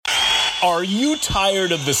Are you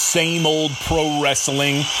tired of the same old pro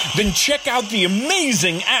wrestling? Then check out the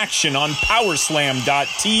amazing action on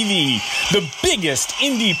Powerslam.tv, the biggest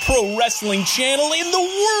indie pro wrestling channel in the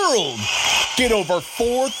world. Get over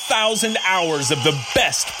 4,000 hours of the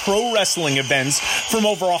best pro wrestling events from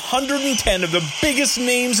over 110 of the biggest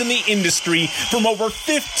names in the industry from over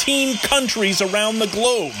 15 countries around the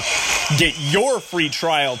globe. Get your free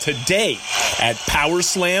trial today at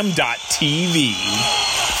Powerslam.tv.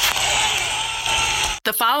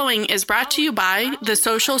 The following is brought to you by the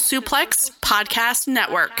Social Suplex Podcast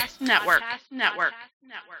Network.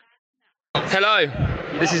 Hello,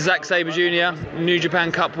 this is Zack Sabre Jr., New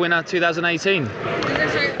Japan Cup winner 2018.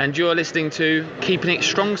 And you're listening to Keeping It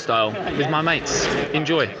Strong Style with my mates.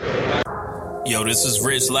 Enjoy. Yo, this is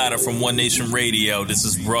Rich Latta from One Nation Radio. This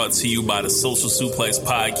is brought to you by the Social Suplex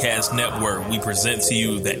Podcast Network. We present to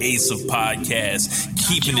you the Ace of Podcasts,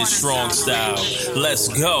 Keeping It Strong Style. Let's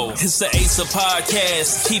go. It's the Ace of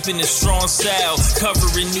Podcasts, Keeping It Strong Style.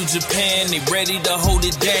 Covering New Japan, they ready to hold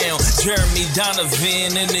it down. Jeremy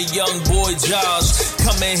Donovan and the young boy Josh.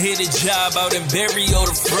 Come and hit a job out in Barrio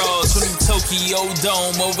the Frogs. From the Tokyo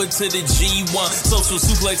Dome over to the G1. Social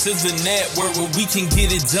Suplex is the network where we can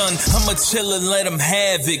get it done. I'ma chill and let them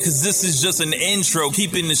have it, cause this is just an intro.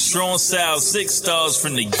 Keeping the strong style, 6 stars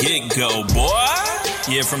from the get-go, boy.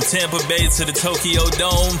 Yeah, from Tampa Bay to the Tokyo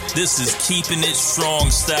Dome, this is Keeping It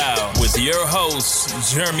Strong Style with your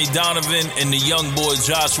hosts, Jeremy Donovan and the young boy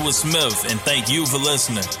Joshua Smith. And thank you for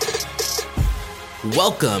listening.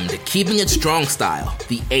 Welcome to Keeping It Strong Style,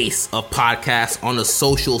 the ace of podcasts on the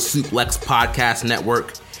Social Suplex Podcast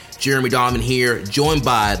Network. Jeremy Donovan here, joined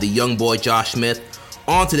by the young boy Josh Smith.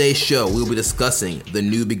 On today's show, we will be discussing the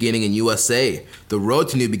new beginning in USA, the road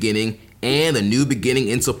to new beginning, and the new beginning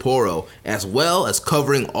in Sapporo, as well as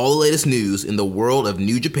covering all the latest news in the world of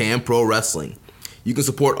New Japan Pro Wrestling. You can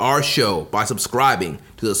support our show by subscribing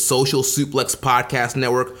to the Social Suplex Podcast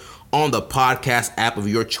Network on the podcast app of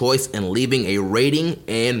your choice and leaving a rating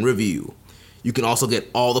and review. You can also get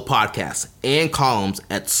all the podcasts and columns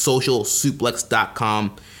at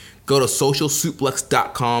socialsuplex.com. Go to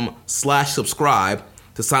socialsuplex.com/subscribe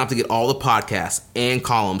to sign up to get all the podcasts and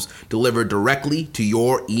columns delivered directly to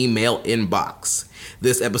your email inbox.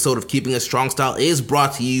 This episode of Keeping It Strong Style is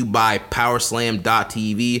brought to you by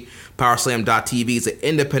Powerslam.tv. Powerslam.tv is an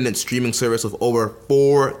independent streaming service with over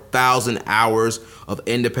 4,000 hours of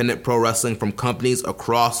independent pro wrestling from companies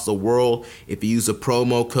across the world. If you use the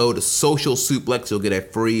promo code SOCIALSUPLEX, you'll get a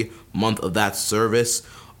free month of that service.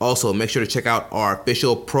 Also, make sure to check out our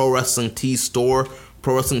official Pro Wrestling Tees store,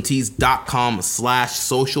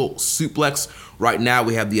 ProWrestlingTees.com/Social Suplex. Right now,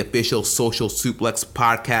 we have the official Social Suplex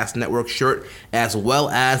Podcast Network shirt, as well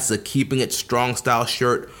as the Keeping It Strong Style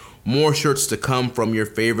shirt. More shirts to come from your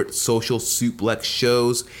favorite Social Suplex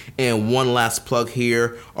shows. And one last plug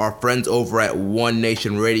here, our friends over at One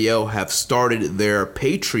Nation Radio have started their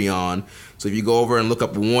Patreon. So if you go over and look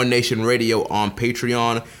up One Nation Radio on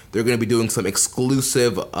Patreon, they're going to be doing some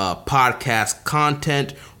exclusive podcast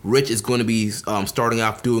content. Rich is going to be starting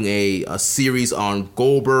off doing a series on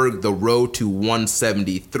Goldberg, the road to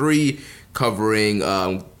 173, covering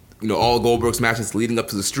all Goldberg's matches leading up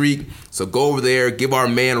to the streak. So go over there, give our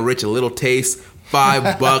man Rich a little taste,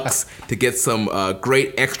 $5 to get some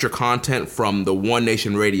great extra content from the One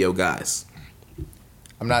Nation Radio guys.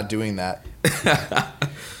 I'm not doing that.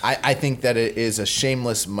 I think that it is a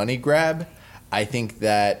shameless money grab. I think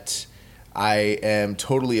that I am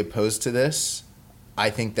totally opposed to this. I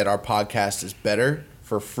think that our podcast is better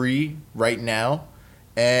for free right now,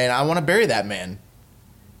 and I want to bury that man.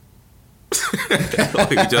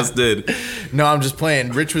 Like you just did. No, I'm just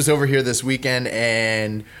playing. Rich was over here this weekend,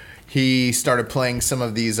 and he started playing some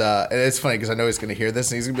of these. And it's funny because I know he's going to hear this,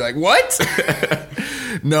 and he's going to be like, what?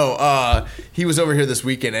 No, he was over here this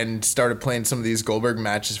weekend and started playing some of these Goldberg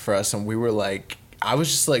matches for us, and we were like, I was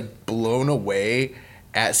just like blown away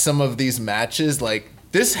at some of these matches. Like,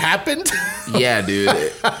 this happened? Yeah,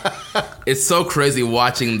 dude. It's so crazy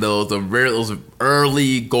watching those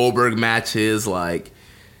early Goldberg matches. Like,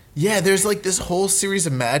 yeah, there's like this whole series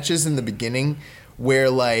of matches in the beginning where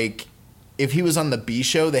like if he was on the B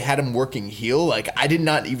show, they had him working heel. Like, I did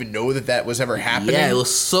not even know that was ever happening. Yeah, it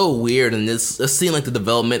was so weird. And it's seemed like the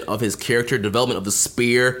development of his character, development of the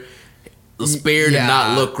spear. The spear did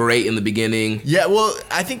not look great in the beginning. Yeah, well,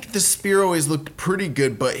 I think the spear always looked pretty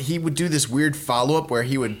good, but he would do this weird follow-up where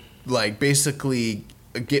he would, like, basically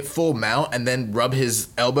get full mount and then rub his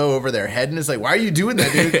elbow over their head. And it's like, why are you doing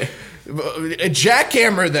that, dude?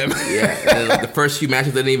 Jackhammer them. Yeah, the first few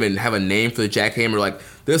matches didn't even have a name for the jackhammer. Like,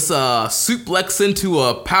 this suplex into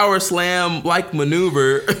a power slam like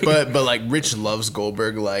maneuver. but like Rich loves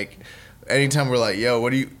Goldberg. Like anytime we're like, yo,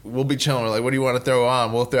 we'll be chilling. We're like, what do you want to throw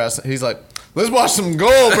on? We'll throw out some, he's like, let's watch some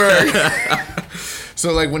Goldberg.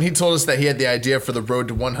 So like when he told us that he had the idea for the road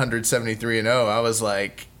to 173-0, I was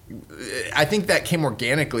like, I think that came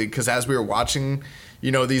organically because as we were watching,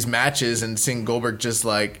 these matches and seeing Goldberg just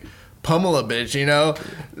like pummel a bitch,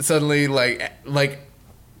 suddenly like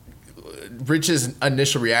Rich's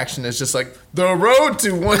initial reaction is just like the road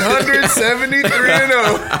to 173-0.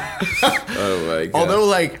 Oh my god! Although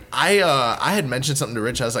like I had mentioned something to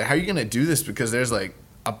Rich, I was like, how are you gonna do this? Because there's like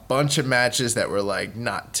a bunch of matches that were like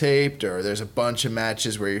not taped, or there's a bunch of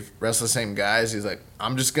matches where you wrestle the same guys. He's like,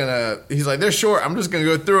 he's like, they're short. I'm just gonna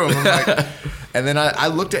go through them. I'm like, and then I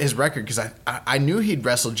looked at his record because I knew he'd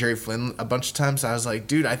wrestled Jerry Flynn a bunch of times. I was like,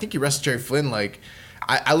 dude, I think he wrestled Jerry Flynn like.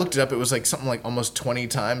 I looked it up. It was like something like almost 20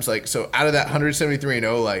 times. Like, so out of that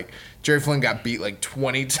 173-0, like Jerry Flynn got beat like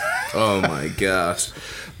 20 times. Oh my gosh!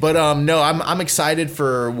 But no, I'm excited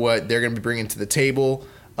for what they're gonna be bringing to the table.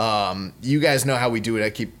 You guys know how we do it. I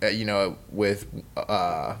keep with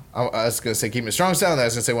I was gonna say Keepin' It Strong Style, and I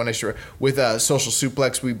was gonna say One Nation with Social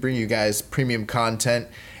Suplex. We bring you guys premium content,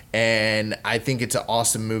 and I think it's an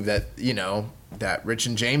awesome move that that Rich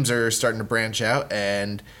and James are starting to branch out.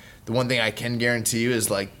 And the one thing I can guarantee you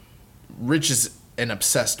is like Rich is an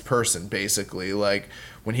obsessed person, basically. Like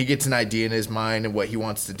when he gets an idea in his mind and what he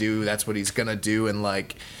wants to do, that's what he's gonna do. And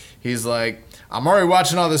like he's like, I'm already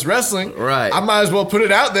watching all this wrestling. Right. I might as well put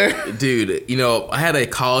it out there. Dude, I had a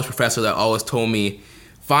college professor that always told me,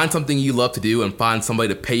 find something you love to do and find somebody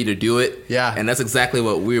to pay you to do it. Yeah. And that's exactly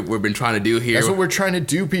what we've been trying to do here. That's what we're trying to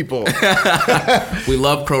do, people. We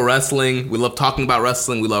love pro wrestling. We love talking about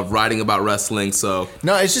wrestling. We love writing about wrestling. So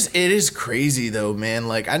no, it is crazy though, man.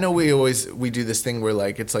 Like I know we do this thing where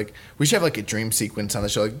like it's like we should have like a dream sequence on the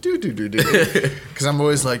show, like do. Because I'm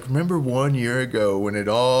always like, remember 1 year ago when it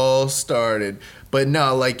all started. But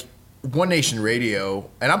no, like One Nation Radio,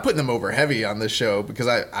 and I'm putting them over heavy on this show because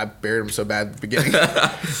I buried them so bad at the beginning.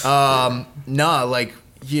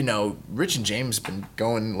 Rich and James been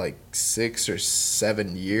going like 6 or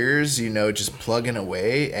 7 years, just plugging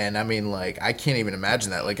away. And I mean, like, I can't even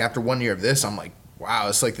imagine that. Like, after 1 year of this, I'm like, wow,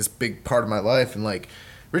 it's like this big part of my life. And like,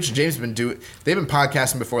 Rich and James they've been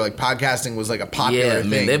podcasting before. Like, podcasting was like a popular thing.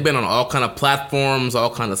 Man, they've been on all kind of platforms, all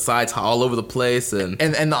kind of sites, all over the place. And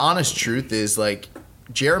the honest truth is, like,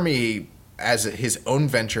 Jeremy, as his own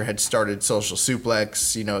venture, had started Social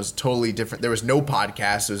Suplex. It was totally different. There was no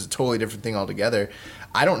podcast. It was a totally different thing altogether.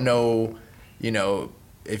 I don't know,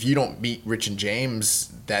 if you don't meet Rich and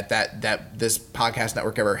James, that this podcast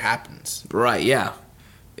network ever happens. Right, yeah.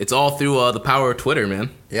 It's all through the power of Twitter, man.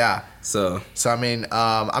 Yeah. So I mean,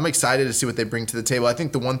 I'm excited to see what they bring to the table. I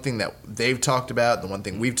think the one thing that they've talked about, the one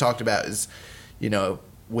thing we've talked about is,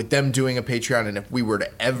 with them doing a Patreon, and if we were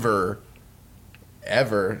to ever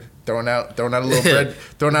throwing out a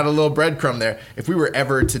little breadcrumb there. If we were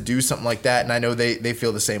ever to do something like that, and I know they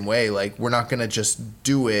feel the same way, like we're not gonna just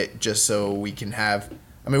do it just so we can have.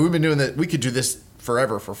 I mean, we've been doing that. We could do this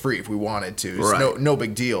forever for free if we wanted to. It's right. no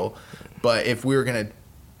big deal. But if we were gonna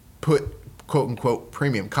put quote unquote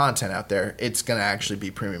premium content out there, it's gonna actually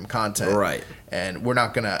be premium content, right? And we're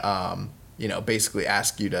not gonna basically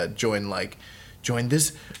ask you to join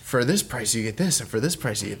this for this price you get this, and for this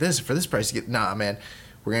price you get this, and for this price you get. Nah, man,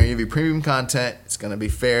 we're gonna give you premium content. It's gonna be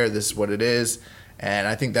fair. This is what it is, and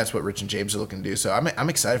I think that's what Rich and James are looking to do. So I'm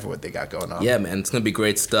excited for what they got going on. Yeah, man, it's gonna be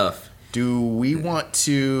great stuff. Do we want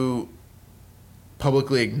to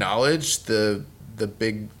publicly acknowledge the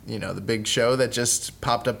big show that just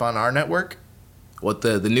popped up on our network? What,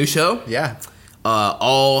 the new show? Yeah,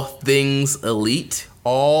 All Things Elite.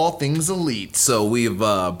 All Things Elite. So we've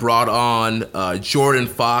brought on Jordan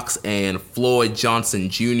Fox and Floyd Johnson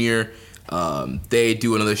Jr. They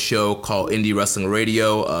do another show called Indie Wrestling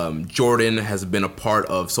Radio. Jordan has been a part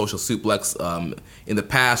of Social Suplex in the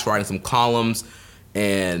past, writing some columns.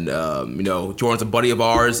 And, Jordan's a buddy of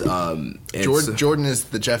ours. Jordan is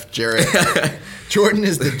the Jeff Jarrett. Jordan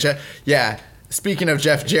is the Jeff... Yeah. Speaking of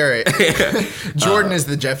Jeff Jarrett, Jordan is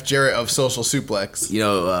the Jeff Jarrett of Social Suplex.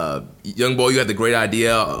 Young boy, you had the great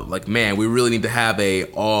idea. Like, man, we really need to have a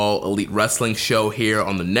all elite wrestling show here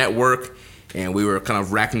on the network. And we were kind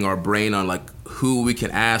of racking our brain on like who we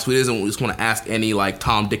can ask. We didn't just want to ask any like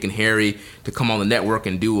Tom, Dick, and Harry to come on the network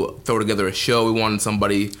and throw together a show. We wanted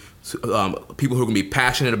somebody, people who can be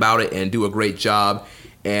passionate about it and do a great job.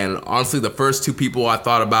 And honestly, the first two people I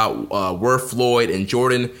thought about were Floyd and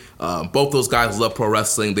Jordan. Both those guys love pro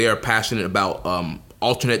wrestling. They are passionate about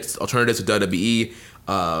alternatives to WWE.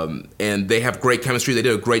 And they have great chemistry. They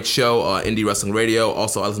did a great show, Indie Wrestling Radio.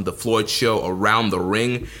 Also, I listened to Floyd's show, Around the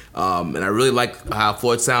Ring. And I really like how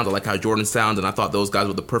Floyd sounds. I like how Jordan sounds. And I thought those guys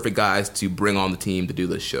were the perfect guys to bring on the team to do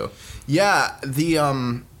this show. Yeah,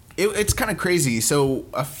 it's kind of crazy. So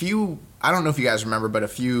I don't know if you guys remember, but a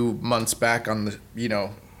few months back on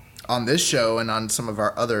this show and on some of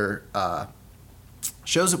our other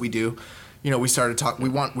shows that we do, we started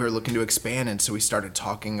talking. We were looking to expand, and so we started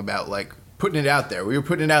talking about like putting it out there. We were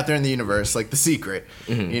putting it out there in the universe, like The Secret.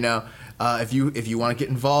 If you want to get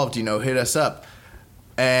involved, hit us up.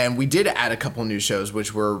 And we did add a couple new shows,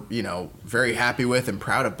 which we're very happy with and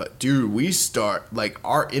proud of. But dude, our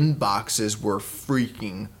inboxes were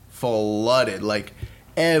freaking flooded. Like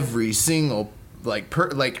every single I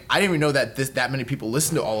didn't even know that many people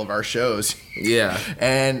listen to all of our shows. Yeah.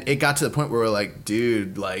 And it got to the point where we're like,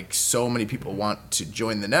 dude, like so many people want to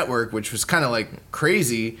join the network, which was kind of like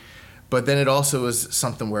crazy. But then it also was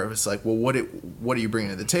something where it was like, well, what are you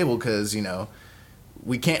bringing to the table? Because,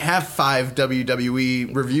 we can't have 5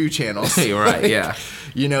 WWE review channels. You're right, yeah.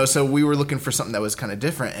 So we were looking for something that was kind of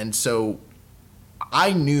different. And so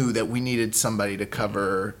I knew that we needed somebody to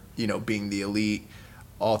cover, being the elite,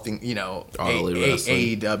 all things,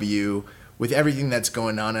 AEW, with everything that's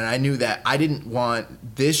going on. And I knew that I didn't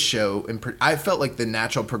want this show. I felt like the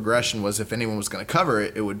natural progression was if anyone was going to cover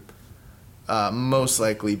it, it would most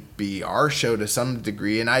likely be our show to some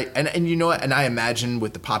degree. And I imagine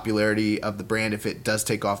with the popularity of the brand, if it does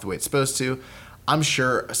take off the way it's supposed to, I'm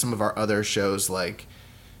sure some of our other shows like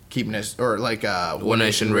Keepin or like One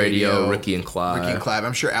Nation Radio, Ricky and Clive.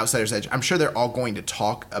 I'm sure Outsider's Edge. I'm sure they're all going to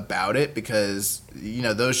talk about it because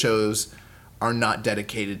those shows are not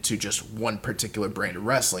dedicated to just one particular brand of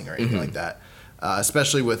wrestling or anything like that.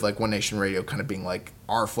 Especially with like One Nation Radio kind of being like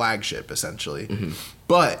our flagship essentially.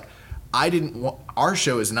 But our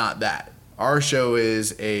show is not that. Our show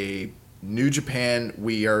is a New Japan.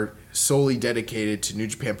 We are solely dedicated to New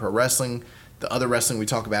Japan Pro Wrestling. The other wrestling we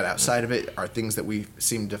talk about outside of it are things that we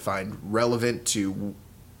seem to find relevant to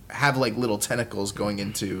have like little tentacles going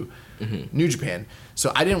into New Japan.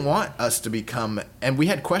 So I didn't want us to become, and we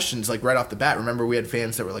had questions like right off the bat. Remember, we had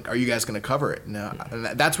fans that were like, "Are you guys going to cover it?" No, and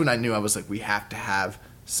that's when I knew I was like, we have to have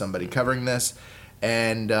somebody covering this,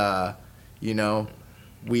 and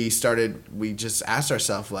we just asked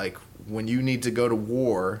ourselves, like, when you need to go to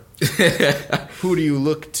war, who do you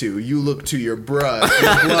look to? You look to your blood.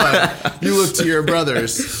 You look to your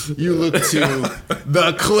brothers. You look to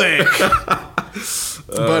the clique.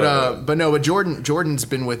 But Jordan's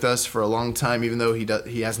been with us for a long time, even though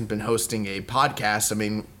he hasn't been hosting a podcast. I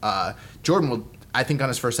mean, Jordan I think on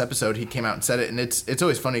his first episode, he came out and said it, and it's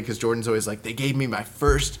always funny because Jordan's always like, they gave me my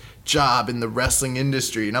first job in the wrestling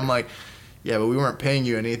industry, and I'm like, yeah, but we weren't paying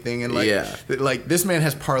you anything. And like this man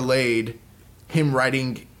has parlayed him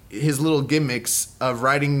writing his little gimmicks of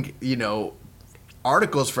writing,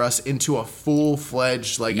 articles for us into a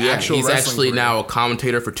full-fledged actual he's wrestling actually career. Now a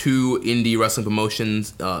commentator for 2 indie wrestling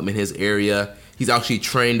promotions in his area. He's actually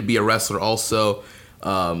trained to be a wrestler also.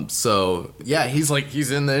 Yeah,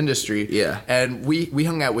 he's in the industry. Yeah. And we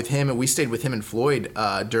hung out with him, and we stayed with him and Floyd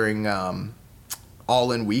during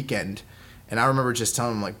All In Weekend. And I remember just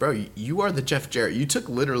telling him, like, bro, you are the Jeff Jarrett. You took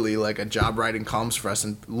literally, like, a job writing columns for us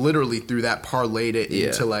and literally through that parlayed it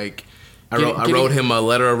into, like... I wrote him a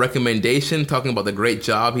letter of recommendation talking about the great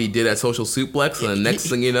job he did at Social Suplex, and the next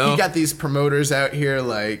thing you know... He got these promoters out here,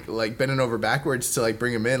 like bending over backwards to, like,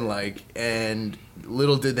 bring him in, like... And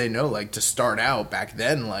little did they know, like, to start out back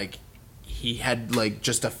then, like, he had, like,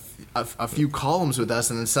 just a few columns with us,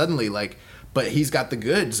 and then suddenly, like... But he's got the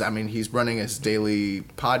goods. I mean, he's running his daily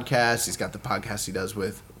podcast. He's got the podcast he does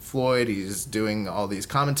with Floyd. He's doing all these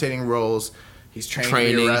commentating roles. He's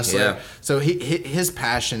training to be a wrestler. Yeah. So his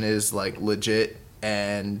passion is like legit.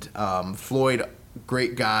 And Floyd,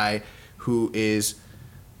 great guy who is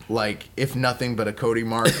like, if nothing but a Cody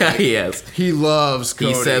mark. Like, yes. He loves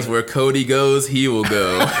Cody. He says where Cody goes, he will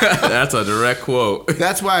go. That's a direct quote.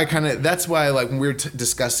 That's why like when we were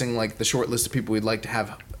discussing like the short list of people we'd like to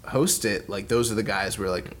have host it, like those are the guys we're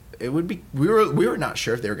like, it would be, we were not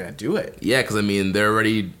sure if they were going to do it. Yeah, because I mean, they're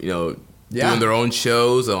already, doing their own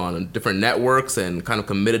shows on different networks and kind of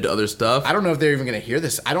committed to other stuff. I don't know if they're even going to hear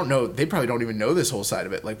this. I don't know. They probably don't even know this whole side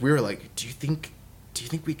of it. Like, we were like, do you think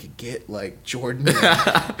we could get like Jordan?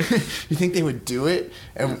 You think they would do it?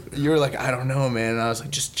 And you were like, I don't know, man. And I was like,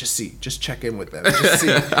 just check in with them, just see.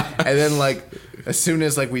 And then like, as soon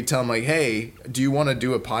as like we tell them like, hey, do you want to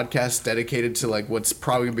do a podcast dedicated to like what's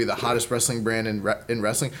probably gonna be the hottest wrestling brand in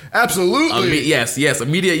wrestling? Absolutely. Yes,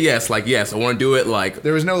 immediate yes. Like, yes, I want to do it. Like,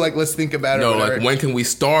 there was no like, let's think about it. No, like, when can we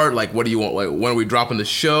start? Like, what do you want? Like, when are we dropping the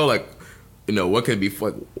show? Like, what can it be,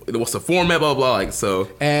 like, what's the format, blah, blah, like, so.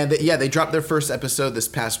 And they dropped their first episode this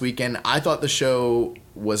past weekend. I thought the show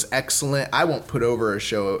was excellent. I won't put over a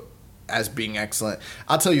show as being excellent.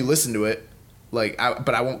 I'll tell you, listen to it,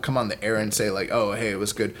 but I won't come on the air and say, like, oh, hey, it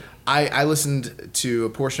was good. I listened to a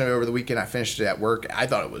portion of it over the weekend. I finished it at work. I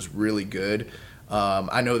thought it was really good.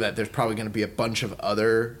 I know that there's probably going to be a bunch of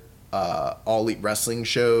other All Elite Wrestling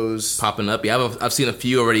shows popping up. Yeah, I've seen a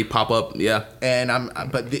few already pop up. Yeah,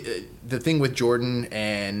 but the thing with Jordan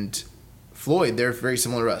and Floyd, they're very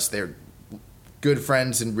similar to us. They're good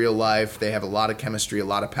friends in real life. They have a lot of chemistry, a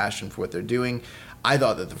lot of passion for what they're doing. I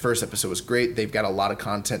thought that the first episode was great. They've got a lot of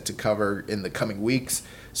content to cover in the coming weeks.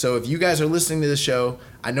 So if you guys are listening to this show,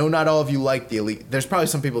 I know not all of you like the Elite. There's probably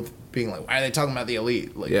some people being like, why are they talking about the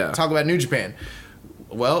Elite? Talk about New Japan.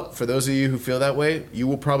 Well, for those of you who feel that way, you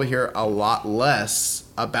will probably hear a lot less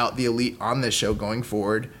about the Elite on this show going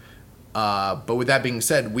forward. But with that being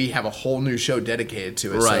said, we have a whole new show dedicated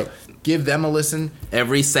to it. Right. So give them a listen.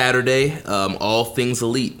 Every Saturday, All Things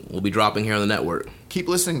Elite will be dropping here on the network. Keep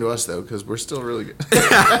listening to us, though, because we're still really good.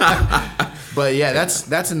 But yeah,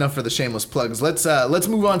 that's enough for the shameless plugs. Let's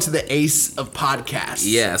move on to the ace of podcasts.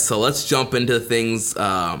 Yeah, so let's jump into things.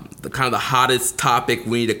 The hottest topic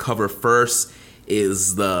we need to cover first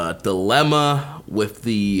is the dilemma with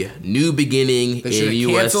the New Beginning in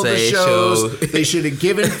USA shows. They should have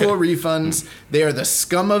given full refunds. They are the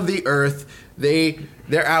scum of the earth.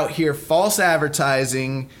 They're out here false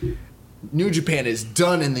advertising. New Japan is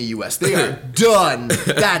done in the U.S. They are done.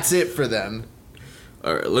 That's it for them.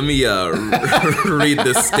 All right, let me read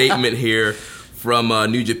this statement here from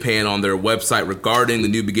New Japan on their website regarding the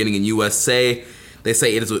New Beginning in USA. They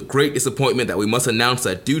say, it is with great disappointment that we must announce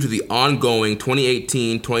that due to the ongoing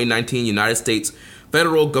 2018-2019 United States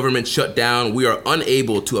federal government shutdown, we are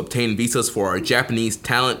unable to obtain visas for our Japanese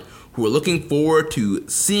talent who are looking forward to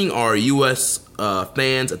seeing our U.S.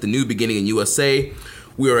 fans at the New Beginning in USA.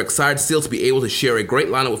 We are excited still to be able to share a great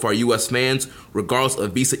lineup with our U.S. fans, regardless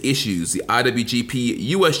of visa issues. The IWGP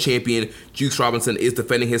U.S. champion, Juice Robinson, is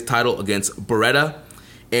defending his title against Beretta.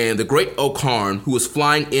 And the Great O'Karn, who is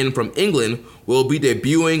flying in from England, will be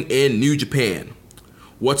debuting in New Japan.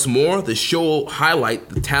 What's more, the show will highlight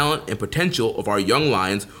the talent and potential of our young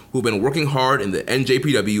lions who have been working hard in the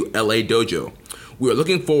NJPW LA dojo. We are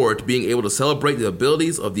looking forward to being able to celebrate the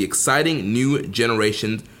abilities of the exciting new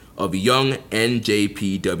generation of young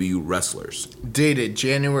NJPW wrestlers. Dated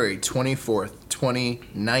January 24th,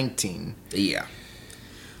 2019. Yeah.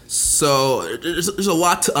 So there's a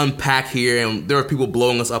lot to unpack here, and there are people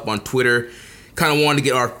blowing us up on Twitter, kind of wanting to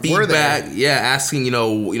get our feedback. Yeah, asking,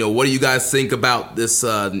 what do you guys think about this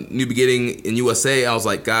New Beginning in USA? I was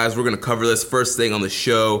like, guys, we're going to cover this first thing on the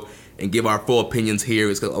show and give our full opinions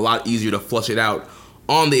here. It's a lot easier to flush it out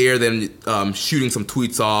on the air than shooting some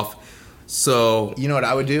tweets off. So, you know what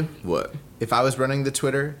I would do? What? If I was running the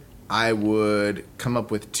Twitter, I would come up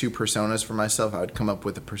with two personas for myself. I would come up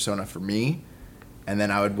with a persona for me, and then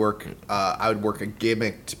I would work a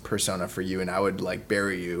gimmicked persona for you, and I would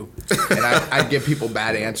bury you, and I'd give people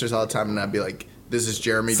bad answers all the time, and I'd be like, "This is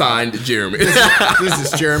Jeremy." Signed, Jeremy.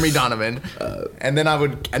 This is Jeremy Donovan, and then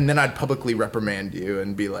I'd publicly reprimand you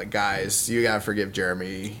and be like, "Guys, you gotta forgive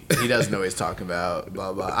Jeremy. He doesn't know what he's talking about."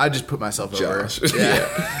 Blah blah. I just put myself over.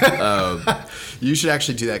 Yeah. You should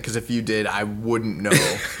actually do that, because if you did, I wouldn't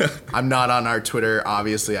know. I'm not on our Twitter.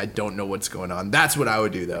 Obviously, I don't know what's going on. That's what I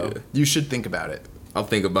would do, though. Yeah. You should think about it. I'll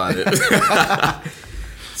think about it.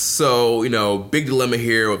 So, big dilemma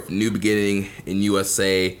here with New Beginning in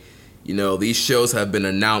USA. These shows have been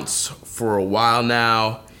announced for a while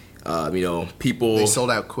now. People... They sold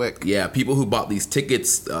out quick. Yeah, people who bought these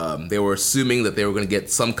tickets, they were assuming that they were going to get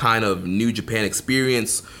some kind of New Japan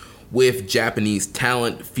experience with Japanese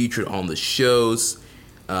talent featured on the shows.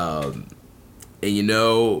 There's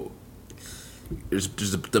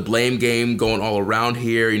the blame game going all around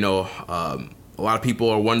here. A lot of people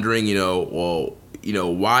are wondering,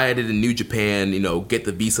 why didn't New Japan, get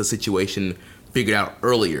the visa situation figured out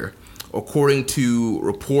earlier? According to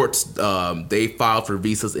reports, they filed for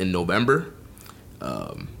visas in November,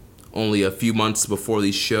 only a few months before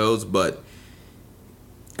these shows. But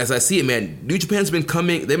as I see it, man, New Japan's been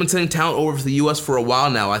coming. They've been sending talent over to the U.S. for a while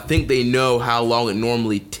now. I think they know how long it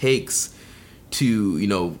normally takes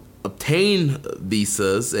to, obtain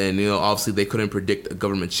visas, and obviously they couldn't predict a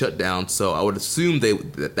government shutdown. So I would assume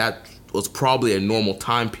that was probably a normal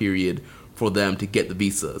time period for them to get the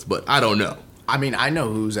visas. But I don't know. I mean, I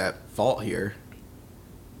know who's at fault here.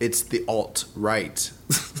 It's the alt-right.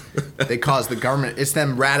 They caused the government. It's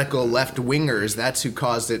them radical left-wingers. That's who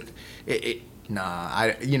caused it.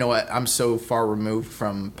 Nah, you know what? I'm so far removed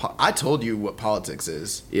from. I told you what politics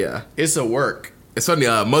is. Yeah. It's a work. It's funny,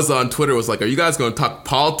 Muzza on Twitter was like, are you guys going to talk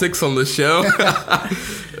politics on the show?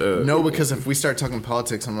 No, because if we start talking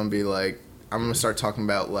politics, I'm going to be like, I'm going to start talking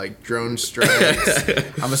about, like, drone strikes.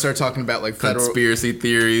 I'm going to start talking about, like, federal... Conspiracy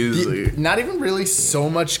theories. Not even really so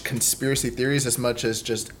much conspiracy theories as much as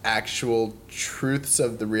just actual truths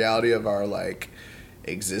of the reality of our, like,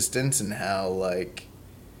 existence and how, like,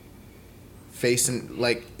 facing,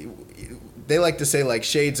 like... They like to say, like,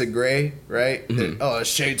 shades of gray, right? Mm-hmm. Oh,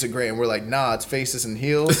 shades of gray. And we're like, nah, it's faces and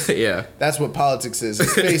heels. Yeah. That's what politics is.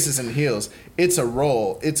 It's faces and heels. It's a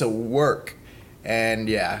role. It's a work. And,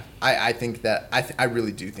 yeah, I think that... I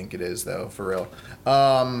really do think it is, though, for real.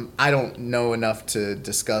 I don't know enough to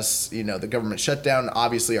discuss, the government shutdown.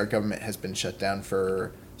 Obviously, our government has been shut down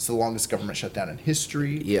for... It's the longest government shutdown in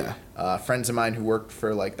history. Yeah. Friends of mine who worked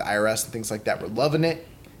for, like, the IRS and things like that were loving it.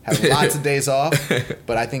 Having lots of days off,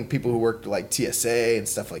 but I think people who worked like TSA and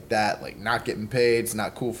stuff like that, like not getting paid, it's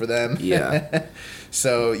not cool for them. Yeah.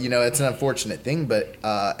 So, it's an unfortunate thing, but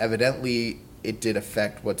evidently it did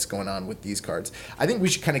affect what's going on with these cards. I think we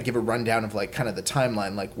should kind of give a rundown of like kind of the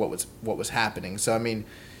timeline, like what was happening. So, I mean,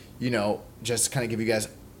 just to kind of give you guys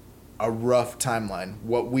a rough timeline,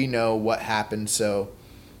 what we know, what happened. So,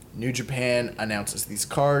 New Japan announces these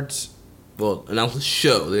cards. Well, announced the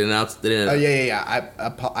show. They didn't. Oh yeah.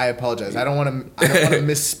 I apologize. I don't want to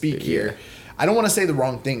misspeak here. I don't want to say the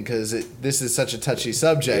wrong thing because this is such a touchy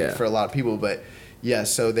subject for a lot of people. But yeah,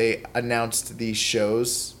 so they announced these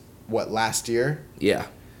shows. What, last year? Yeah.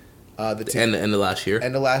 End of last year.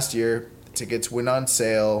 End of last year. The tickets went on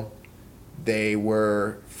sale. They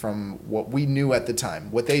were, from what we knew at the time,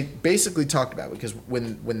 what they basically talked about. Because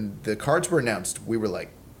when the cards were announced, we were like,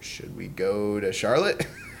 should we go to Charlotte?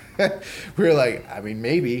 We were like, I mean,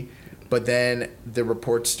 maybe. But then the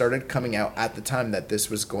reports started coming out at the time that this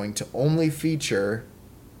was going to only feature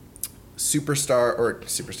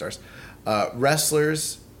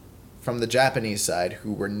wrestlers from the Japanese side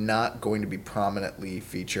who were not going to be prominently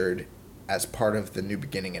featured as part of the New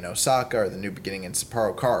Beginning in Osaka or the New Beginning in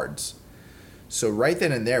Sapporo cards. So right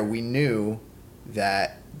then and there, we knew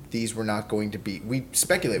that these were not going to be... We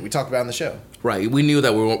speculated. We talked about it on the show. Right. We knew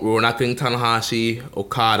that we were not getting Tanahashi,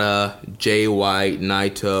 Okada, Jay White,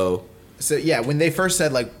 Naito. So, yeah, when they first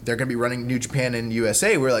said, like, they're going to be running New Japan in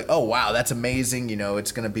USA, we were like, oh, wow, that's amazing.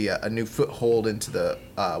 It's going to be a new foothold into the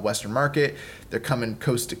Western market. They're coming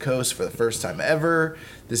coast to coast for the first time ever.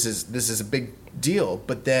 This is a big deal.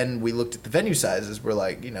 But then we looked at the venue sizes. We're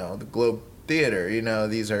like, the Globe Theater,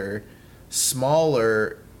 these are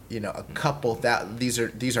smaller... a couple that these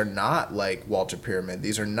are not like Walter Pyramid.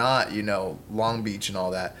 These are not, Long Beach and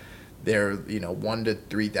all that. They're, 1,000 to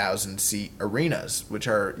 3,000 seat arenas, which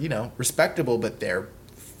are, respectable, but they're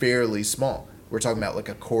fairly small. We're talking about like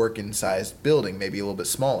a Corkin sized building, maybe a little bit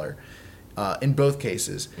smaller, in both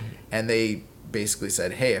cases. And they basically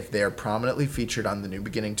said, hey, if they're prominently featured on the New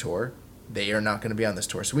Beginning tour, they are not going to be on this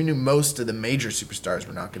tour. So we knew most of the major superstars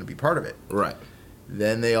were not going to be part of it. Right.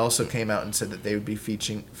 Then they also came out and said that they would be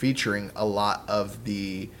featuring a lot of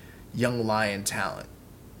the young lion talent,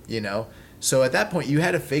 So at that point, you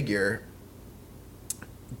had to figure,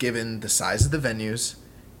 given the size of the venues,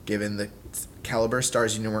 given the caliber of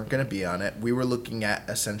stars you knew weren't going to be on it, we were looking at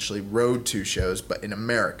essentially road to shows, but in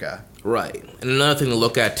America. Right. And another thing to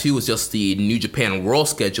look at, too, is just the New Japan World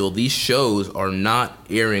schedule. These shows are not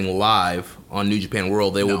airing live on New Japan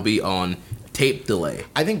World. They will be on... tape delay.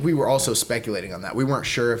 I think we were also speculating on that. We weren't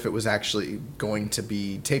sure if it was actually going to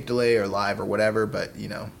be tape delay or live or whatever, but,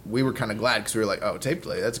 we were kind of glad because we were like, oh, tape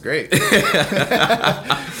delay, that's great.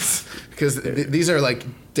 Because these are like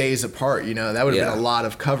days apart, that would have been a lot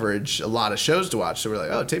of coverage, a lot of shows to watch. So we're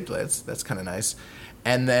like, oh, tape delay, that's kind of nice.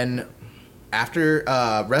 And then after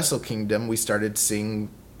Wrestle Kingdom, we started seeing,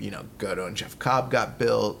 Goto and Jeff Cobb got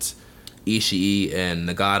built. Ishii and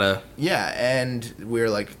Nagata. Yeah, and we're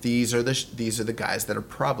like, these are the guys that are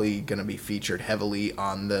probably going to be featured heavily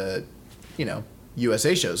on the,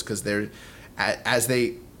 USA shows because they're as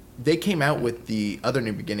they came out with the other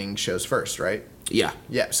New Beginning shows first, right? Yeah.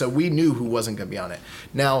 Yeah. So we knew who wasn't going to be on it.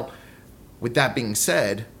 Now, with that being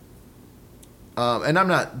said, and I'm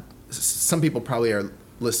not. Some people probably are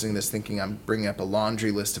listening to this thinking I'm bringing up a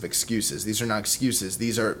laundry list of excuses. These are not excuses.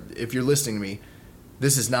 These are, if you're listening to me.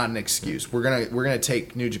 This is not an excuse. We're gonna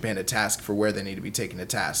take New Japan to task for where they need to be taken to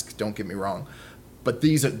task. Don't get me wrong, but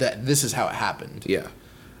this is how it happened. Yeah.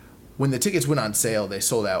 When the tickets went on sale, they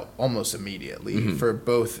sold out almost immediately for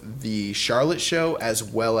both the Charlotte show as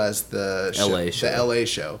well as the LA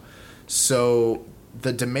show. So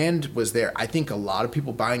the demand was there. I think a lot of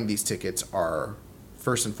people buying these tickets are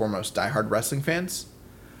first and foremost diehard wrestling fans.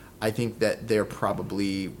 I think that they're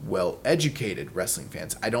probably well-educated wrestling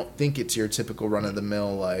fans. I don't think it's your typical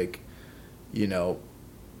run-of-the-mill, like, you know,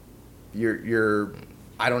 you're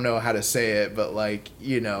I don't know how to say it, but like,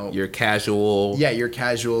 you know, Your casual. yeah, your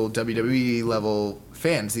casual WWE level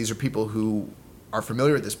fans. These are people who are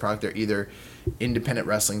familiar with this product. They're either independent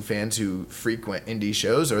wrestling fans who frequent indie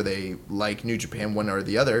shows, or they like New Japan, one or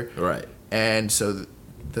the other. Right. And so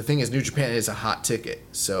the thing is, New Japan is a hot ticket.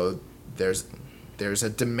 So there's a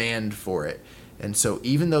demand for it. And so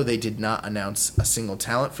even though they did not announce a single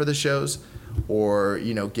talent for the shows, or,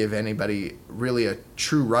 you know, give anybody really a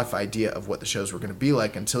true rough idea of what the shows were going to be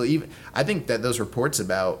like until even, I think that those reports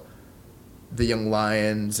about the Young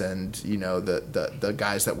Lions and, you know, the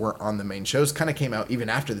guys that weren't on the main shows kind of came out even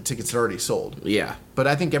after the tickets had already sold. Yeah. But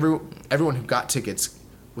I think everyone who got tickets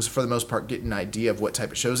was, for the most part, getting an idea of what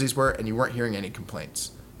type of shows these were, and you weren't hearing any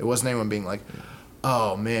complaints. It wasn't anyone being like,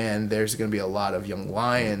 oh man, there's going to be a lot of Young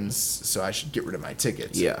Lions, so I should get rid of my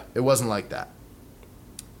tickets. Yeah. It wasn't like that.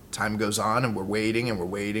 Time goes on, and we're waiting, and we're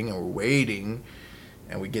waiting, and we're waiting,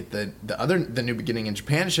 and we get the New Beginning in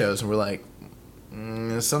Japan shows, and we're like,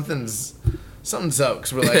 something's up,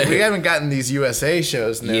 because we're like, we haven't gotten these USA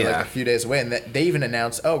shows, and they're like a few days away, and they even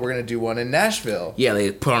announced, oh, we're going to do one in Nashville. Yeah,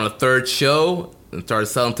 they put on a third show and started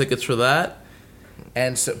selling tickets for that.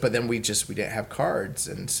 And so, but then we didn't have cards,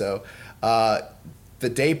 and so the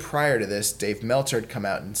day prior to this, Dave Meltzer had come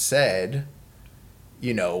out and said,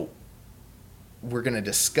 you know, we're going to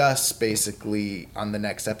discuss basically on the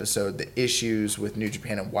next episode the issues with New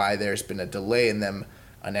Japan and why there's been a delay in them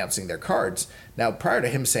announcing their cards. Now, prior to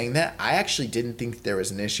him saying that, I actually didn't think there was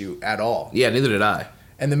an issue at all. Yeah, neither did I.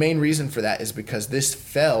 And the main reason for that is because this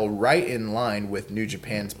fell right in line with New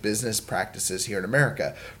Japan's business practices here in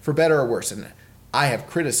America, for better or worse. And I have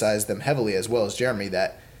criticized them heavily, as well as Jeremy,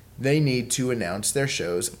 that they need to announce their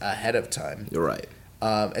shows ahead of time. You're right.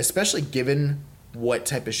 Especially given what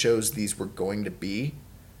type of shows these were going to be.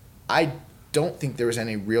 I don't think there was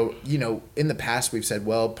any real, you know, in the past we've said,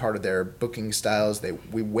 well, part of their booking styles,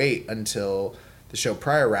 we wait until the show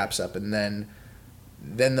prior wraps up, and then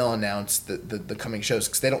they'll announce the coming shows,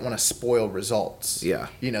 because they don't want to spoil results. Yeah.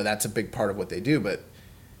 You know, that's a big part of what they do, but,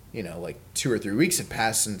 you know, like 2 or 3 weeks had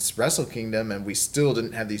passed since Wrestle Kingdom, and we still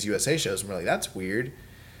didn't have these USA shows, and we're like, that's weird.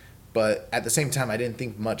 But at the same time, I didn't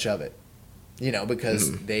think much of it, you know,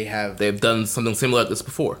 because they've done something similar like this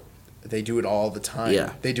before. They do it all the time.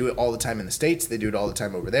 Yeah. They do it all the time in the States. They do it all the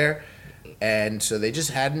time over there. And so they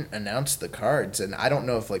just hadn't announced the cards. And I don't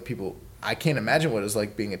know if, like, people... I can't imagine what it was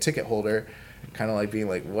like being a ticket holder, kind of like being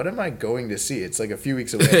like, what am I going to see? It's like a few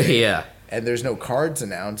weeks away. Yeah. And there's no cards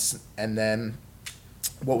announced. And then,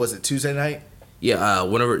 what was it, Tuesday night? Yeah,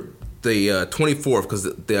 whenever... The 24th, because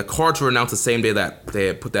the cards were announced the same day that they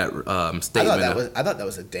had put that statement. I thought that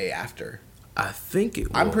was a day after. I think it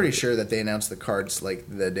was. I'm pretty sure that they announced the cards like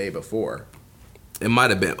the day before. It might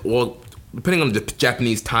have been. Well, depending on the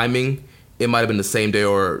Japanese timing, it might have been the same day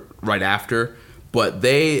or right after. But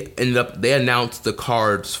they announced the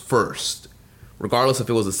cards first. Regardless if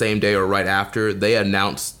it was the same day or right after, they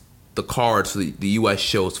announced the cards for the U.S.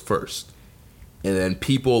 shows first. And then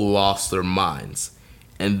people lost their minds.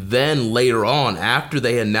 And then later on, after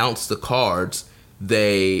they announced the cards,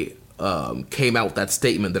 they came out with that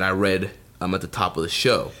statement that I read at the top of the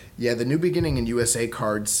show. Yeah, the New Beginning in USA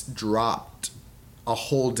cards dropped a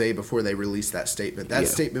whole day before they released that statement. That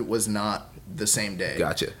statement was not the same day.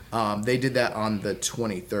 Gotcha. They did that on the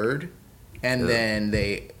 23rd, and then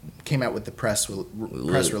they came out with the press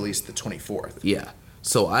release the 24th. Yeah.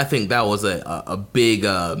 So I think that was a big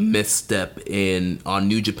misstep on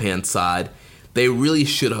New Japan's side. They really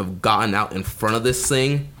should have gotten out in front of this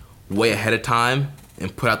thing way ahead of time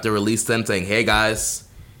and put out their release then saying, hey guys,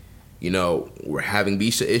 you know, we're having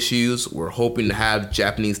visa issues. We're hoping to have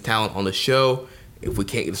Japanese talent on the show. If we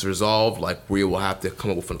can't get this resolved, like, we will have to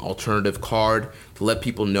come up with an alternative card to let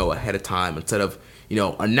people know ahead of time, instead of, you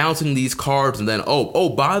know, announcing these cards and then, oh,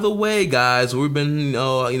 by the way, guys, we've been, you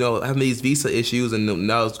know, having these visa issues, and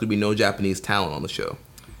now there's going to be no Japanese talent on the show.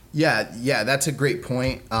 Yeah, that's a great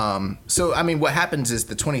point. So, I mean, what happens is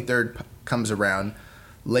the 23rd comes around,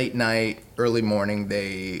 late night, early morning,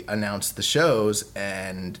 they announce the shows,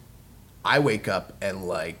 and I wake up and,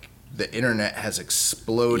 like, the internet has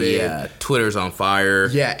exploded. Yeah, Twitter's on fire.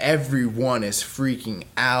 Yeah, everyone is freaking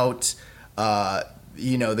out.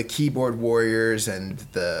 You know, the keyboard warriors and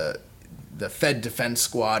the Fed defense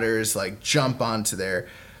squatters, like, jump onto their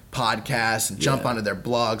podcasts and jump onto their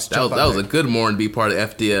blogs. That was a good morning to be part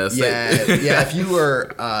of FDS. Yeah, if you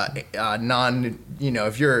were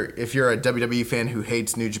if you're a WWE fan who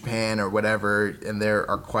hates New Japan or whatever, and there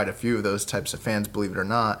are quite a few of those types of fans, believe it or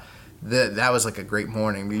not, that was like a great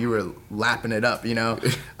morning. You were lapping it up,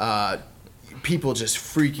 people just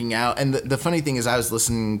freaking out. And the funny thing is, I was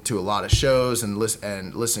listening to a lot of shows and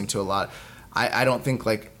listening to a lot. I don't think,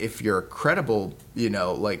 like, if you're credible, you're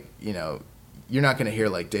not going to hear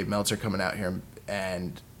like Dave Meltzer coming out here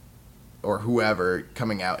or whoever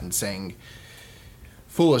coming out and saying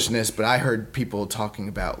foolishness, but I heard people talking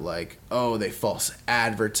about like, oh, they false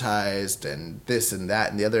advertised and this and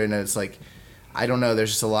that and the other, and it's like, I don't know,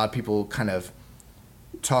 there's just a lot of people kind of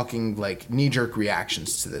talking like knee-jerk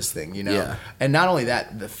reactions to this thing, Yeah. And not only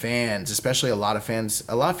that, the fans, especially a lot of fans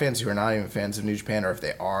who are not even fans of New Japan, or if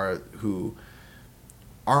they are, who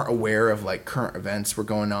aren't aware of like current events were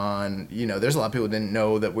going on. There's a lot of people who didn't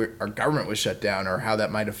know that our government was shut down or how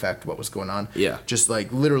that might affect what was going on. Yeah. Just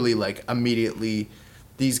like literally like immediately,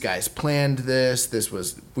 these guys planned this.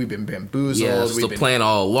 We've been bamboozled. Yeah, it's the plan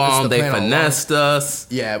all along. They finessed us.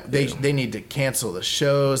 Yeah, they need to cancel the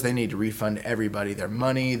shows. They need to refund everybody their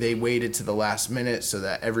money. They waited to the last minute so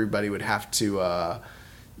that everybody would have to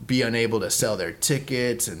be unable to sell their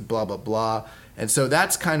tickets and blah blah blah. And so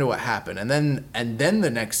that's kind of what happened. And then the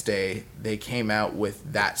next day they came out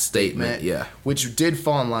with that statement, yeah, which did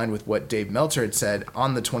fall in line with what Dave Meltzer had said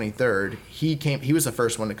on the 23rd. He was the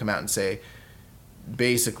first one to come out and say,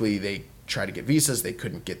 basically, they tried to get visas, they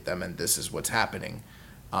couldn't get them, and this is what's happening.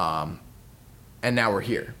 And now we're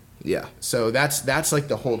here. Yeah. So that's like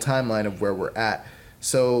the whole timeline of where we're at.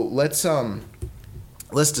 So let's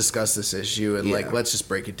discuss this issue and let's just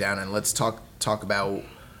break it down and let's talk about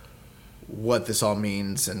what this all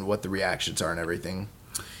means and what the reactions are and everything.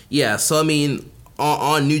 Yeah. So I mean,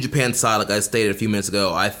 on New Japan's side, like I stated a few minutes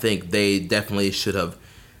ago, I think they definitely should have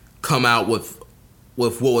come out with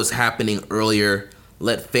what was happening earlier,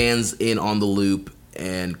 let fans in on the loop,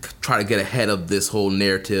 and try to get ahead of this whole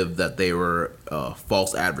narrative that they were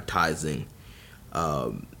false advertising.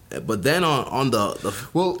 But then on the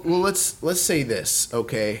well, let's say this,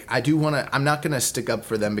 okay? I'm not gonna stick up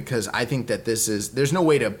for them because I think that there's no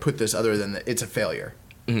way to put this other than that it's a failure.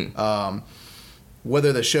 Mm-hmm.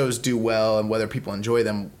 Whether the shows do well and whether people enjoy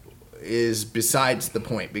them is besides the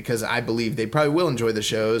point, because I believe they probably will enjoy the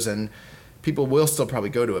shows and people will still probably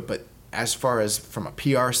go to it. But as far as from a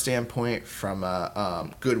PR standpoint, from a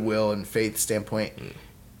goodwill and faith standpoint,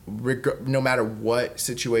 no matter what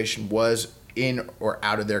situation was in or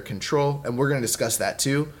out of their control, and we're going to discuss that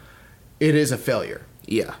too, it is a failure.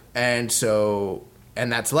 Yeah. And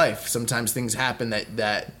that's life. Sometimes things happen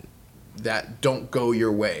that don't go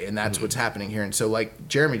your way, and that's what's happening here. And so, like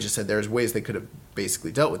Jeremy just said, there's ways they could have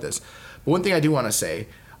basically dealt with this. But one thing I do want to say,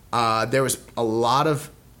 there was a lot of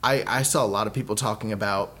I saw a lot of people talking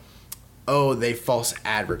about, oh, they false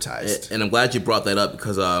advertised. And I'm glad you brought that up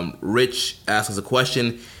because Rich asked us a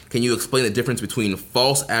question. Can you explain the difference between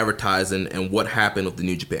false advertising and what happened with the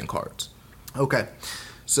New Japan cards? Okay.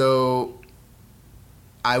 So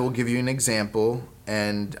I will give you an example,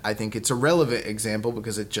 and I think it's a relevant example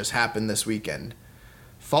because it just happened this weekend.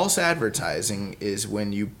 False advertising is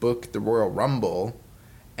when you book the Royal Rumble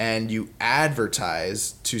and you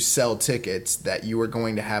advertise to sell tickets that you are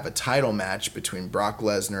going to have a title match between Brock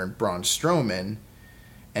Lesnar and Braun Strowman.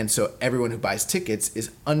 And so everyone who buys tickets is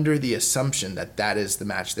under the assumption that that is the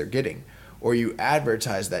match they're getting. Or you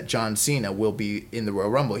advertise that John Cena will be in the Royal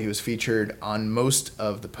Rumble. He was featured on most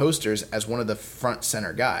of the posters as one of the front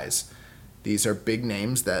center guys. These are big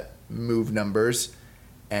names that move numbers,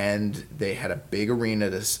 and they had a big arena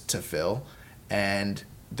to fill. And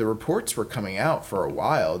the reports were coming out for a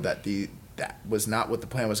while that that was not what the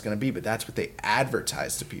plan was going to be, but that's what they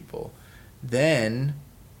advertised to people. Then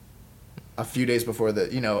a few days before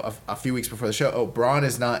a few weeks before the show, Braun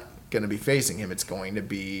is not going to be facing him. It's going to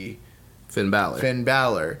be Finn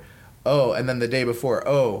Balor. Oh, and then the day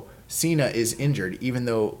before, Cena is injured, even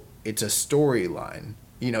though it's a storyline.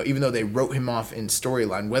 Even though they wrote him off in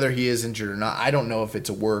storyline, whether he is injured or not, I don't know if it's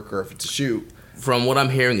a work or if it's a shoot. From what I'm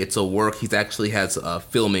hearing, it's a work. He actually has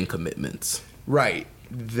filming commitments. Right.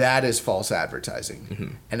 That is false advertising.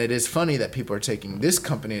 Mm-hmm. And it is funny that people are taking this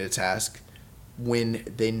company to task when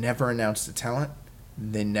they never announced the talent.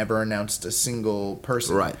 They never announced a single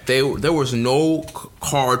person. Right. There was no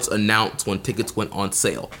cards announced when tickets went on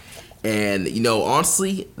sale. And,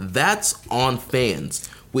 honestly, that's on fans.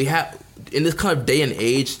 We have, in this kind of day and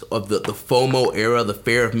age of the FOMO era, the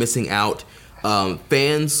fear of missing out,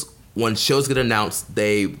 fans, when shows get announced,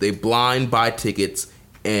 they blind buy tickets,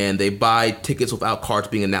 and they buy tickets without cards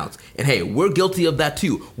being announced. And hey, we're guilty of that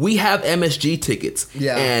too. We have MSG tickets.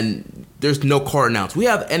 Yeah. And there's no card announced. We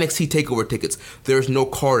have NXT TakeOver tickets. There's no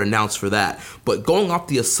card announced for that. But going off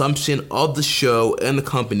the assumption of the show and the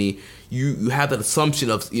company, you have that assumption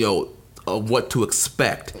of, of what to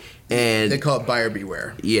expect. And they call it buyer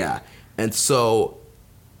beware. Yeah. And so,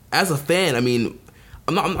 as a fan, I mean,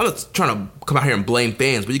 I'm not trying to come out here and blame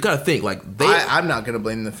fans, but you got to think, like, I'm not going to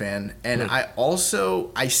blame the fan. And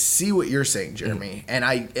I see what you're saying, Jeremy. And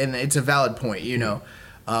it's a valid point,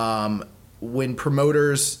 when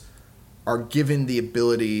promoters are given the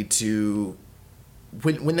ability to,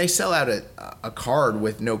 when they sell out a card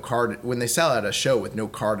with no card, when they sell out a show with no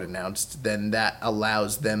card announced, then that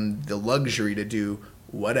allows them the luxury to do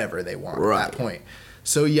whatever they want at that point.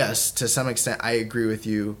 So yes, to some extent, I agree with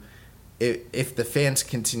you. If the fans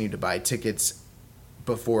continue to buy tickets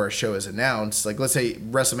before a show is announced, like let's say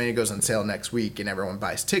WrestleMania goes on sale next week and everyone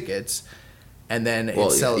buys tickets, and then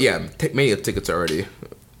it sells. Yeah, Mania tickets already.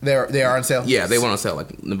 They are on sale? Yeah, they went on sale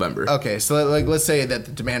like November. Okay, so like let's say that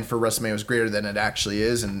the demand for WrestleMania was greater than it actually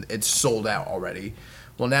is and it's sold out already.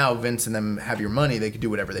 Well, now Vince and them have your money. They can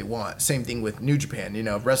do whatever they want. Same thing with New Japan.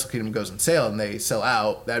 If Wrestle Kingdom goes on sale and they sell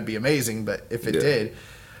out, that'd be amazing. But if it did,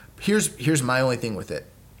 here's my only thing with it.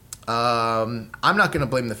 I'm not going to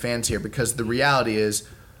blame the fans here because the reality is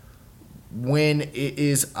when it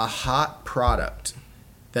is a hot product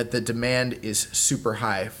that the demand is super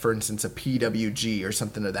high, for instance, a PWG or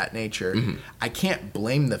something of that nature, I can't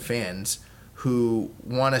blame the fans who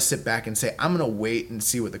want to sit back and say, I'm going to wait and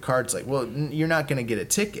see what the card's like. Well, you're not going to get a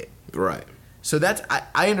ticket. Right. So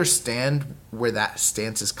I understand where that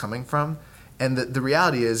stance is coming from. And the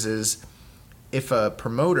reality is if a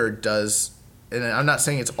promoter does, and I'm not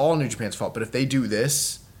saying it's all New Japan's fault, but if they do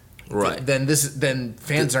this, right, then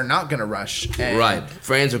fans are not going to rush. Right,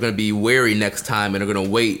 fans are going to be wary next time and are going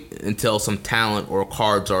to wait until some talent or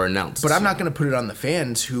cards are announced. But I'm not going to put it on the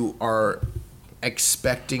fans who are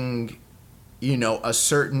expecting, a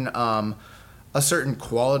certain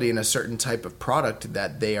quality and a certain type of product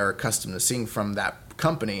that they are accustomed to seeing from that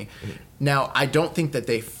company. Now, I don't think that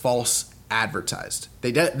they false advertised.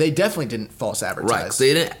 They definitely didn't false advertise. Right,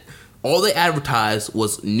 they didn't. All they advertised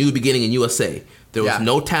was New Beginning in USA. There was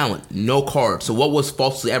no talent, no card. So what was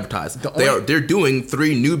falsely advertised? They're doing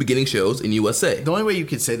 3 New Beginning shows in USA. The only way you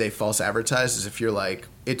could say they false advertised is if you're like,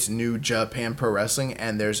 it's New Japan Pro Wrestling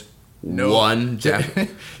and there's one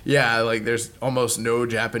there's almost no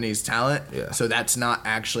Japanese talent. Yeah. So that's not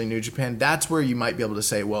actually New Japan. That's where you might be able to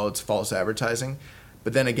say, well, it's false advertising.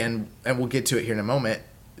 But then again, and we'll get to it here in a moment,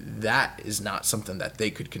 that is not something that they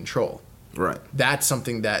could control. Right. That's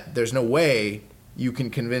something that there's no way you can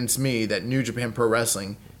convince me that New Japan Pro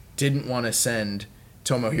Wrestling didn't want to send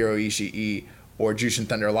Tomohiro Ishii or Jushin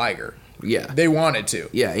Thunder Liger. Yeah. They wanted to.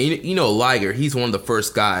 Yeah, Liger, he's one of the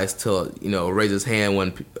first guys to, raise his hand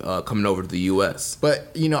when coming over to the US.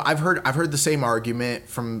 But, I've heard the same argument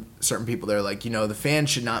from certain people. They're like, the fans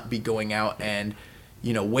should not be going out and,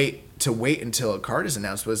 wait until a card is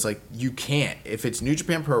announced. But it's like, you can't. If it's New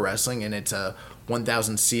Japan Pro Wrestling and it's a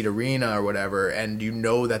 1,000 seat arena or whatever, and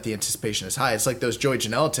that the anticipation is high, it's like those Joey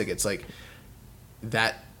Janela tickets, like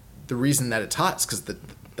that. The reason that it's hot is because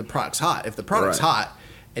the product's hot. If the product's hot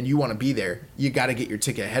and you want to be there, you got to get your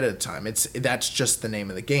ticket ahead of time. That's just the name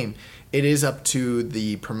of the game. It is up to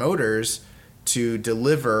the promoters to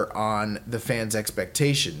deliver on the fans'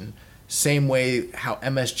 expectation. Same way how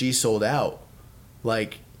MSG sold out.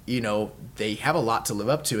 Like, they have a lot to live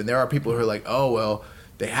up to, and there are people who are like, oh well,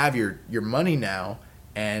 they have your money now,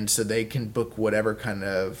 and so they can book whatever kind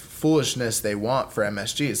of foolishness they want for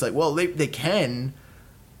MSG. It's like, well, they can,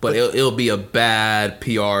 but it'll be a bad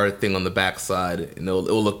PR thing on the backside, and it'll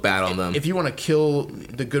look bad on them. If you want to kill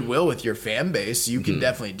the goodwill with your fan base, you can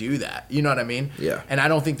definitely do that. You know what I mean? Yeah. And I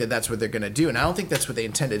don't think that that's what they're going to do, and I don't think that's what they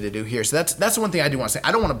intended to do here. So that's the one thing I do want to say.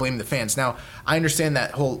 I don't want to blame the fans. Now, I understand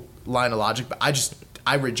that whole line of logic, but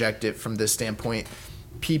I reject it from this standpoint.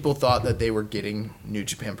 People thought that they were getting New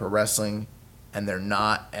Japan Pro Wrestling, and they're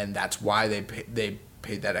not, and that's why they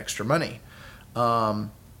paid that extra money.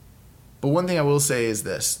 But one thing I will say is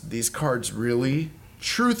this. These cards really,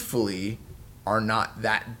 truthfully, are not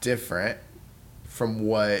that different from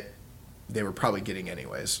what they were probably getting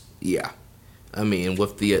anyways. Yeah. I mean,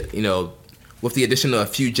 with the addition of a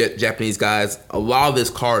few Japanese guys, a lot of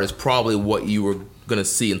this card is probably what you were going to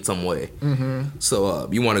see in some way. Mm-hmm. So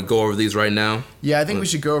you want to go over these right now? Yeah, I think we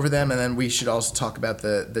should go over them, and then we should also talk about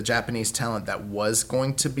the Japanese talent that was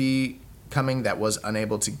going to be coming that was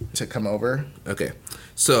unable to come over. Okay.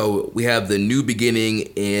 So we have the New Beginning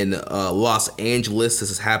in Los Angeles. This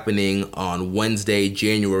is happening on Wednesday,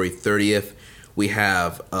 January 30th. We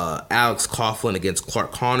have Alex Coughlin against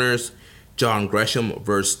Clark Connors, John Gresham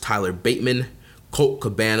versus Tyler Bateman, Colt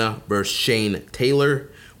Cabana versus Shane Taylor.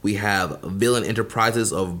 We have Villain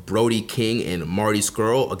Enterprises of Brody King and Marty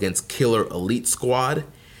Scurll against Killer Elite Squad.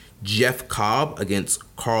 Jeff Cobb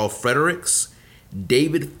against Carl Fredericks.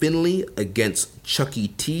 David Finlay against Chucky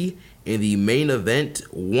T. In the main event,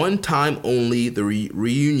 one time only, the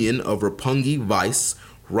reunion of Roppongi Vice,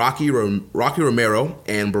 Rocky Romero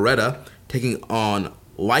and Beretta taking on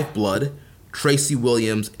Lifeblood, Tracy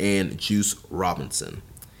Williams, and Juice Robinson.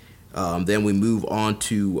 Then we move on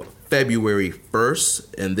to February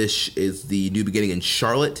 1st, and this is the New Beginning in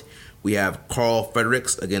Charlotte. We have Carl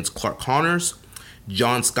Fredericks against Clark Connors,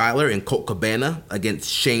 John Schuyler and Colt Cabana against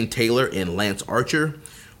Shane Taylor and Lance Archer.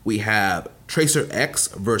 We have Tracer X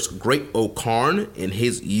versus Great O'Karn in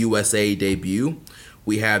his USA debut.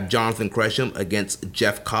 We have Jonathan Gresham and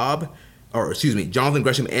Jeff Cobb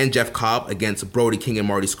against Brody King and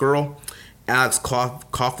Marty Scurll. Alex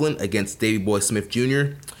Coughlin against Davey Boy Smith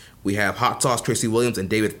Jr. We have Hot Sauce Tracy Williams and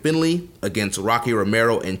David Finlay against Rocky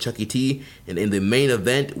Romero and Chucky T. And in the main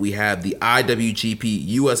event, we have the IWGP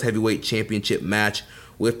US Heavyweight Championship match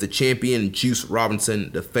with the champion Juice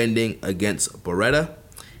Robinson defending against Beretta.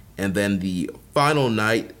 And then the final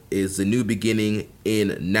night is the New Beginning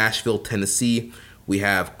in Nashville, Tennessee. We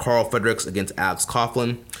have Carl Fredericks against Alex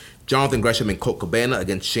Coughlin, Jonathan Gresham and Colt Cabana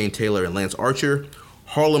against Shane Taylor and Lance Archer,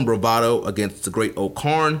 Harlem Bravado against the Great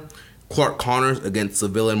O'Karn, Clark Connors against the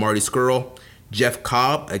Villain Marty Scurll, Jeff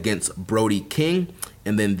Cobb against Brody King,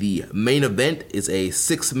 and then the main event is a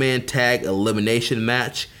 6-man tag elimination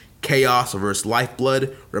match. Chaos versus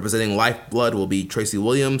Lifeblood. Representing Lifeblood will be Tracy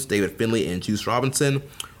Williams, David Finlay, and Juice Robinson.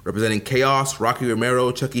 Representing Chaos, Rocky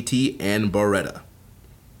Romero, Chucky T, and Beretta.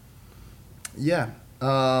 Yeah.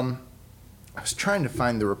 I was trying to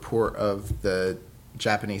find the report of the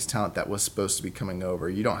Japanese talent that was supposed to be coming over.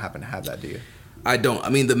 You don't happen to have that, do you? I don't. I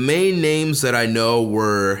mean, the main names that I know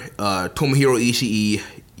were Tomohiro Ishii,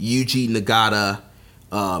 Yuji Nagata,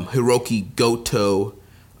 Hiroki Goto.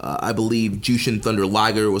 I believe Jushin Thunder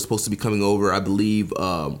Liger was supposed to be coming over. I believe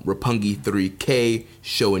Roppongi 3K,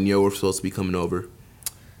 Sho and Yo were supposed to be coming over.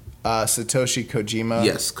 Satoshi Kojima.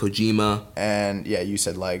 Yes, Kojima. And, yeah, you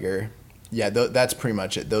said Liger. Yeah, that's pretty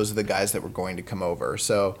much it. Those are the guys that were going to come over.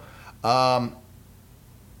 So, yeah,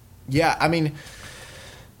 I mean...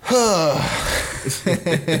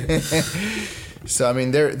 So, I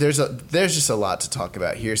mean, there's just a lot to talk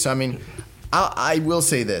about here. So, I mean, I will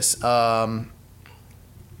say this. There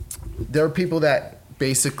are people that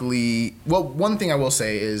basically... Well, one thing I will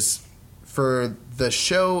say is for the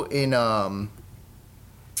show in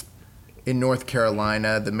North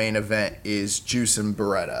Carolina, the main event is Juice and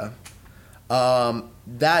Beretta.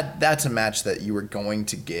 That's a match that you were going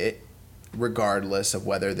to get regardless of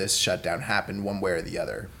whether this shutdown happened one way or the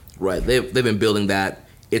other. Right. They've been building that.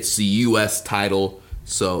 It's the U.S. title,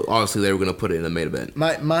 so obviously they were going to put it in the main event.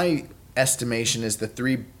 My estimation is the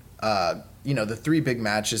three big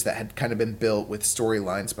matches that had kind of been built with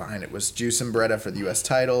storylines behind it was Juice and Beretta for the U.S.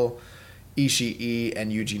 title, Ishii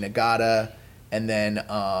and Yuji Nagata, and then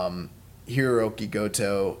Hiroki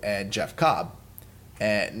Goto and Jeff Cobb.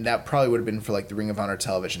 And that probably would have been for like the Ring of Honor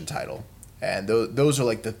television title. And those are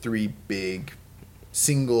like the three big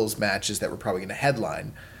singles matches that we're probably going to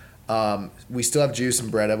headline. We still have Juice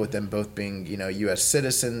and Beretta with them both being, U.S.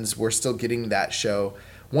 citizens. We're still getting that show.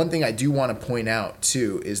 One thing I do want to point out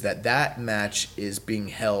too is that match is being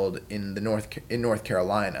held in North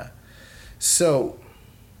Carolina. So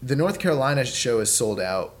the North Carolina show is sold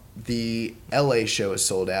out. The L.A. show is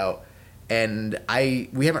sold out, and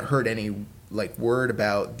we haven't heard any word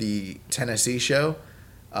about the Tennessee show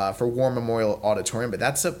for War Memorial Auditorium, but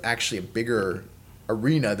that's actually a bigger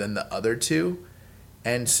arena than the other two.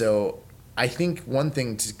 And so I think one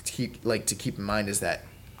thing to keep in mind is that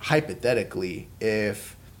hypothetically,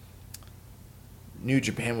 if New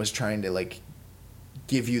Japan was trying to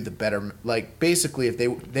give you the better, basically if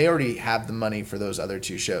they already have the money for those other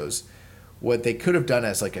two shows, what they could have done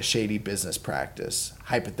as a shady business practice,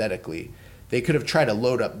 hypothetically, they could have tried to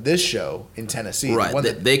load up this show in Tennessee. Right.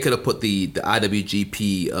 They could have put the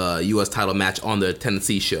IWGP U.S. title match on the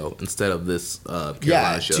Tennessee show instead of this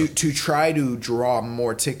Carolina show. To try to draw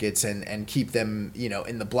more tickets and keep them,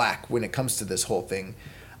 in the black when it comes to this whole thing.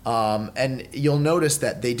 And you'll notice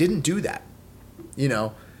that they didn't do that.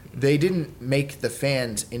 They didn't make the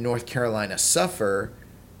fans in North Carolina suffer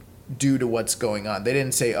due to what's going on. They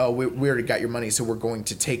didn't say, oh, we already got your money, so we're going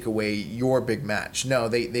to take away your big match. No,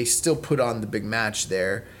 they still put on the big match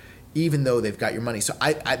there, even though they've got your money. So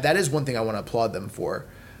I that is one thing I want to applaud them for.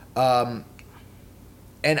 And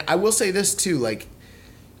I will say this too,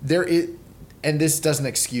 there is, and this doesn't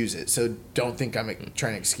excuse it, so don't think I'm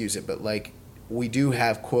trying to excuse it, but we do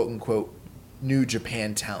have quote unquote New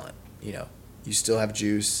Japan talent. You know, you still have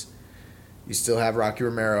Juice, you still have Rocky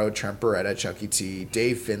Romero, Trent Beretta, Chucky T,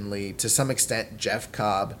 Dave Finlay, to some extent Jeff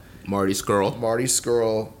Cobb, Marty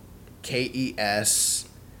Scurll, KES,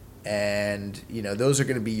 and you know those are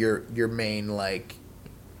going to be your main like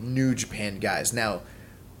New Japan guys. Now,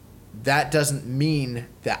 that doesn't mean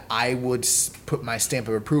that I would put my stamp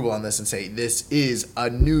of approval on this and say this is a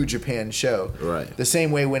New Japan show. Right. The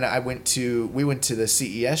same way when we went to the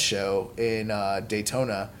CES show in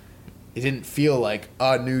Daytona, it didn't feel like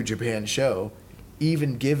a New Japan show,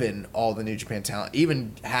 even given all the New Japan talent,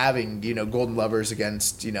 even having, you know, Golden Lovers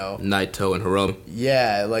against, you know, Naito and Hiromu.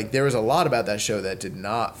 Yeah, like there was a lot about that show that did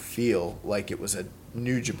not feel like it was a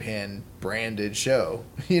New Japan branded show,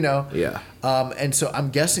 you know? Yeah. And so I'm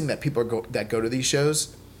guessing that people that go to these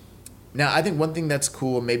shows. Now, I think one thing that's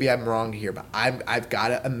cool, maybe I'm wrong here, but I've got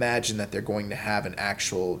to imagine that they're going to have an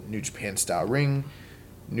actual New Japan style ring,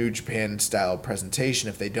 New Japan style presentation.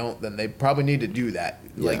 If they don't, then they probably need to do that.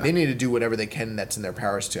 Yeah. Like they need to do whatever they can that's in their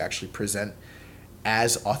powers to actually present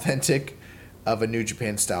as authentic of a New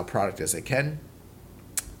Japan style product as they can.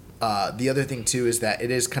 The other thing too is that it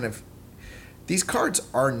is kind of, these cards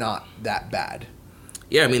are not that bad.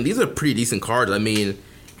 Yeah, I mean these are pretty decent cards. I mean,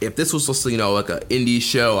 if this was just, you know, like an indie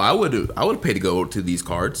show, I would pay to go to these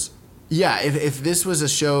cards. Yeah, if this was a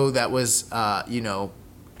show that was you know,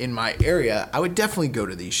 in my area, I would definitely go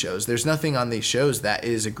to these shows. There's nothing on these shows that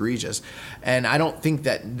is egregious, and I don't think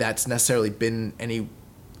that that's necessarily been any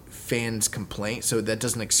fans' complaint. So that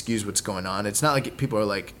doesn't excuse what's going on. It's not like people are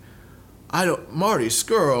like, Marty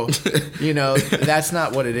Scurll, you know, that's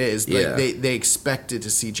not what it is. Like Yeah. they expected to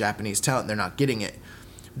see Japanese talent, and they're not getting it.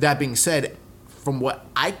 That being said, from what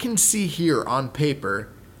I can see here on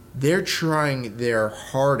paper, they're trying their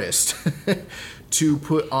hardest to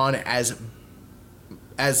put on as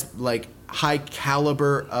like high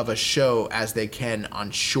caliber of a show as they can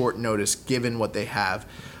on short notice, given what they have.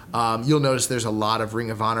 You'll notice there's a lot of Ring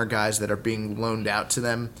of Honor guys that are being loaned out to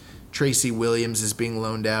them. Tracy Williams is being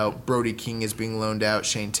loaned out. Brody King is being loaned out.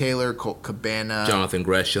 Shane Taylor, Colt Cabana, Jonathan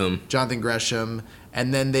Gresham.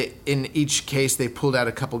 And then in each case they pulled out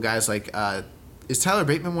a couple guys like, is Tyler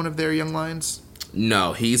Bateman one of their young lions?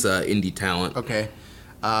 No, he's an indie talent. Okay.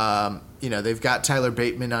 You know, they've got Tyler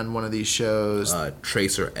Bateman on one of these shows.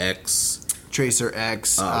 Tracer X,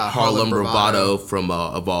 Harlem Bravado from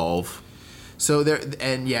Evolve. So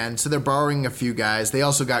they're borrowing a few guys. They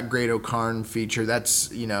also got Great O'Karn feature.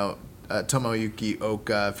 That's, you know, Tomoyuki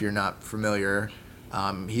Oka, if you're not familiar.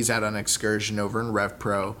 He's out on excursion over in Rev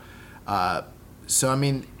Pro. So, I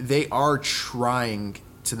mean, they are trying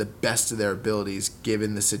to the best of their abilities,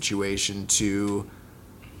 given the situation, to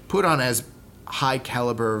put on as high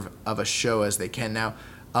caliber of a show as they can. Now,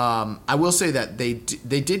 I will say that they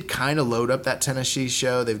did kind of load up that Tennessee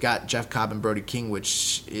show. They've got Jeff Cobb and Brody King,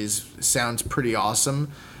 which sounds pretty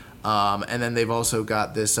awesome. And then they've also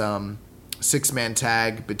got this 6-man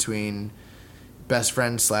tag between Best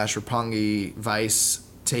Friend / Roppongi Vice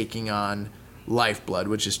taking on Lifeblood,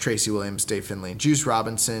 which is Tracy Williams, Dave Finlay, and Juice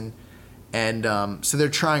Robinson. And so they're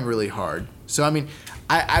trying really hard. So, I mean,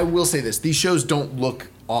 I will say this. These shows don't look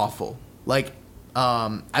awful. Like,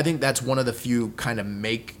 I think that's one of the few kind of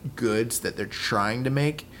make goods that they're trying to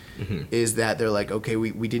make, is that they're like, okay,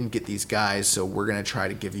 we didn't get these guys, so we're going to try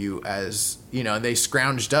to give you as, you know, and they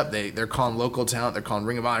scrounged up. They're calling local talent. They're calling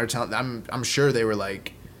Ring of Honor talent. I'm sure they were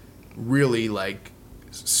like really like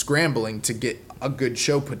scrambling to get a good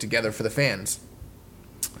show put together for the fans.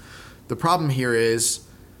 The problem here is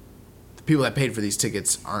the people that paid for these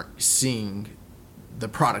tickets aren't seeing the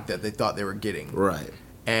product that they thought they were getting. Right.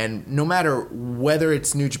 And no matter whether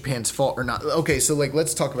it's New Japan's fault or not. Okay, so like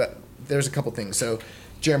let's talk about, there's a couple things. So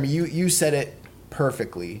Jeremy, you said it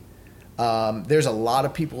perfectly. There's a lot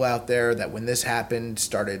of people out there that when this happened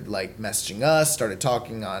started like messaging us, started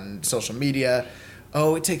talking on social media.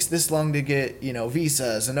 Oh, it takes this long to get, you know,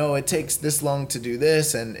 visas, and oh, it takes this long to do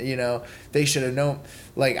this, and you know, they should have known.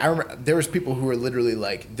 Like I remember there was people who were literally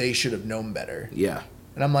like, they should have known better. Yeah.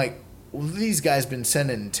 And I'm like, well, these guys been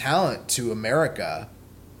sending talent to America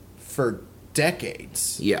for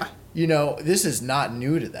decades. Yeah. You know, this is not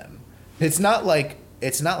new to them. It's not like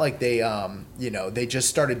they you know, they just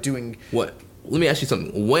started doing What? Let me ask you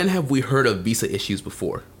something. When have we heard of visa issues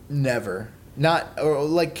before? Never. Not, or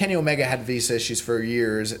like Kenny Omega had visa issues for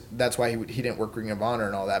years. That's why he didn't work Ring of Honor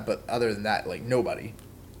and all that. But other than that, like nobody.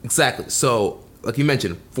 Exactly. So, like you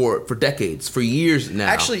mentioned, for decades, for years now.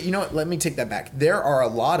 Actually, you know what? Let me take that back. There are a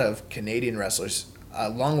lot of Canadian wrestlers,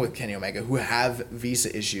 along with Kenny Omega, who have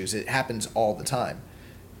visa issues. It happens all the time.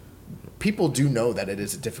 People do know that it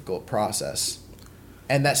is a difficult process.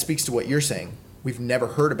 And that speaks to what you're saying. We've never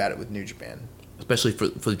heard about it with New Japan. Especially for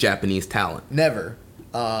the Japanese talent. Never.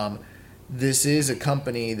 This is a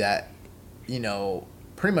company that,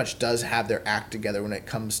 pretty much does have their act together when it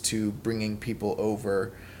comes to bringing people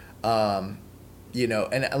over. And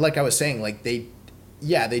like I was saying, like they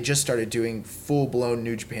just started doing full-blown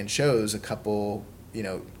New Japan shows a couple,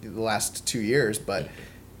 the last 2 years, but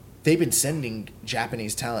they've been sending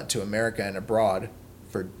Japanese talent to America and abroad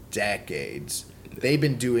for decades. They've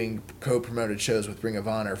been doing co-promoted shows with Ring of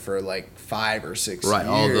Honor for like 5 or 6 years. Right,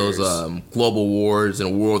 all those Global Wars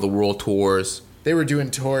and War of the World tours. They were doing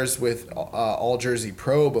tours with All Jersey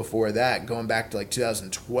Pro before that, going back to like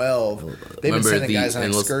 2012. They've been sending guys on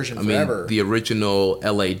excursion forever. The original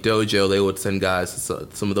LA Dojo, they would send guys to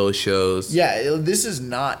some of those shows. Yeah, this is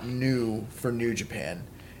not new for New Japan.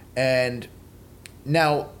 And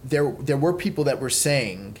now there were people that were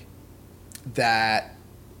saying that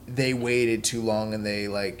they waited too long and they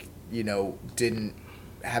didn't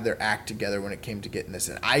have their act together when it came to getting this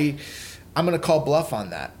in. I'm going to call bluff on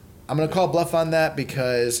that.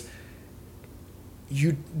 Because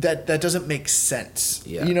that doesn't make sense.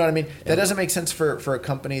 Yeah. You know what I mean? That doesn't make sense for a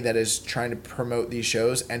company that is trying to promote these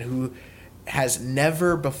shows and who has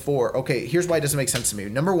never before. Okay, here's why it doesn't make sense to me.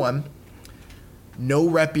 Number one, no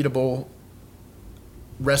reputable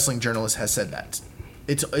wrestling journalist has said that.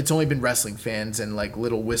 It's only been wrestling fans and like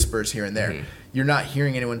little whispers here and there. Mm-hmm. You're not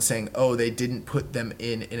hearing anyone saying, "Oh, they didn't put them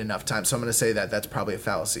in enough time." So I'm going to say that's probably a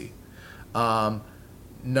fallacy.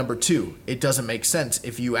 Number two, it doesn't make sense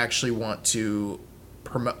if you actually want to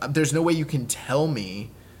promote. There's no way you can tell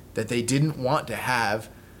me that they didn't want to have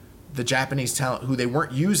the Japanese talent who they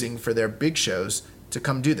weren't using for their big shows to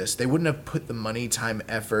come do this. They wouldn't have put the money, time,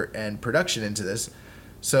 effort, and production into this.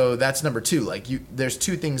 So that's number two. Like there's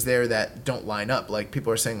two things there that don't line up. Like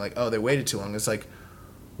people are saying like, oh, they waited too long. It's like,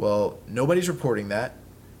 well, nobody's reporting that,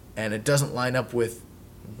 and it doesn't line up with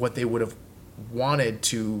what they would have wanted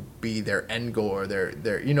to be their end goal or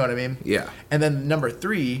their you know what I mean? Yeah. And then number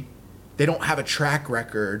three, they don't have a track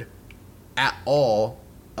record at all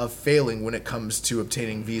of failing when it comes to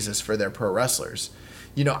obtaining visas for their pro wrestlers.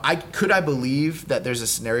 I believe that there's a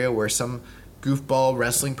scenario where some goofball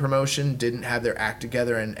wrestling promotion didn't have their act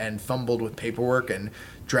together and fumbled with paperwork and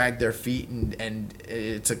dragged their feet and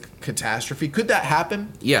it's a catastrophe. Could that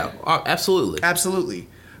happen? Yeah, absolutely. Absolutely.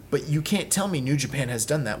 But you can't tell me New Japan has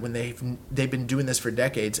done that when they've been doing this for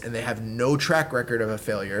decades and they have no track record of a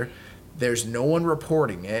failure. There's no one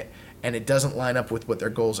reporting it, and it doesn't line up with what their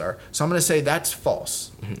goals are. So I'm going to say that's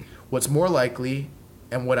false. Mm-hmm. What's more likely,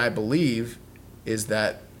 and what I believe, is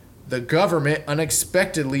that the government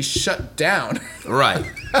unexpectedly shut down. Right.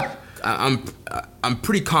 I'm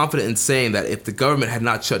pretty confident in saying that if the government had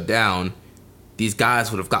not shut down, these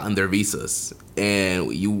guys would have gotten their visas, and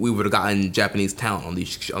we would have gotten Japanese talent on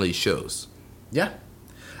these shows. Yeah,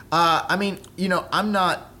 I'm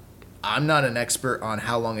not an expert on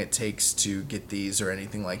how long it takes to get these or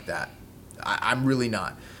anything like that. I'm really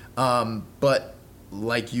not. But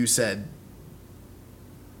like you said,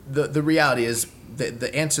 the reality is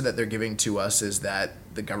the answer that they're giving to us is that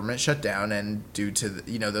the government shut down, and due to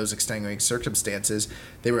those extenuating circumstances,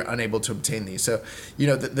 they were unable to obtain these. So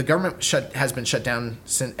the government has been shut down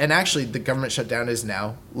since, and actually the government shutdown is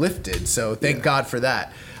now lifted. So thank God for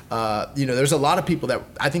that. There's a lot of people that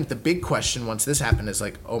I think the big question once this happened is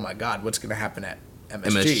like, oh my God, what's going to happen at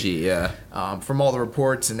MSG? Yeah. From all the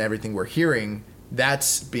reports and everything we're hearing,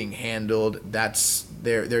 that's being handled. That's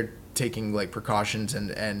they're taking like precautions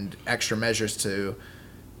and extra measures to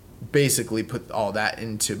basically put all that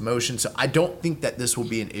into motion. So I don't think that this will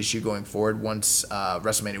be an issue going forward once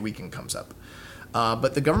WrestleMania weekend comes up.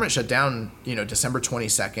 But the government shut down, December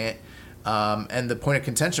 22nd. And the point of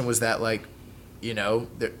contention was that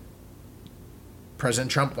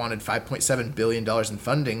President Trump wanted $5.7 billion in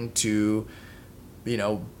funding to,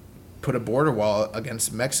 put a border wall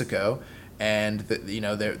against Mexico. And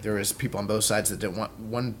there was people on both sides that didn't want.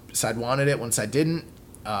 One side wanted it, one side didn't.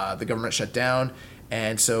 The government shut down,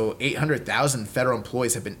 and so 800,000 federal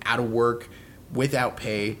employees have been out of work without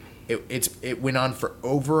pay. It went on for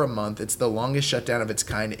over a month. It's the longest shutdown of its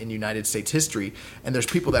kind in United States history. And there's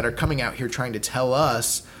people that are coming out here trying to tell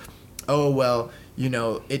us, oh well,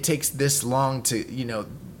 it takes this long to.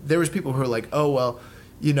 There was people who are like, oh well,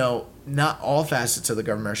 not all facets of the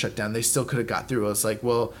government are shut down. They still could have got through. It's like,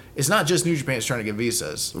 well, it's not just New Japan is trying to get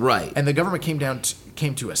visas. Right. And the government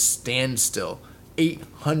came to a standstill.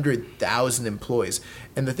 800,000 employees.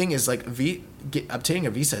 And the thing is, like, obtaining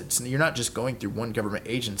a visa, you're not just going through one government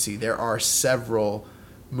agency. There are several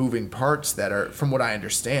moving parts that are, from what I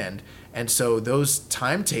understand. And so those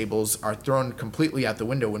timetables are thrown completely out the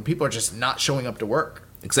window when people are just not showing up to work.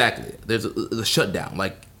 Exactly. There's a shutdown.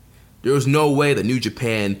 Like, there was no way that New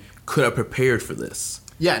Japan could have prepared for this.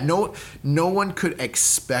 Yeah, no one could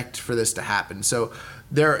expect for this to happen. So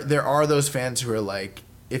there are those fans who are like,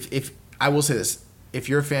 if I will say this, if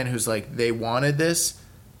you're a fan who's like, they wanted this,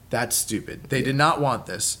 that's stupid. They did not want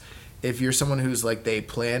this. If you're someone who's like, they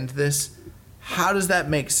planned this, how does that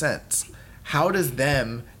make sense? How does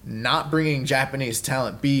them not bringing Japanese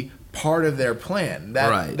talent be part of their plan?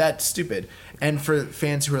 That's stupid. And for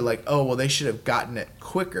fans who are like, oh, well, they should have gotten it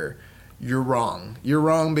quicker, you're wrong. You're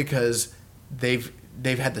wrong because they've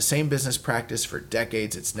had the same business practice for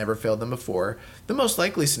decades. It's never failed them before. The most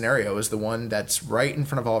likely scenario is the one that's right in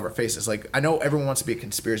front of all of our faces. Like, I know everyone wants to be a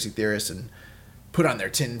conspiracy theorist and put on their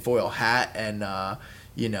tinfoil hat and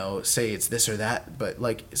say it's this or that, but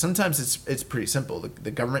like sometimes it's pretty simple.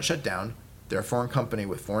 The government shut down. They're a foreign company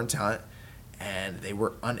with foreign talent, and they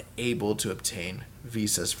were unable to obtain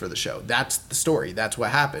visas for the show. That's the story. That's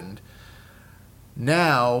what happened.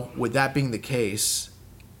 Now, with that being the case,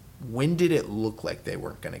 when did it look like they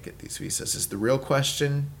weren't going to get these visas is the real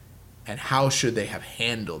question, and how should they have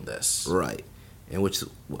handled this? Right. And which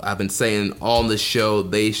I've been saying on this show,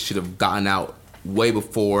 they should have gotten out way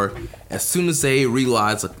before. As soon as they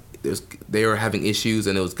realized they were having issues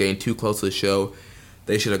and it was getting too close to the show,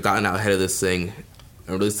 they should have gotten out ahead of this thing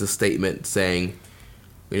and released a statement saying,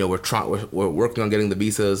 we're working on getting the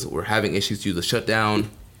visas. We're having issues due to the shutdown.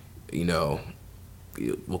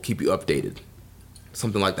 We'll keep you updated.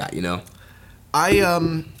 Something like that,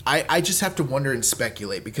 I just have to wonder and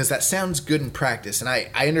speculate because that sounds good in practice, and I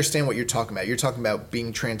understand what you're talking about. You're talking about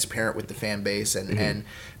being transparent with the fan base, and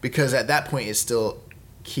because at that point it still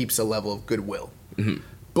keeps a level of goodwill. Mm-hmm.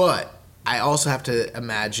 But I also have to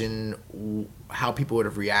imagine how people would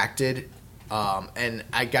have reacted, and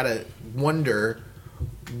I gotta wonder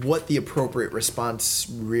what the appropriate response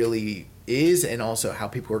really is, and also how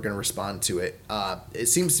people are going to respond to it. It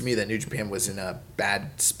seems to me that New Japan was in a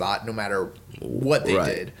bad spot no matter what they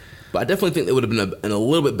did. But I definitely think they would have been in a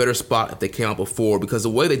little bit better spot if they came out before, because the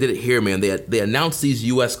way they did it here, man, they announced these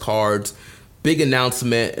U.S. cards, big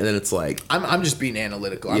announcement, and then it's like... I'm just being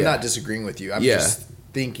analytical. I'm not disagreeing with you. I'm just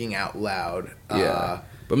thinking out loud. But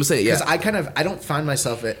I'm just saying, because I don't find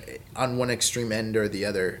myself on one extreme end or the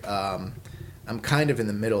other. I'm kind of in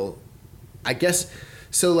the middle, I guess.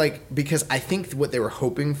 So, because I think what they were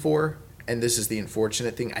hoping for, and this is the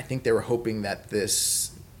unfortunate thing, I think they were hoping that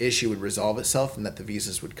this issue would resolve itself and that the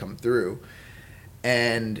visas would come through.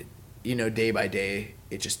 And, day by day,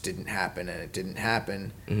 it just didn't happen, and it didn't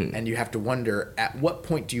happen. Mm-hmm. And you have to wonder, at what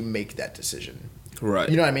point do you make that decision? Right.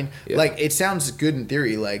 You know what I mean? Yeah. It sounds good in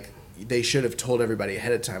theory, they should have told everybody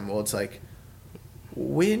ahead of time. Well, it's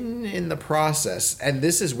when in the process, and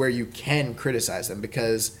this is where you can criticize them,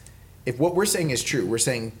 because if what we're saying is true, we're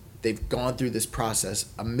saying they've gone through this process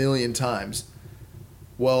a million times.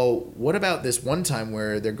 Well, what about this one time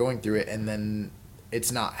where they're going through it and then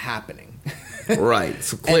it's not happening? Right.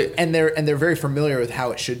 So and they're very familiar with how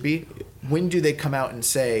it should be. When do they come out and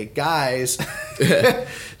say, guys,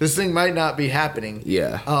 this thing might not be happening?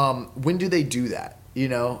 Yeah. When do they do that?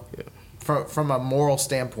 Yeah. From a moral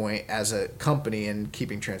standpoint, as a company and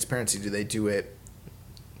keeping transparency, do they do it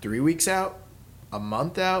 3 weeks out, a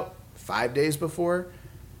month out, 5 days before?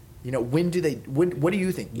 When do they? What do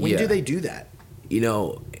you think? When do they do that?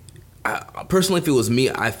 I personally, if it was me,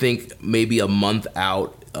 I think maybe a month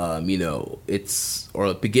out.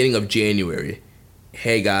 Or beginning of January.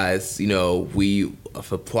 Hey guys, we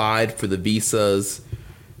have applied for the visas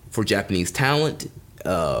for Japanese talent.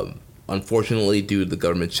 Unfortunately, due to the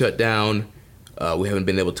government shutdown, we haven't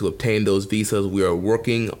been able to obtain those visas. We are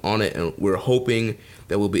working on it, and we're hoping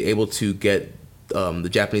that we'll be able to get the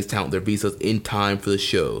Japanese talent their visas in time for the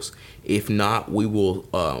shows. If not, we will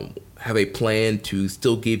have a plan to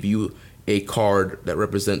still give you a card that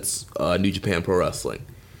represents New Japan Pro Wrestling,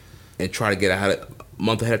 and try to get a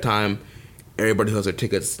month ahead of time. Everybody who has their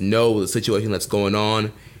tickets know the situation that's going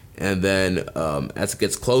on, and then as it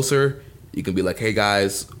gets closer, you can be like, hey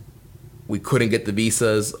guys, we couldn't get the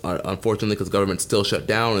visas, unfortunately, because the government's still shut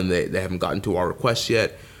down and they haven't gotten to our request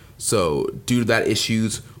yet. So due to that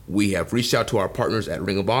issues, we have reached out to our partners at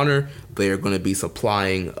Ring of Honor. They are going to be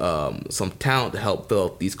supplying some talent to help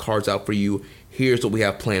fill these cards out for you. Here's what we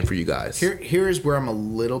have planned for you guys. Here is where I'm a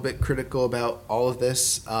little bit critical about all of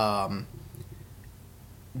this.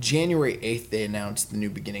 January 8th, they announced the new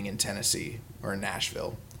beginning in Tennessee, or in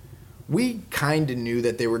Nashville. We kind of knew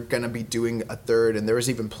that they were going to be doing a third, and there was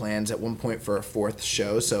even plans at one point for a fourth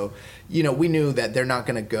show. So, we knew that they're not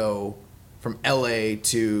going to go from LA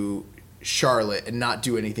to Charlotte and not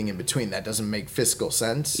do anything in between. That doesn't make fiscal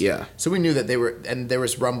sense. Yeah. So we knew that they were, and there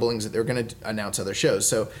was rumblings that they were going to announce other shows.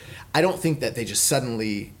 So I don't think that they just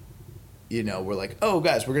suddenly, were like, oh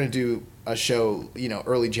guys, we're going to do a show,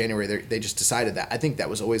 early January. They just decided that. I think that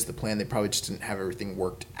was always the plan. They probably just didn't have everything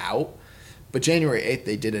worked out. But January 8th,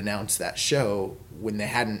 they did announce that show. When they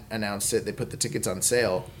hadn't announced it, they put the tickets on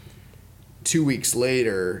sale. 2 weeks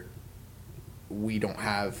later, we don't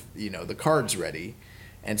have, the cards ready.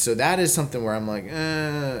 And so that is something where I'm like,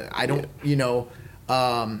 I don't,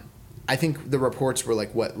 I think the reports were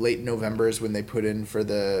like, late November is when they put in for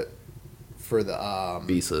the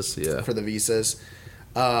visas, yeah. For the visas.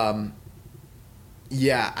 I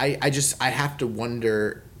have to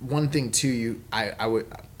wonder, one thing too, I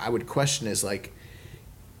would question is like,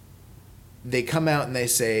 they come out and they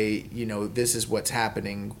say, this is what's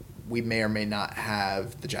happening. We may or may not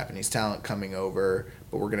have the Japanese talent coming over,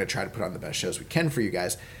 but we're going to try to put on the best shows we can for you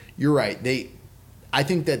guys. You're right. I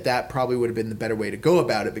think that probably would have been the better way to go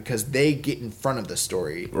about it because they get in front of the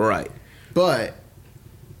story. Right. But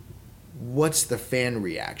what's the fan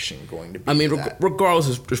reaction going to be? I mean,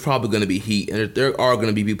 regardless, there's probably going to be heat. And there are going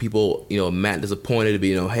to be people, mad, disappointed to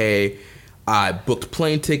be, hey, I booked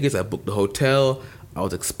plane tickets, I booked the hotel. I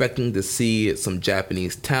was expecting to see some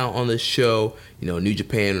Japanese talent on this show. New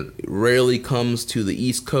Japan rarely comes to the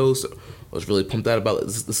East Coast. I was really pumped out about it.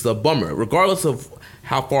 This is a bummer. Regardless of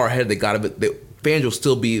how far ahead they got of it, the fans will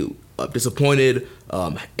still be disappointed,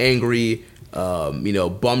 angry,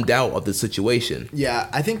 bummed out of the situation. Yeah,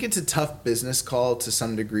 I think it's a tough business call to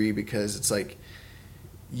some degree because it's like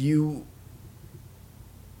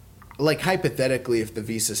hypothetically, if the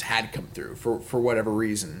visas had come through for whatever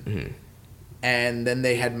reason, mm-hmm. and then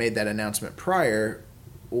they had made that announcement prior,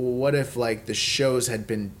 what if like the shows had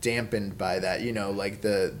been dampened by that?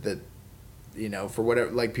 For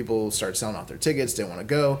whatever, like people start selling off their tickets, didn't want to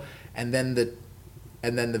go, and then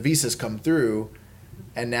the visas come through,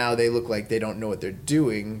 and now they look like they don't know what they're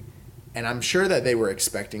doing. And I'm sure that they were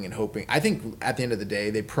expecting and hoping. I think at the end of the day,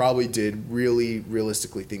 they probably did really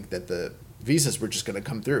realistically think that the visas were just going to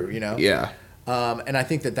come through. Yeah. And I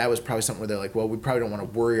think that was probably something where they're like, well, we probably don't want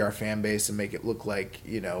to worry our fan base and make it look like,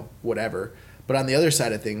 whatever. But on the other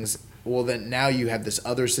side of things, well, then now you have this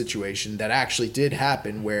other situation that actually did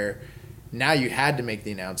happen where now you had to make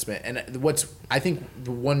the announcement. And I think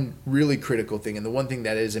the one really critical thing and the one thing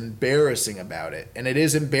that is embarrassing about it, and it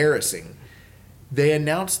is embarrassing, they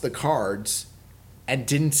announced the cards and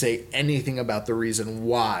didn't say anything about the reason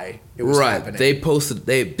why it was happening.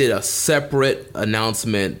 They did a separate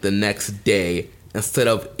announcement the next day instead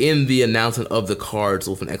of in the announcement of the cards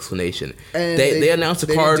with an explanation. And they announced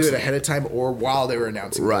the cards. They didn't do it ahead of time or while they were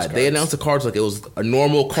announcing those cards. They announced the cards like it was a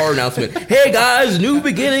normal card announcement. Hey guys, new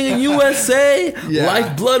beginning in USA. Yeah.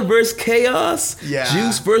 Lifeblood versus Chaos. Yeah.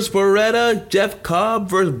 Juice versus Beretta. Jeff Cobb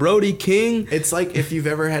versus Brody King. It's like if you've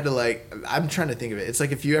ever had to I'm trying to think of it. It's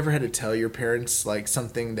like if you ever had to tell your parents like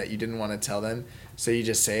something that you didn't want to tell them. So you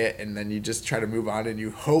just say it, and then you just try to move on, and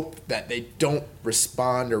you hope that they don't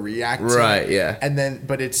respond or react to it. Right, yeah. And then,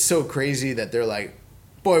 but it's so crazy that they're like,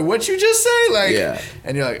 boy, what'd you just say? Yeah.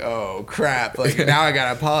 And you're like, oh, crap. Now I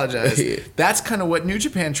got to apologize. Yeah. That's kind of what New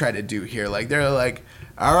Japan tried to do here. They're like,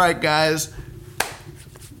 all right, guys,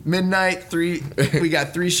 midnight, we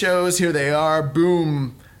got 3 shows. Here they are.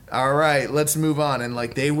 Boom. All right, let's move on. And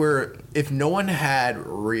if no one had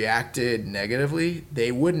reacted negatively,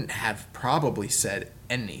 they wouldn't have probably said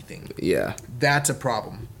anything. Yeah. That's a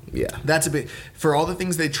problem. Yeah. That's a big, for all the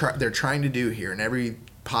things they're trying to do here and every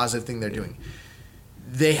positive thing they're doing,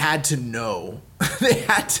 they had to know,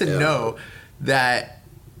 know that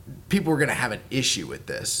people were going to have an issue with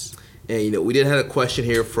this. And, we did have a question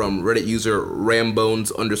here from Reddit user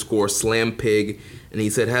Rambones_SlamPig. And he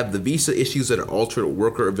said, have the visa issues that are altered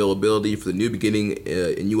worker availability for the New Beginning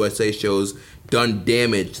in USA shows done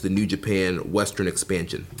damage to the New Japan Western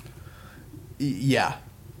expansion? Yeah.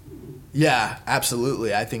 Yeah,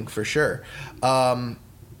 absolutely. I think for sure.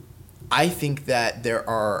 I think that there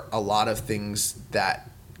are a lot of things that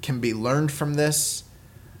can be learned from this.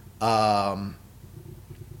 Yeah,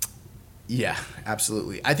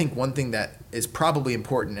 absolutely. I think one thing that is probably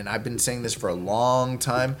important, and I've been saying this for a long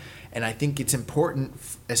time, and I think it's important,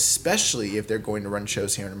 especially if they're going to run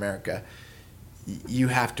shows here in America, you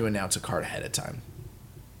have to announce a card ahead of time.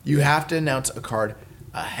 You have to announce a card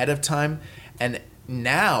ahead of time. And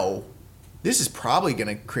now, this is probably going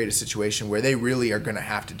to create a situation where they really are going to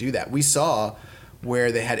have to do that. We saw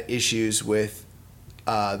where they had issues with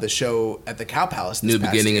the show at the Cow Palace this New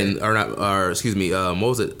past Beginning year. what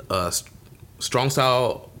was it? Strong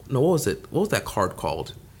Style. No, what was it? What was that card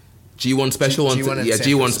called? G1 special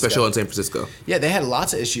G1 special in San Francisco. Yeah, they had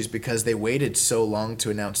lots of issues because they waited so long to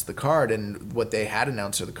announce the card, and what they had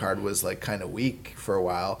announced for the card was like kind of weak for a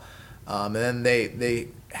while. And then they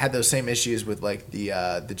had those same issues with like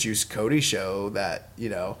the Juice Cody show that, you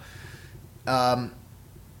know, I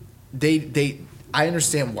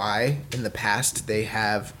understand why in the past they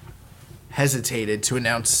have hesitated to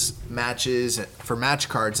announce matches for match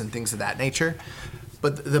cards and things of that nature.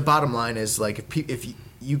 But the bottom line is, like, if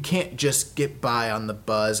you can't just get by on the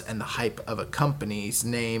buzz and the hype of a company's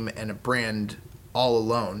name and a brand all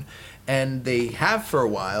alone. And they have for a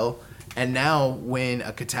while, and now when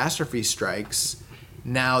a catastrophe strikes,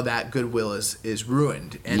 now that goodwill is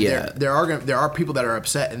ruined. And there are people that are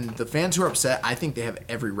upset, and the fans who are upset, I think they have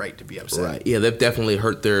every right to be upset. Right. Yeah, they've definitely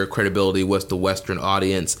hurt their credibility with the Western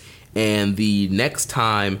audience. And the next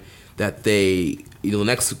time that the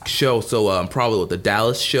next show, so probably with the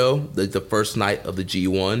Dallas show, the first night of the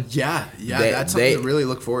G1. Yeah, that's something to really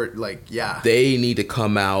look forward. Like, yeah, they need to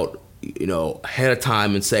come out, you know, ahead of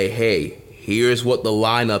time and say, hey, here's what the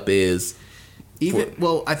lineup is.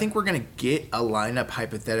 Well, I think we're gonna get a lineup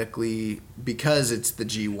hypothetically because it's the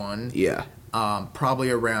G1. Yeah. Probably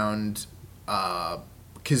around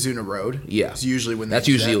Kizuna Road. Yeah. It's usually when that's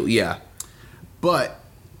usually that. Yeah. But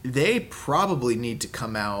they probably need to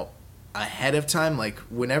come out ahead of time, like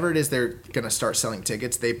whenever it is they're going to start selling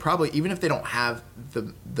tickets. They probably, even if they don't have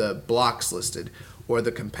the blocks listed or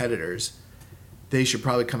the competitors, they should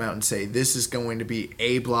probably come out and say, this is going to be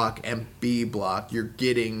A block and B block. You're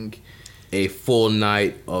getting a full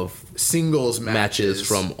night of singles matches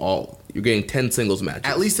from all. You're getting 10 singles matches.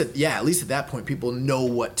 At least at that point, people know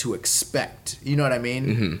what to expect. You know what I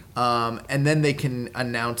mean? Mm-hmm. And then they can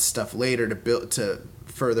announce stuff later to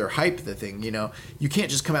further hype the thing. You know, you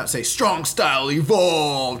can't just come out and say Strong Style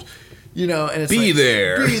Evolved. You know, and it's be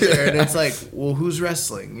there, and it's like, well, who's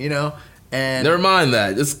wrestling? You know, and never mind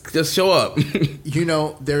that. Just show up. You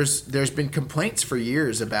know, there's been complaints for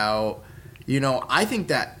years about, you know, I think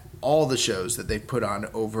that all the shows that they've put on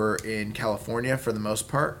over in California, for the most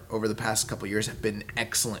part, over the past couple of years, have been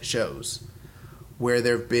excellent shows. Where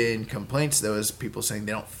there have been complaints, though, is people saying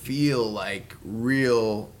they don't feel like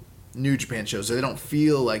real New Japan shows, or they don't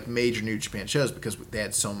feel like major New Japan shows because they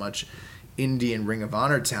had so much indie and Ring of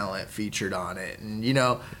Honor talent featured on it. And, you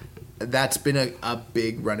know, that's been a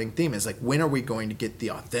big running theme. Is like, when are we going to get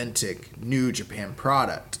the authentic New Japan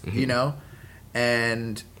product, mm-hmm. you know?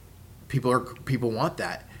 And people want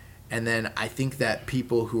that. And then I think that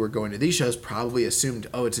people who are going to these shows probably assumed,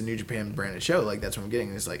 oh, it's a New Japan branded show. Like, that's what I'm getting.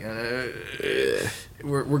 And it's like,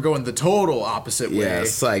 we're going the total opposite way. Yeah,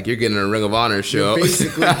 it's like you're getting a Ring of Honor show. You're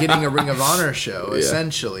basically getting a Ring of Honor show,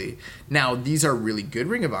 essentially. Now, these are really good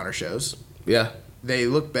Ring of Honor shows. Yeah. They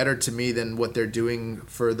look better to me than what they're doing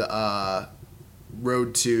for the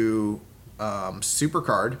Road to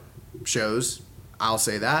Supercard shows. I'll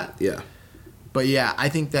say that. Yeah. But yeah, I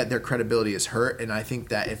think that their credibility is hurt, and I think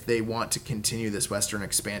that if they want to continue this Western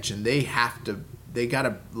expansion, they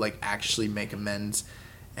gotta like actually make amends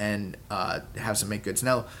and have some make goods.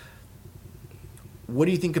 Now, what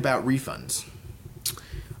do you think about refunds?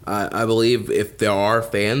 I believe if there are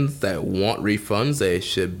fans that want refunds, they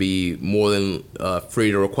should be more than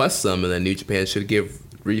free to request them, and then New Japan should give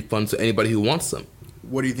refunds to anybody who wants them.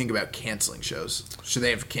 What do you think about canceling shows? Should they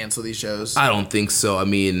have canceled these shows? I don't think so. I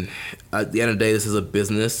mean, at the end of the day, this is a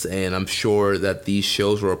business, and I'm sure that these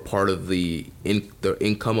shows were a part of the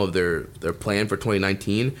income of their plan for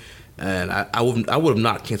 2019. And I would have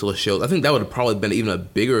not canceled the shows. I think that would have probably been even a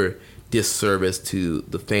bigger disservice to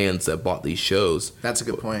the fans that bought these shows. That's a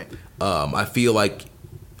good point. I feel like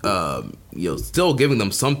still giving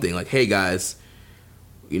them something. Like, hey guys,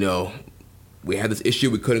 we had this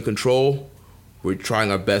issue we couldn't control. We're trying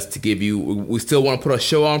our best to give you. We still want to put a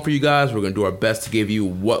show on for you guys. We're going to do our best to give you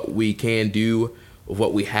what we can do with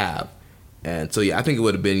what we have. And so, yeah, I think it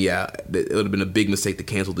would have been a big mistake to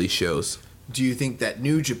cancel these shows. Do you think that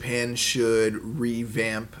New Japan should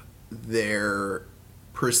revamp their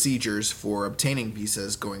procedures for obtaining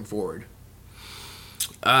visas going forward?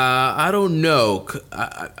 I don't know,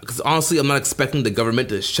 because honestly, I'm not expecting the government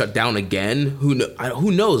to shut down again.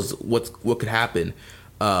 Who knows what could happen?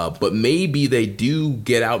 But maybe they do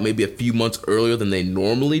get out maybe a few months earlier than they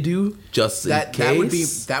normally do, just in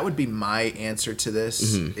case. That would be my answer to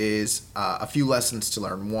this. Mm-hmm. Is a few lessons to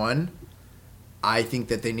learn. One, I think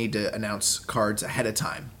that they need to announce cards ahead of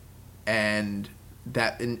time, and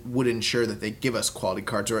that would ensure that they give us quality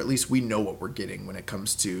cards, or at least we know what we're getting when it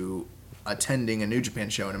comes to attending a New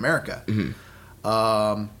Japan show in America.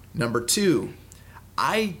 Mm-hmm. Number two,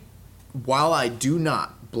 while I do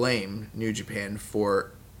not blame New Japan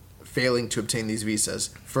for failing to obtain these visas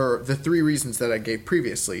for the 3 reasons that I gave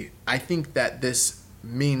previously. I think that this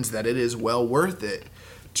means that it is well worth it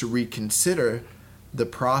to reconsider the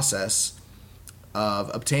process of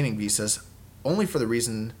obtaining visas, only for the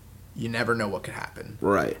reason you never know what could happen.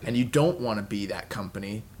 Right. And you don't want to be that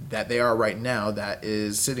company that they are right now that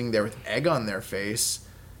is sitting there with egg on their face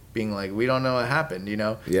being like, we don't know what happened, you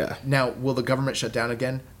know? Yeah. Now, will the government shut down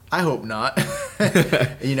again? I hope not.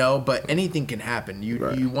 You know, but anything can happen.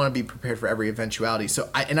 You want to be prepared for every eventuality. So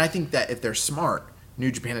I think that if they're smart,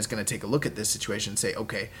 New Japan is going to take a look at this situation and say,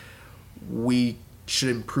 okay, we should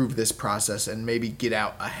improve this process and maybe get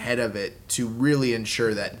out ahead of it to really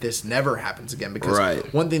ensure that this never happens again. Because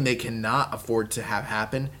one thing they cannot afford to have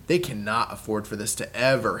happen, they cannot afford for this to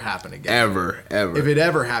ever happen again. Ever. If it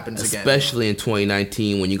ever happens again. Especially in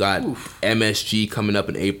 2019 when you got MSG coming up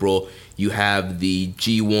in April. You have the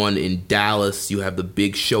G1 in Dallas. You have the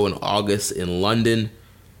big show in August in London.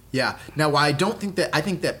 Yeah. Now, I think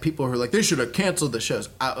that people who are like, they should have canceled the shows.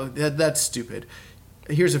 That's stupid.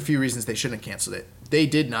 Here's a few reasons they shouldn't have canceled it. They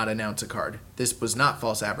did not announce a card. This was not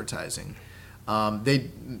false advertising.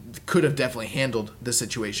 They could have definitely handled the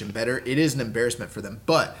situation better. It is an embarrassment for them.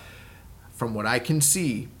 But from what I can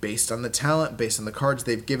see, based on the talent, based on the cards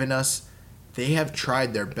they've given us, they have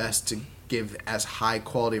tried their best to give as high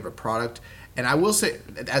quality of a product. And I will say,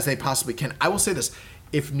 as they possibly can, I will say this.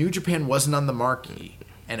 If New Japan wasn't on the marquee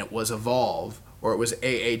and it was Evolve or it was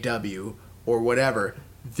AAW or whatever,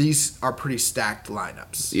 these are pretty stacked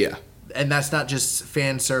lineups. Yeah. And that's not just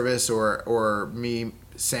fan service or me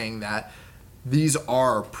saying that. These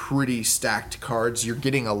are pretty stacked cards. You're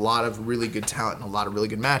getting a lot of really good talent and a lot of really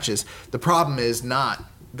good matches. The problem is not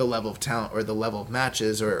the level of talent or the level of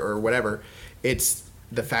matches or whatever. It's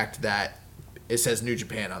the fact that it says New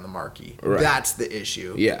Japan on the marquee. Right. That's the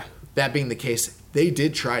issue. Yeah. That being the case, they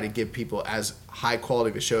did try to give people as high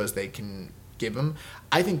quality of a show as they can give them.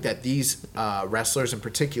 I think that these wrestlers in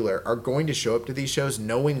particular are going to show up to these shows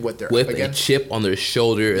knowing what they're with up against. A chip on their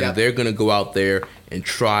shoulder, and they're going to go out there and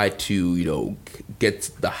try to, get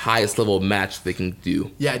the highest level of match they can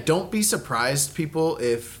do. Yeah, don't be surprised, people,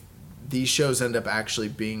 if these shows end up actually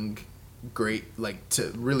being great,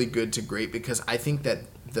 to really good to great, because I think that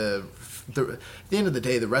at the end of the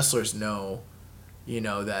day, the wrestlers know,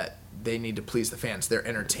 that they need to please the fans. They're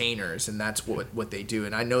entertainers, and that's what they do.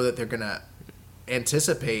 And I know that they're going to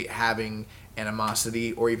anticipate having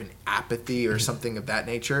animosity or even apathy or something of that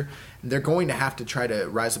nature. They're going to have to try to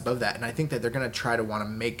rise above that, and I think that they're going to try to want to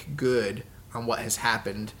make good on what has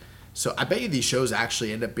happened. So I bet you these shows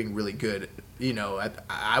actually end up being really good.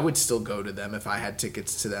 I would still go to them if I had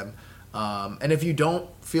tickets to them. And if you don't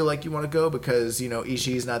feel like you want to go because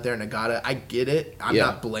Ishii's not there, Nagata, I get it. I'm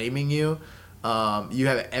not blaming you. You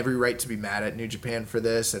have every right to be mad at New Japan for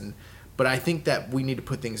this, but I think that we need to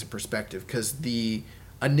put things in perspective, because the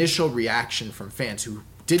initial reaction from fans who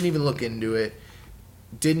didn't even look into it,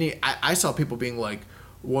 I saw people being like,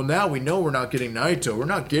 well, now we know we're not getting Naito, we're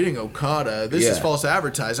not getting Okada, this is false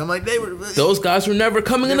advertising. I'm like, those guys were never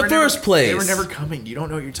coming in the first place. They were never coming. You don't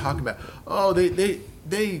know what you're talking about. Oh, they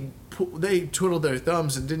twiddled their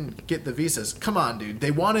thumbs and didn't get the visas. Come on, dude.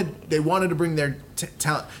 They wanted to bring their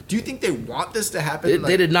talent. Do you think they want this to happen?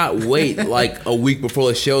 They did not wait a week before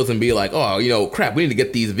the shows and be like, oh, crap, we need to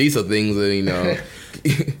get these visa things. And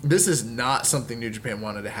this is not something New Japan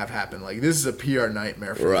wanted to have happen. This is a PR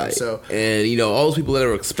nightmare for them. So, and all those people that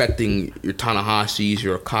are expecting your Tanahashis,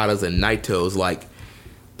 your Okadas, and Naitos,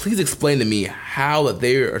 please explain to me how that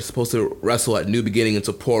they are supposed to wrestle at New Beginning in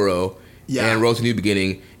Sapporo and Road to New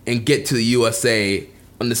Beginning and get to the USA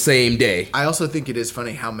on the same day. I also think it is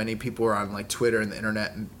funny how many people are on Twitter and the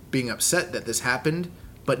internet being upset that this happened,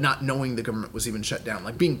 but not knowing the government was even shut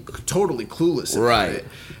down, being totally clueless about it.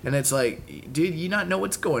 And it's dude, you not know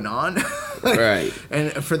what's going on? Right.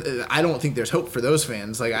 And I don't think there's hope for those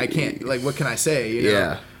fans. I can't, what can I say?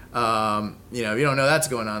 Yeah. If you don't know that's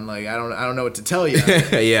going on, I don't know what to tell you.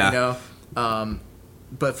 Yeah.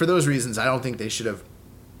 But for those reasons, I don't think they should have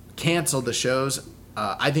canceled the shows.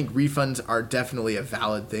 I think refunds are definitely a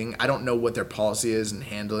valid thing. I don't know what their policy is in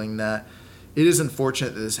handling that. It is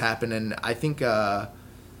unfortunate that this happened, and I think the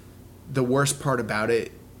worst part about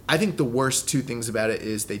it, I think the worst two things about it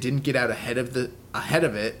is they didn't get out ahead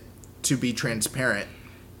of it to be transparent.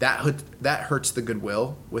 That hurts the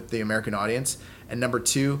goodwill with the American audience. And number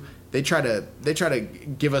two, they try to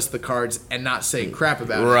give us the cards and not say crap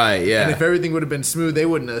about it. Right, yeah. And if everything would have been smooth, they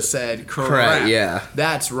wouldn't have said crap. Yeah.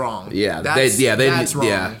 That's wrong. Yeah. That's wrong.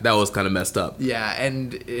 Yeah, that was kind of messed up. Yeah,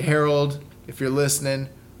 and Harold, if you're listening,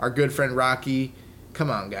 our good friend Rocky, come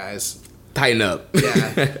on, guys. tighten up.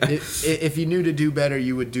 Yeah. If you knew to do better,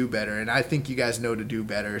 you would do better. And I think you guys know to do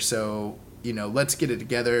better. So, let's get it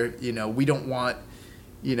together. We don't want,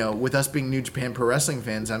 with us being New Japan Pro Wrestling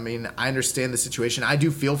fans, I mean, I understand the situation. I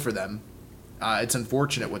do feel for them. It's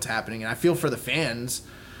unfortunate what's happening. And I feel for the fans.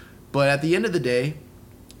 But at the end of the day,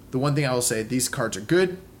 the one thing I will say, these cards are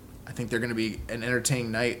good. I think they're going to be an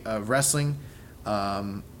entertaining night of wrestling.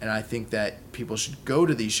 And I think that people should go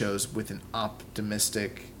to these shows with an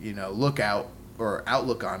optimistic,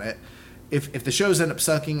 outlook on it. If the shows end up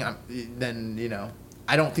sucking, then,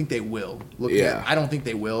 I don't think they will. I don't think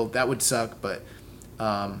they will. That would suck, but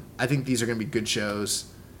I think these are going to be good shows,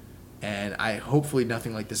 and hopefully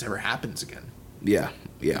nothing like this ever happens again. Yeah,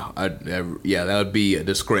 that would be a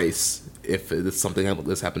disgrace if something like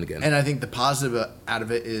this happened again. And I think the positive out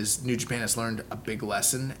of it is New Japan has learned a big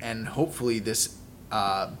lesson, and hopefully this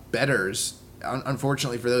betters.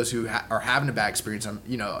 Unfortunately, for those who are having a bad experience,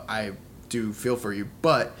 I do feel for you,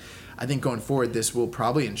 but I think going forward, this will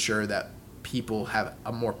probably ensure that people have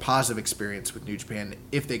a more positive experience with New Japan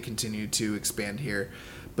if they continue to expand here.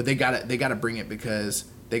 But they gotta bring it, because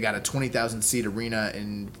they got a 20,000 seat arena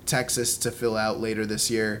in Texas to fill out later this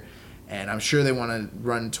year, and I'm sure they want to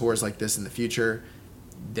run tours like this in the future.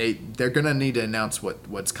 They're gonna need to announce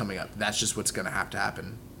what's coming up. That's just what's gonna have to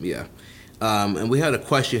happen. Yeah. And we had a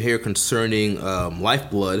question here concerning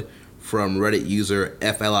Lifeblood from Reddit user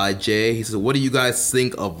FLIJ. He says, what do you guys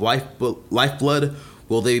think of Lifeblood?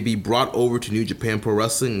 Will they be brought over to New Japan Pro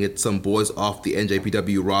Wrestling and get some boys off the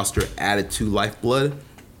NJPW roster added to Lifeblood?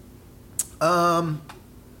 I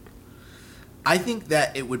think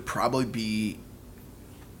that it would probably be...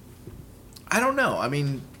 I don't know. I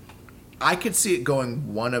mean, I could see it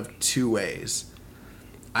going one of two ways.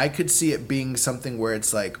 I could see it being something where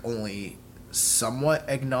it's like only somewhat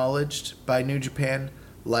acknowledged by New Japan.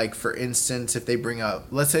 Like, for instance, if they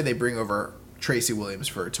let's say they bring over Tracy Williams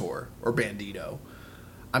for a tour, or Bandito.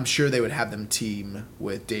 I'm sure they would have them team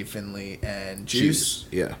with Dave Finlay and Juice.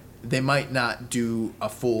 Yeah. They might not do a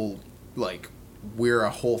full, we're a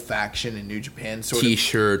whole faction in New Japan sort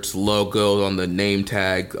T-shirts, logos on the name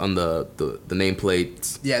tag, on the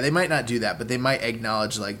nameplates. Yeah, they might not do that, but they might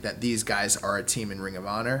acknowledge that these guys are a team in Ring of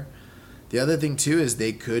Honor. The other thing too is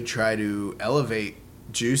they could try to elevate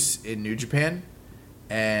Juice in New Japan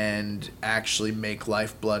and actually make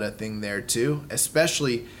Lifeblood a thing there too,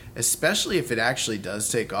 especially if it actually does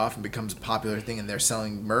take off and becomes a popular thing and they're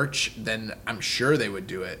selling merch, then I'm sure they would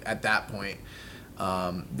do it at that point.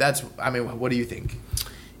 What do you think?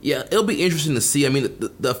 Yeah, it'll be interesting to see. I mean,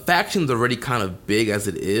 the faction's already kind of big as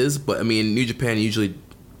it is, but I mean, New Japan usually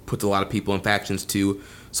puts a lot of people in factions too.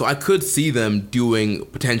 So I could see them doing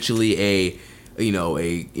potentially a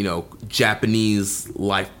Japanese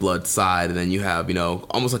Lifeblood side, and then you have,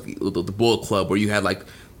 almost like the Bullet Club, where you had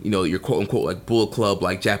your quote unquote Bullet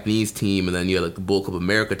Club Japanese team, and then you had the Bullet Club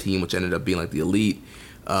America team, which ended up being the Elite.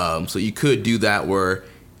 So you could do that where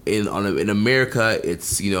in America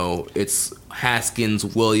it's Haskins,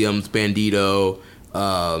 Williams, Bandito,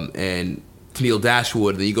 and Tennille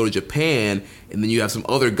Dashwood. And then you go to Japan, and then you have some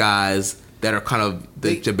other guys that are kind of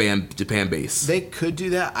the Japan base. They could do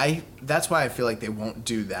that. That's why I feel like they won't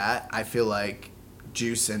do that. I feel like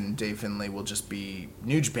Juice and Dave Finlay will just be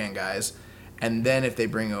New Japan guys, and then if they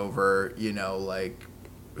bring over,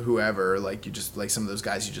 whoever, some of those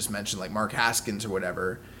guys you just mentioned, like Mark Haskins or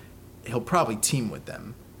whatever, he'll probably team with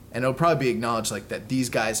them, and it'll probably be acknowledged that these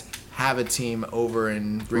guys have a team over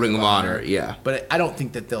in Ring of Honor. Yeah, but I don't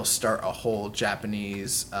think that they'll start a whole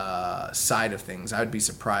Japanese side of things. I would be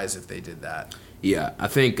surprised if they did that. Yeah, I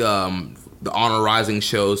think the Honor Rising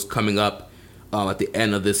shows coming up at the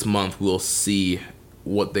end of this month, we'll see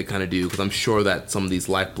what they kind of do, because I'm sure that some of these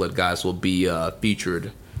Lifeblood guys will be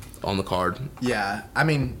featured on the card. Yeah, I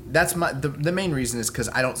mean, that's the main reason is because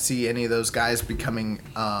I don't see any of those guys becoming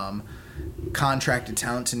contracted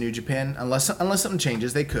talent to New Japan unless something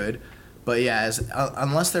changes. They could, but yeah,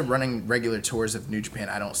 unless they're running regular tours of New Japan,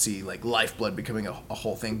 I don't see Lifeblood becoming a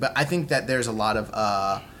whole thing. But I think that there's a lot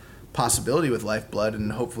of possibility with Lifeblood,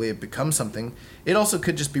 and hopefully it becomes something. It also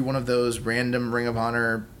could just be one of those random Ring of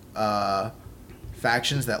Honor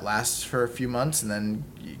factions that lasts for a few months, and then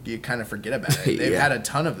you kind of forget about it. They've had a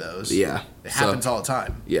ton of those. Yeah, it happens all the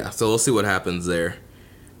time. Yeah, so we'll see what happens there.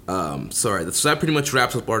 So that pretty much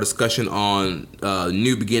wraps up our discussion on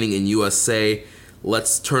New Beginning in USA.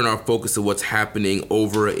 Let's turn our focus to what's happening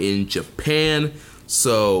over in Japan.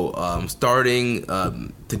 So starting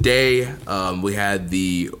today, we had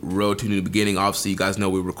the Road to New Beginning. Obviously, you guys know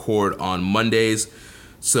we record on Mondays.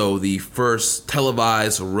 So the first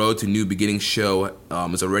televised Road to New Beginning show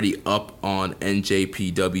is already up on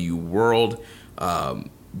NJPW World.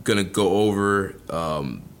 gonna go over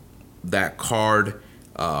that card.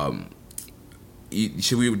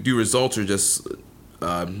 Should we do results or just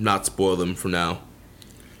not spoil them for now?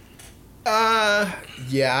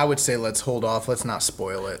 Yeah, I would say let's hold off. Let's not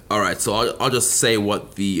spoil it. All right, so I'll just say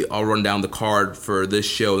I'll run down the card for this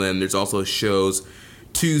show. Then there's also shows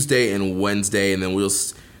Tuesday and Wednesday, and then we'll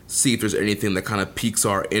see if there's anything that kind of piques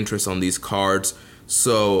our interest on these cards.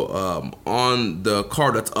 So on the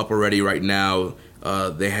card that's up already right now,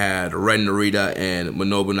 they had Ren Narita and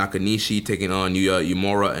Minobu Nakanishi taking on Yuya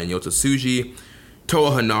Uemura and Yota Tsuji.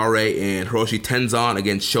 Toa Hanare and Hiroshi Tenzan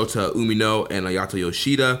against Shota Umino and Ayato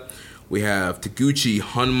Yoshida. We have Taguchi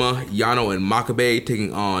Honma, Yano, and Makabe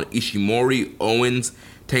taking on Ishimori, Owens,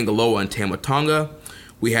 Tangaloa, and Tama Tonga.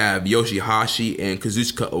 We have Yoshihashi and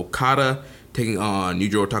Kazuchika Okada taking on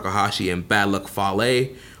Yujiro Takahashi and Bad Luck Fale.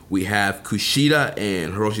 We have Kushida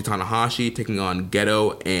and Hiroshi Tanahashi taking on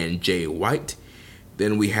Geto and Jay White.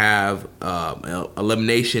 Then we have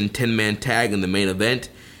elimination 10-man tag in the main event.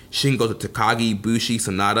 Shingo Takagi, Bushi,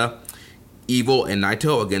 Sanada, Evil, and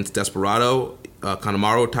Naito against Desperado,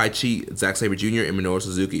 Kanemaru, Taichi, Zack Sabre Jr., and Minoru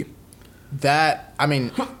Suzuki.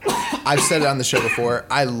 I've said it on the show before.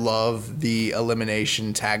 I love the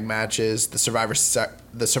elimination tag matches, the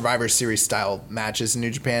Survivor Series style matches in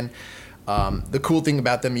New Japan. The cool thing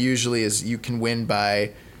about them usually is you can win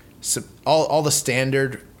by all the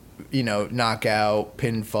standard, knockout,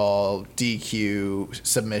 pinfall, DQ,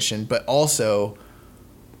 submission, but also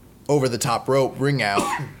over the top rope, ring out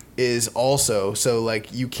is also, so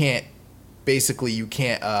like you can't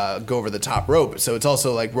go over the top rope. So it's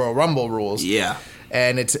also like Royal Rumble rules. Yeah.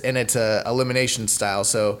 And it's a elimination style.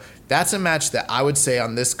 So that's a match that I would say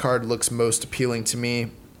on this card looks most appealing to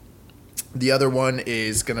me. The other one would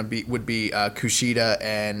be Kushida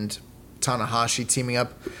and Tanahashi teaming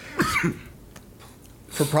up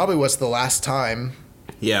for probably what's the last time.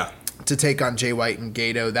 Yeah. To take on Jay White and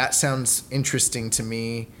Gato. That sounds interesting to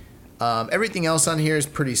me. Everything else on here is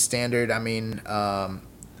pretty standard. I mean,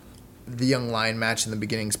 the Young Lion match in the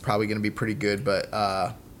beginning is probably going to be pretty good, but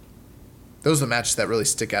those are the matches that really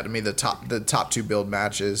stick out to me. The top two build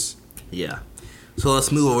matches. Yeah. So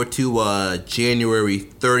let's move over to January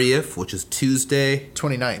 30th, which is Tuesday.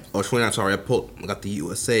 29th. Oh, 29th. Sorry, I got the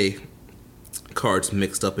USA cards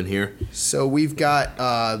mixed up in here. So we've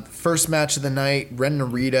got first match of the night, Ren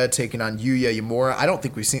Narita taking on Yuya Uemura. I don't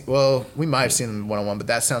think we've seen, well, we might have seen them one-on-one, but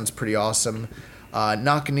that sounds pretty awesome.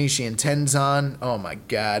 Nakanishi and Tenzan, oh my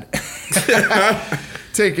god.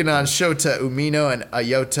 Taking on Shota Umino and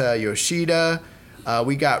Ayota Yoshida.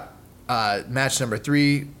 We got match number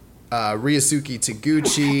 3, Ryusuke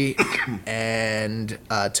Taguchi and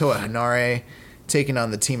Toa Hanare taking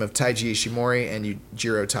on the team of Taiji Ishimori and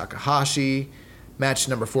Yujiro Takahashi. Match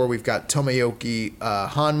number 4, we've got Tomoyoki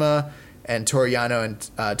Hanma and Toru Yano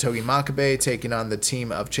and Togi Makabe taking on the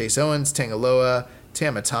team of Chase Owens, Tangaloa,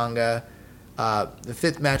 Tama Tonga. The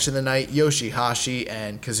fifth match of the night, Yoshihashi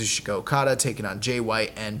and Kazuchika Okada taking on Jay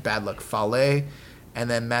White and Bad Luck Fale. And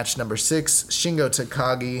then match number 6, Shingo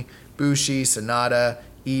Takagi, Bushi, Sanada,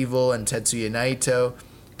 Evil, and Tetsuya Naito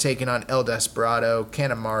taking on El Desperado,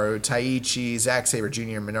 Kanemaru, Taichi, Zack Sabre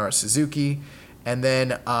Jr., and Minoru Suzuki. And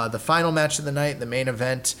then the final match of the night, the main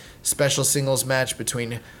event, special singles match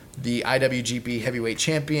between the IWGP Heavyweight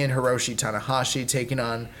Champion Hiroshi Tanahashi taking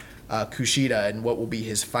on Kushida and what will be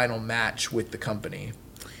his final match with the company.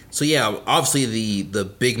 So yeah, obviously the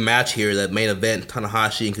big match here, that main event,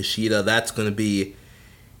 Tanahashi and Kushida, that's going to be,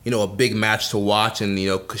 a big match to watch, and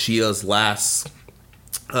Kushida's last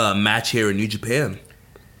match here in New Japan.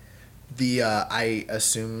 I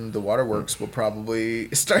assume the Waterworks will probably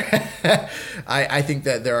start. I think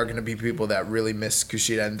that there are going to be people that really miss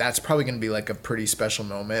Kushida, and that's probably going to be like a pretty special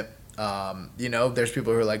moment. There's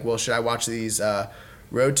people who are like, well, should I watch these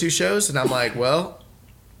Road to shows? And I'm like, well,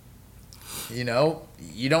 you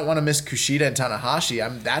don't want to miss Kushida and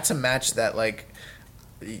Tanahashi. That's a match that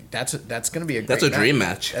that's going to be a great match. Dream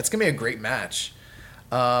match. That's going to be a great match.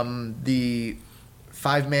 The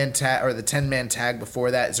 5-man tag or the 10-man tag before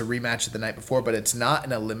that is a rematch of the night before, but it's not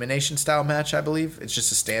an elimination style match, I believe. It's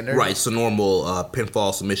just a standard. Right, it's a normal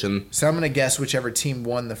pinfall submission. So I'm going to guess whichever team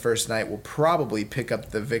won the first night will probably pick up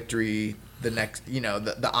the victory the next,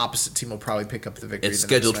 the opposite team will probably pick up the victory. It's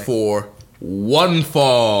scheduled for one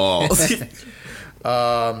fall.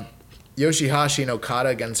 Yoshihashi and Okada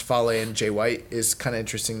against Fale and Jay White is kind of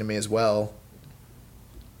interesting to me as well.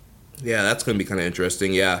 Yeah, that's going to be kind of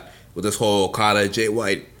interesting, yeah. With this whole Okada, Jay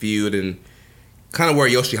White feud and kind of where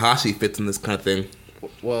Yoshihashi fits in this kind of thing.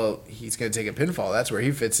 Well, he's going to take a pinfall. That's where he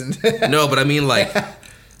fits in. No, but I mean,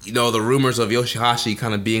 the rumors of Yoshihashi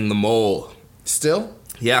kind of being the mole. Still?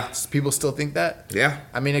 Yeah. People still think that? Yeah.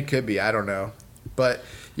 I mean, it could be. I don't know. But,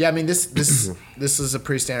 yeah, I mean, this is a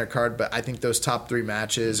pretty standard card, but I think those top 3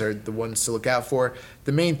 matches are the ones to look out for.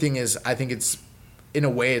 The main thing is I think it's, in a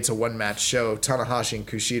way, it's a one-match show. Tanahashi and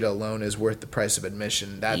Kushida alone is worth the price of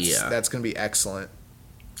admission. That's going to be excellent.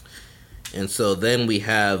 And so then we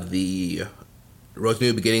have the Road to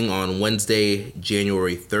New Beginning on Wednesday,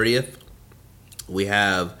 January 30th. We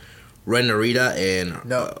have Ren Narita and...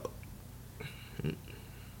 No.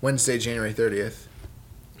 Wednesday, January 30th.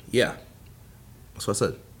 Yeah. That's what I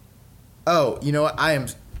said. Oh, you know what? I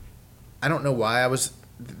don't know why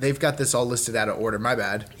they've got this all listed out of order. My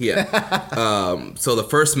bad. Yeah. So the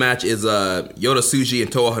first match is Yota Tsuji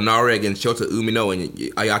and Toa Hanare against Shota Umino and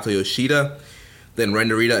Ayato Yoshida. Then Ren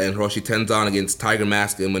Narita and Hiroshi Tenzan against Tiger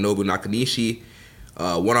Mask and Minobu Nakanishi.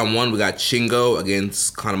 One-on-one, we got Shingo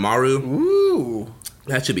against Kanemaru. Ooh.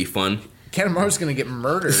 That should be fun. Kanemaru's going to get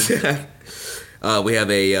murdered. We have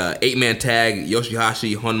a 8-man tag,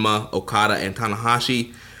 Yoshihashi, Honma, Okada, and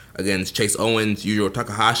Tanahashi against Chase Owens, Yujiro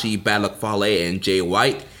Takahashi, Bad Luck Fale, and Jay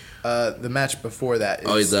White. The match before that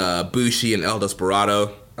is Bushi and El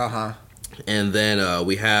Desperado. Uh-huh. And then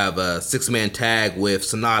we have a 6-man tag with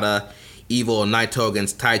Sonata, Evil, and Naito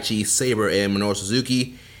against Taichi, Sabre, and Minoru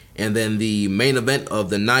Suzuki. And then the main event of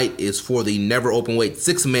the night is for the Never Openweight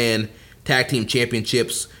 6-man tag team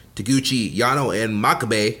championships, Taguchi, Yano, and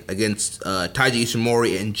Makabe against Taiji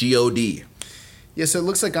Ishimori and G.O.D. Yeah, so it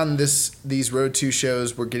looks like on these Road 2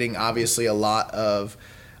 shows, we're getting obviously a lot of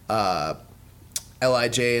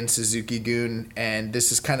LIJ and Suzuki-gun, and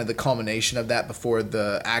this is kind of the culmination of that before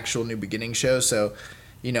the actual New Beginning show. So,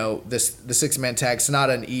 you know, the 6-man tag,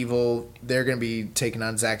 Sonata and Evil, they're going to be taking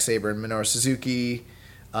on Zack Sabre and Minoru Suzuki,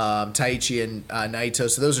 Taichi and Naito.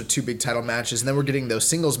 So those are 2 big title matches. And then we're getting those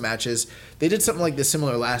singles matches. They did something like this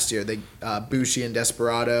similar last year. They Bushi and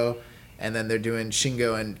Desperado, and then they're doing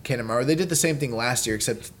Shingo and Kanemaru. They did the same thing last year,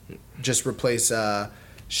 except just replace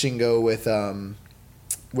Shingo with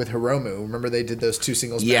Hiromu. Remember they did those 2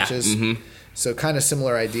 singles matches? Mm-hmm. So kind of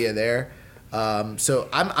similar idea there. So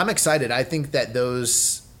I'm excited. I think that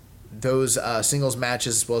those singles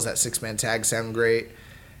matches as well as that 6-man tag sound great.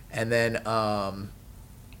 And then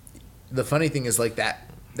the funny thing is like that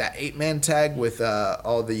 8-man tag with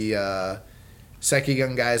all the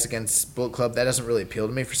Sekigun guys against Bullet Club, that doesn't really appeal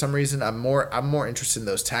to me for some reason. I'm more interested in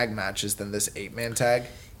those tag matches than this 8-man tag.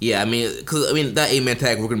 Yeah, because that 8-man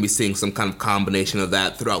tag, we're going to be seeing some kind of combination of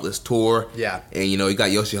that throughout this tour. Yeah. And, you got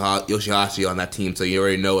Yoshihashi on that team, so you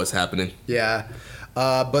already know what's happening. Yeah.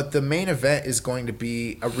 But the main event is going to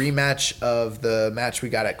be a rematch of the match we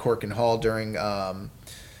got at Corkin Hall during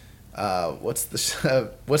what's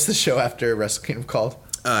the show after Wrestle Kingdom called?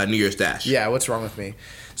 New Year's Dash. Yeah, what's wrong with me?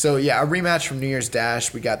 So, yeah, a rematch from New Year's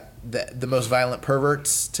Dash. We got the Most Violent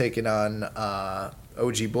Perverts taking on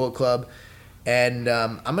OG Bullet Club. And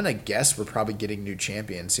I'm going to guess we're probably getting new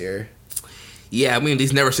champions here. Yeah,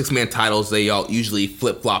 these Never 6-man titles, they all usually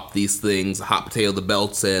flip-flop these things, hot potato the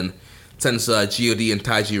belts, and since G.O.D. and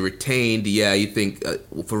Taiji retained, yeah, you think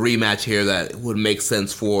for rematch here that would make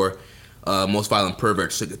sense for Most Violent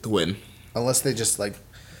Perverts to get the win. Unless they just,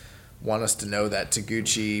 want us to know that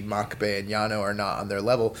Taguchi, Makabe, and Yano are not on their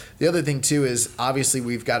level. The other thing, too, is obviously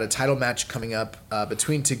we've got a title match coming up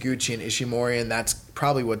between Taguchi and Ishimori, and that's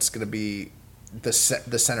probably what's going to be the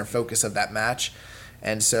center focus of that match.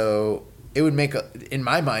 And so it would make, in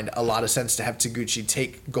my mind, a lot of sense to have Taguchi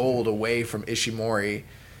take gold away from Ishimori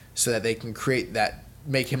so that they can create that,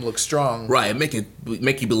 make him look strong. Right, make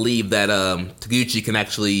you believe that Taguchi can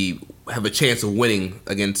actually have a chance of winning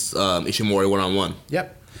against Ishimori one-on-one.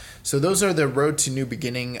 Yep. So those are the Road to New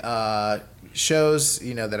Beginning shows,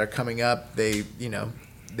 that are coming up. They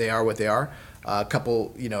are what they are. A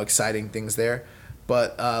couple, exciting things there.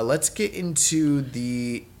 But let's get into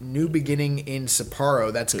the New Beginning in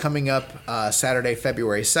Sapporo. That's coming up Saturday,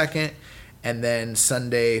 February 2nd, and then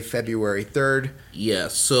Sunday, February 3rd. Yeah,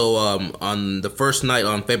 so on the first night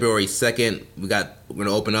on February 2nd, we're going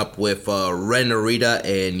to open up with Ren Narita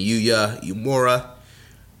and Yuya Uemura.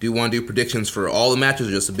 Do you want to do predictions for all the matches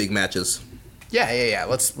or just the big matches? Yeah.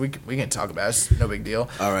 We can talk about it. It's no big deal.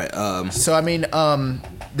 All right. So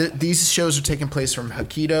these shows are taking place from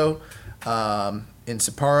Hokkaido in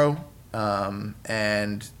Sapporo,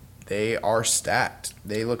 and they are stacked.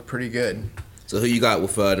 They look pretty good. So who you got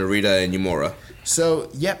with Narita and Uemura? So,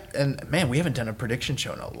 yep, and man, we haven't done a prediction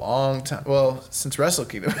show in a long time. Well, since Wrestle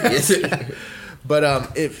Kingdom.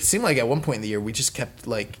 But it seemed like at one point in the year we just kept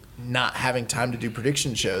like not having time to do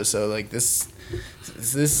prediction shows. So like this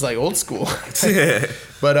is like old school.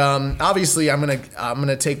 But obviously I'm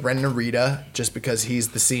gonna take Ren Narita just because he's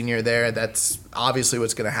the senior there. That's obviously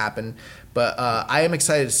what's gonna happen. But I am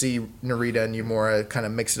excited to see Narita and Yumura kind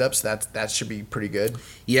of mix it up. So that should be pretty good.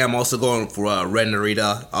 Yeah, I'm also going for Ren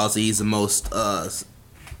Narita. Obviously, he's the most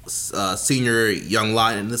senior young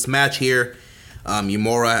lion in this match here.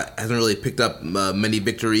 Yumura hasn't really picked up many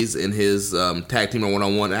victories in his tag team or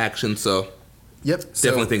one-on-one action, so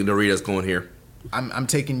definitely think Narita's going here. I'm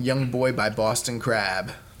taking Young Boy by Boston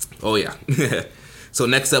Crab. Oh, yeah. So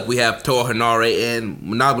next up, we have Toa Hanare and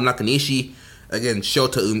Manabu Nakanishi against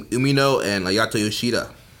Shota Umino and Ayato Yoshida.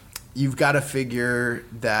 You've got to figure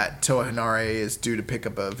that Toa Hanare is due to pick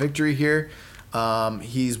up a victory here.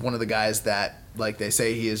 He's one of the guys that, like they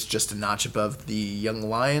say, he is just a notch above the Young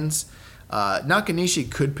Lions. Nakanishi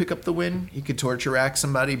could pick up the win. He could torture rack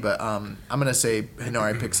somebody, but I'm going to say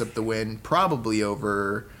Hanare picks up the win, probably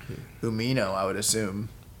over Umino, I would assume.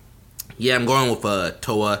 Yeah, I'm going with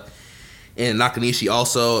Toa and Nakanishi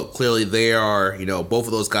also. Clearly, they are, both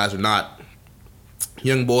of those guys are not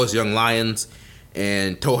young boys, young lions,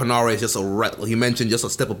 and Toa Hanare is just he mentioned just a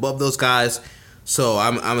step above those guys. So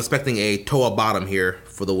I'm expecting a Toa bottom here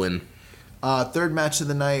for the win. Third match of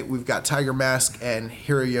the night, we've got Tiger Mask and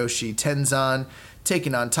Hiroyoshi Tenzan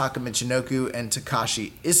taking on Taka Michinoku and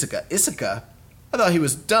Takashi Iizuka. Iizuka? I thought he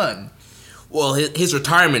was done. Well, his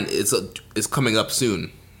retirement is coming up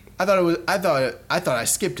soon. I thought I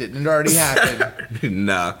skipped it and it already happened.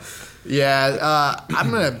 Nah. Yeah, I'm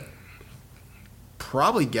gonna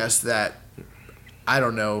probably guess that. I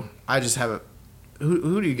don't know. I just have a.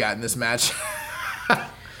 Who do you got in this match?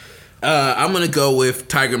 I'm gonna go with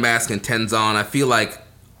Tiger Mask and Tenzan. I feel like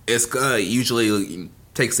Iizuka usually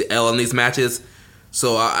takes the L in these matches,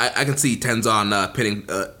 so I can see Tenzan pinning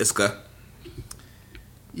Iizuka.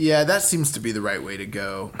 Yeah, that seems to be the right way to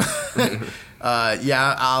go.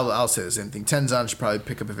 Yeah, I'll say the same thing. Tenzan should probably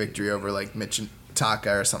pick up a victory over like Mitch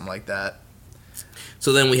Taka or something like that.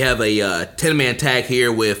 So then we have a 10-man tag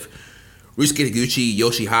here with Ryusuke Taguchi,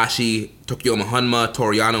 Yoshihashi, Tokiyama Honma,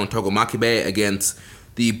 Toriano, and Togo Makibe against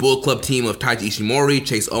the Bullet Club team of Taiji Ishimori,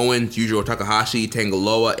 Chase Owens, Yujiro Takahashi, Tanga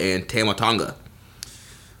Loa, and Tama Tonga.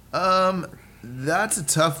 That's a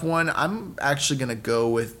tough one. I'm actually going to go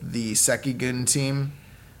with the Sekigun team.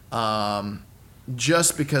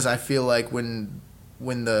 Just because I feel like when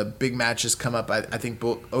the big matches come up, I think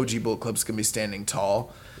OG Bullet Club's going to be standing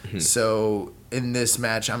tall. Mm-hmm. So in this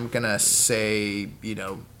match, I'm going to say,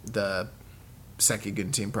 the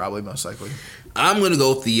Sekigun team probably most likely. I'm going to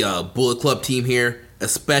go with the Bullet Club team here,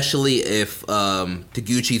 especially if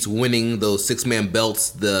Taguchi's winning those 6-man belts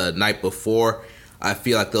the night before. I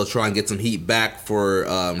feel like they'll try and get some heat back for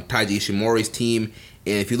Taiji Ishimori's team.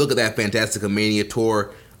 And if you look at that Fantastica Mania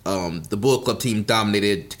tour, the Bullet Club team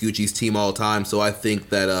dominated Taguchi's team all the time. So I think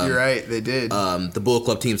that... You're right, they did. The Bullet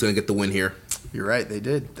Club team's going to get the win here. You're right, they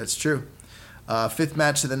did. That's true. Fifth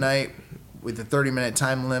match of the night. With a 30-minute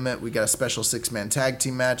time limit, we got a special 6-man tag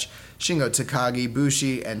team match. Shingo Takagi,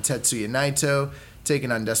 Bushi, and Tetsuya Naito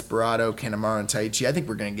taking on Desperado, Kanemaru, and Taichi. I think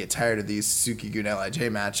we're going to get tired of these Suzuki-gun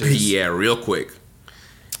LIJ matches. Yeah, real quick.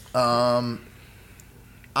 I'm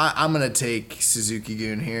going to take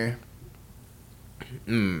Suzuki-gun here.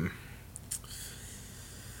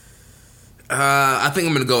 I think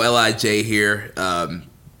I'm going to go LIJ here,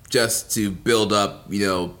 just to build up,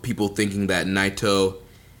 people thinking that Naito...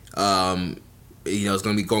 is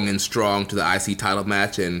going to be going in strong to the IC title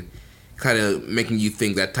match and kind of making you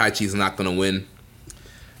think that Taichi is not going to win.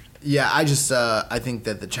 Yeah, I think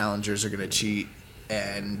that the challengers are going to cheat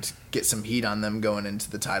and get some heat on them going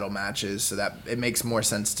into the title matches, so that it makes more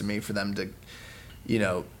sense to me for them to,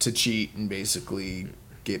 to cheat and basically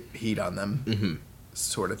get heat on them,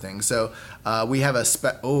 sort of thing. So we have a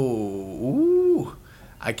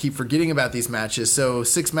I keep forgetting about these matches. So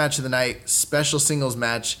 6th match of the night, special singles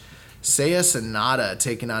match. Seiya Sanada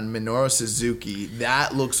taking on Minoru Suzuki.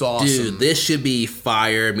 That looks awesome. Dude, this should be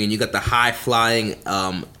fire. I mean, you got the high-flying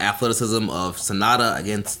athleticism of Sanada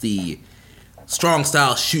against the strong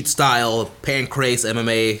style, shoot style, pancrase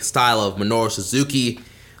MMA style of Minoru Suzuki.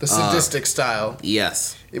 The sadistic style.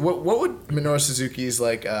 Yes. What would Minoru Suzuki's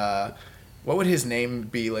what would his name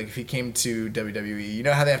be like if he came to WWE? You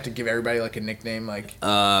know how they have to give everybody like a nickname, like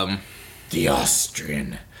the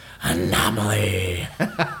Austrian Anomaly.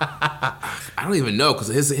 I don't even know because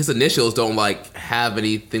his initials don't have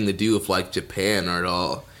anything to do with Japan or at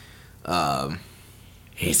all.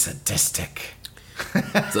 He's sadistic.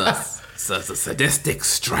 It's a sadistic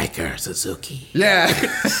striker, Suzuki. Yeah,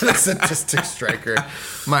 sadistic striker.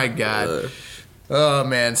 My God. Oh,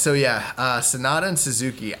 man. So, yeah, Sanada and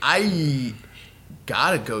Suzuki. I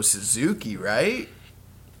gotta go Suzuki, right?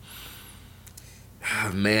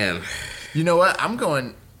 Oh, man. You know what? I'm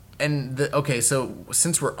going... Okay, so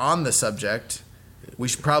since we're on the subject, we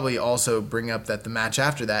should probably also bring up that the match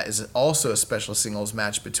after that is also a special singles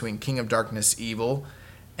match between King of Darkness Evil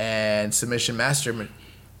and Submission Master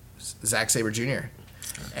Zack Sabre Jr.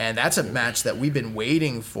 And that's a match that we've been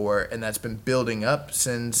waiting for, and that's been building up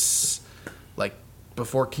since, like,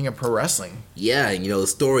 before King of Pro Wrestling. Yeah, and, the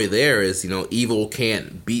story there is, Evil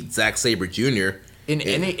can't beat Zack Sabre Jr., In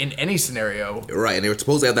any scenario. Right, and they were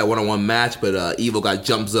supposed to have that one-on-one match, but Evil got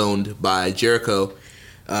jump zoned by Jericho.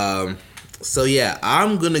 So yeah,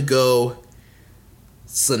 I'm going to go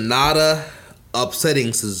Sanada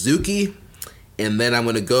upsetting Suzuki, and then I'm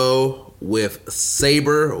going to go with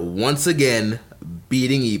Sabre once again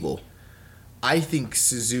beating Evil. I think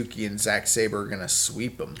Suzuki and Zack Sabre are going to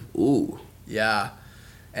sweep him. Ooh. Yeah,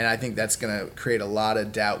 and I think that's going to create a lot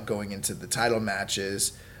of doubt going into the title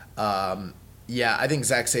matches. Yeah, I think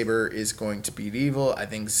Zack Sabre is going to beat Evil. I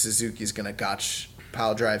think Suzuki's going to gotch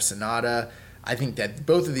pile drive Sanada. I think that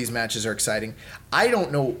both of these matches are exciting. I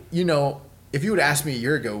don't know, if you would ask me a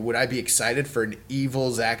year ago, would I be excited for an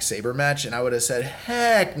Evil Zack Sabre match? And I would have said,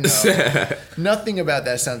 heck no. Nothing about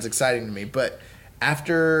that sounds exciting to me. But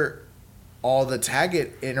after all the tag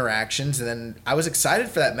interactions, and then I was excited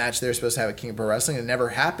for that match they were supposed to have at King of Pro Wrestling, and it never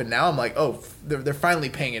happened. Now I'm like, oh, they're finally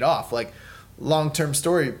paying it off. Like, long-term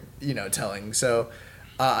story, telling. So,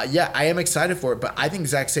 yeah, I am excited for it, but I think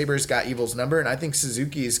Zack Sabre's got Evil's number, and I think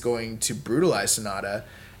Suzuki is going to brutalize Sanada.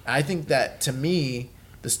 And I think that, to me,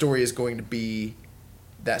 the story is going to be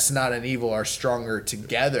that Sanada and Evil are stronger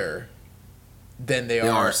together than they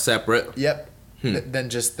are separate. Yep.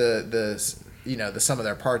 Than just the sum of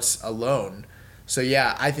their parts alone. So,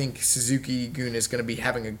 yeah, I think Suzuki-gun is going to be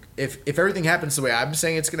having if everything happens the way I'm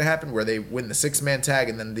saying it's going to happen, where they win the 6-man tag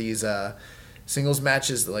and then these singles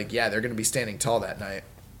matches, they're going to be standing tall that night.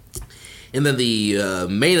 And then the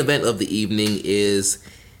main event of the evening is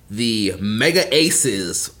the Mega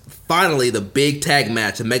Aces. Finally, the big tag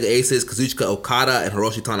match. The Mega Aces, Kazuchika Okada and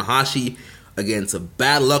Hiroshi Tanahashi against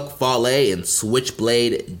Bad Luck Fale and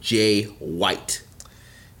Switchblade Jay White.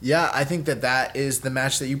 Yeah, I think that is the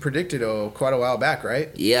match that you predicted quite a while back, right?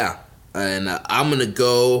 Yeah, and I'm going to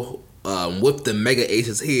go with the Mega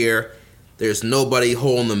Aces here. There's nobody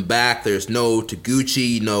holding them back. There's no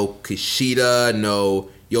Taguchi, no Kushida, no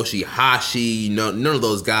Yoshihashi, none of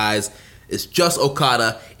those guys. It's just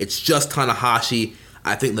Okada. It's just Tanahashi.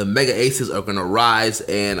 I think the Mega Aces are going to rise,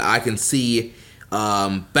 and I can see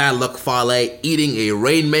Bad Luck Fale eating a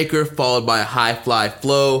Rainmaker followed by a High Fly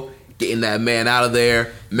Flow, getting that man out of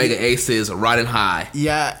there. Mega Aces riding high.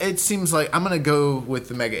 Yeah, it seems like I'm going to go with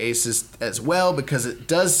the Mega Aces as well, because it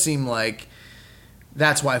does seem like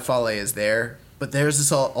that's why Fale is there. But there's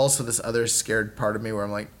also this other scared part of me where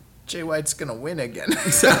I'm like, Jay White's gonna win again.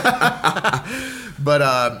 But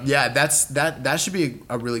yeah, that should be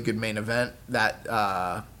a really good main event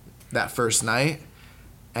that first night.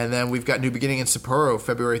 And then we've got New Beginning in Sapporo,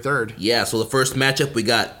 February 3rd. Yeah, so the first matchup, we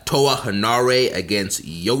got Toa Hanare against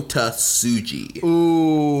Yota Tsuji.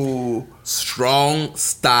 Ooh. Strong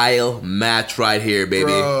style match right here, baby.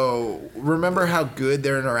 Bro, remember how good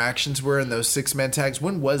their interactions were in those 6-man tags?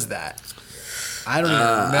 When was that? I don't even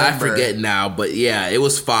remember. I forget now, but yeah, it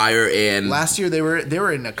was fire. And last year they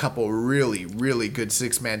were in a couple really, really good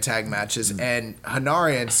 6-man tag matches. And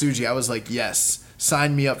Hanare and Tsuji, I was like, yes,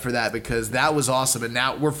 sign me up for that, because that was awesome. And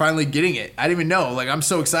now we're finally getting it. I didn't even know. Like, I'm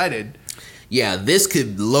so excited. Yeah, this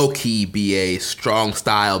could low-key be a strong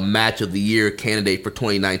style match of the year candidate for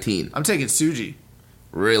 2019. I'm taking Tsuji.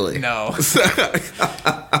 Really? No.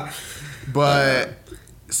 But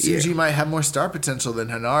Tsuji might have more star potential than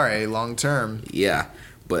Hanare long term. Yeah.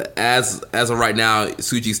 But as of right now,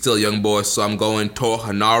 Tsuji's still a young boy, so I'm going Toa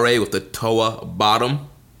Hanare with the Toa bottom.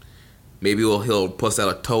 Maybe he'll puss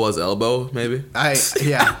out a Toa's elbow, maybe.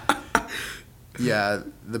 Yeah. Yeah,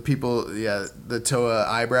 the Toa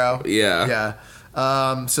eyebrow. Yeah.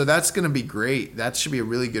 Yeah. So that's going to be great. That should be a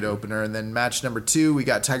really good opener. And then match number 2, we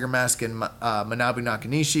got Tiger Mask and Manabu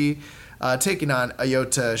Nakanishi taking on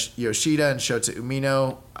Ayota Yoshida and Shota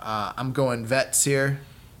Umino. I'm going vets here.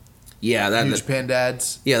 Yeah, New Japan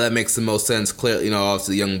dads. Yeah, that makes the most sense. Clearly,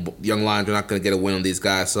 obviously young lions are not going to get a win on these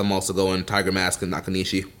guys, so I'm also going Tiger Mask and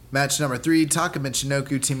Nakanishi. Match number 3, Taka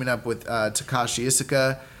Michinoku teaming up with Takashi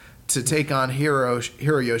Iizuka to take on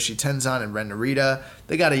Hiroyoshi Tenzan and Ren Narita.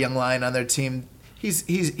 They got a young lion on their team. He's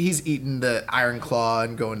eating the Iron Claw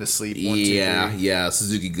and going to sleep. 1, 2, 3. Yeah,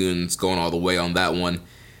 Suzuki-gun's going all the way on that one.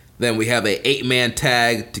 Then we have a 8-man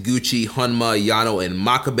tag, Taguchi, Honma, Yano, and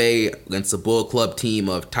Makabe against the Bullet Club team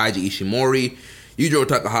of Taiji Ishimori, Yujiro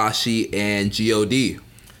Takahashi, and G.O.D.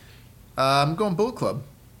 I'm going Bullet Club.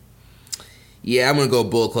 Yeah, I'm going to go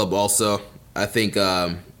Bullet Club also. I think,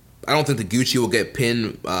 I don't think Taguchi will get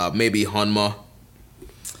pinned, maybe Honma.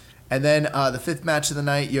 And then the 5th match of the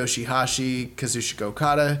night, Yoshihashi, Kazuchika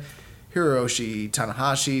Okada, Hiroshi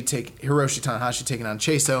Tanahashi taking on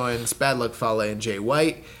Chase Owens, Bad Luck Fale, and Jay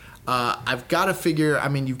White. I've got to figure, I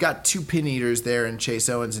mean, you've got 2 pin eaters there in Chase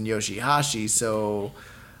Owens and Yoshihashi, so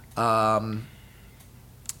how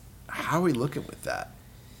are we looking with that?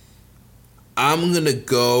 I'm going to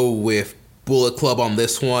go with Bullet Club on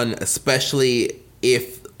this one, especially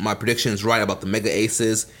if my prediction is right about the Mega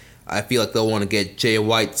Aces. I feel like they'll want to get Jay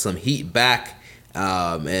White some heat back,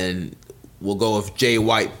 and we'll go with Jay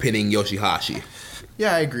White pinning Yoshihashi.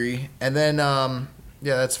 Yeah, I agree. And then,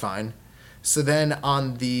 yeah, that's fine. So then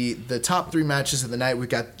on the top 3 matches of the night, we've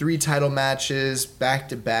got 3 title matches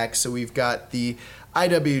back-to-back. So we've got the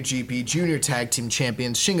IWGP Junior Tag Team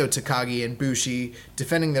Champions Shingo Takagi and Bushi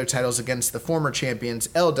defending their titles against the former champions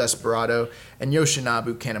El Desperado and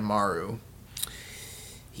Yoshinobu Kanemaru.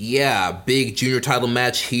 Yeah, big junior title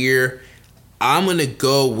match here. I'm going to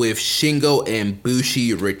go with Shingo and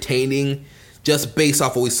Bushi retaining, just based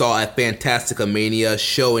off what we saw at Fantastica Mania.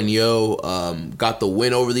 Sho and Yo got the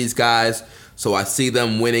win over these guys, so I see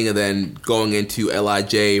them winning and then going into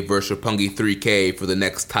LIJ versus Roppongi 3K for the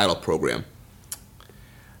next title program.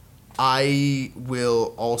 I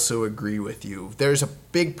will also agree with you. There's a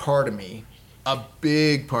big part of me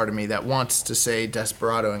that wants to say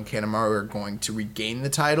Desperado and Kanemaru are going to regain the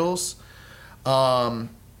titles.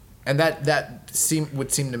 And that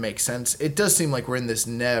would seem to make sense. It does seem like we're in this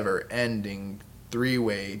never-ending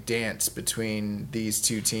 3-way dance between these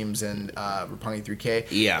 2 teams and Roppongi 3K.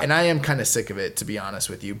 Yeah. And I am kind of sick of it, to be honest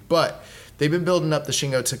with you. But they've been building up the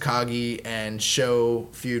Shingo Takagi and Sho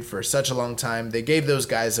feud for such a long time. They gave those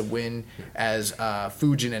guys a win as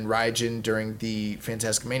Fujin and Raijin during the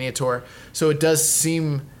Fantastica Mania tour. So it does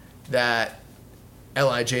seem that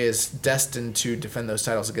LIJ is destined to defend those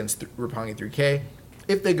titles against Roppongi 3K.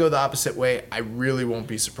 If they go the opposite way, I really won't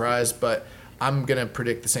be surprised, but I'm going to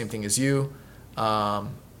predict the same thing as you. LIJ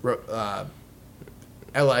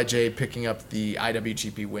picking up the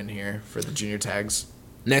IWGP win here for the junior tags.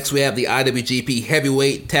 Next, we have the IWGP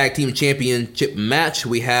Heavyweight Tag Team Championship match.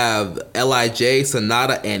 We have LIJ,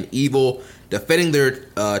 Sonata, and Evil defending their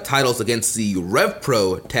titles against the Rev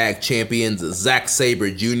Pro Tag Champions Zack Sabre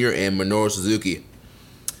Jr. and Minoru Suzuki.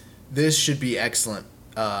 This should be excellent.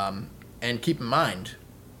 And keep in mind,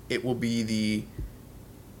 it will be the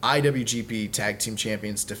IWGP Tag Team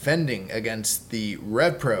Champions defending against the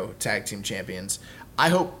Rev Pro Tag Team Champions. I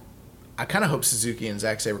kind of hope Suzuki and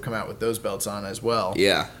Zack Sabre come out with those belts on as well.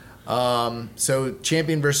 Yeah. So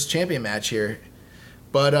champion versus champion match here.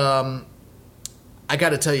 But I got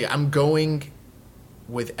to tell you, I'm going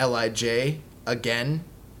with LIJ again.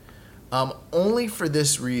 Only for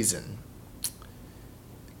this reason.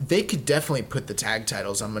 They could definitely put the tag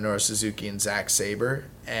titles on Minoru Suzuki and Zack Sabre,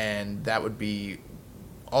 and that would be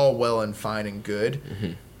all well and fine and good.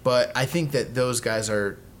 Mm-hmm. But I think that those guys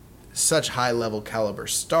are such high-level caliber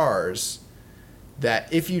stars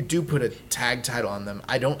that if you do put a tag title on them,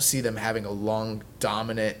 I don't see them having a long,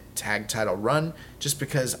 dominant tag title run, just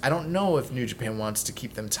because I don't know if New Japan wants to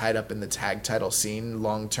keep them tied up in the tag title scene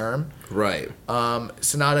long term. Right.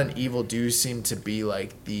 Sonata and Evil do seem to be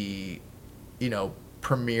like the,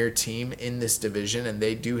 premier team in this division, and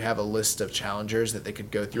they do have a list of challengers that they could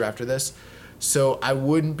go through after this. So I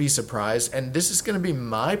wouldn't be surprised, and this is going to be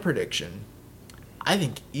my prediction. I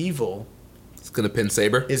think Evil is going to pin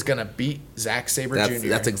Sabre. Is going to beat Zack Sabre Jr.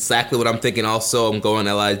 That's exactly what I'm thinking also. I'm going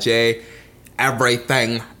LIJ.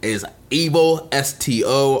 Everything is Evil,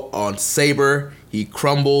 STO on Sabre. He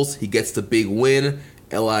crumbles. He gets the big win.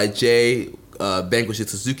 LIJ vanquishes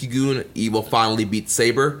Suzuki-gun. Evil finally beats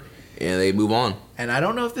Sabre, and they move on. And I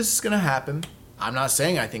don't know if this is going to happen. I'm not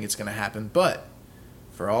saying I think it's going to happen, but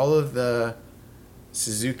for all of the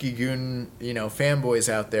Suzuki-gun, fanboys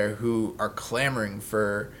out there who are clamoring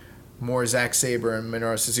for more Zack Sabre and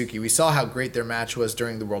Minoru Suzuki, we saw how great their match was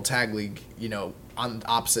during the World Tag League, on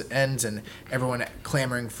opposite ends, and everyone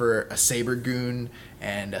clamoring for a Sabre-gun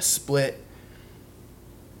and a split.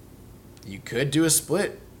 You could do a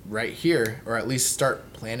split right here, or at least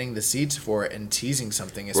start planting the seeds for it and teasing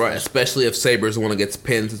something. Right, especially if Sabre's the one that gets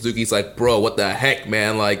pinned. Suzuki's like, bro, what the heck,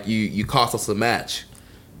 man? Like, you cost us a match.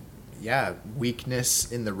 Yeah,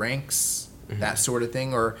 weakness in the ranks, that sort of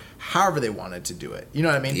thing, or however they wanted to do it. You know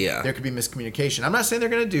what I mean? Yeah. There could be miscommunication. I'm not saying they're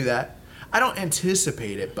going to do that. I don't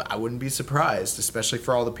anticipate it, but I wouldn't be surprised, especially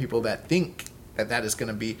for all the people that think that is going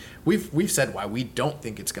to be. We've said why we don't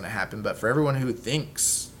think it's going to happen, but for everyone who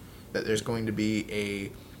thinks that there's going to be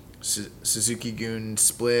a Suzuki-gun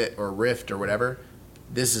split or rift or whatever,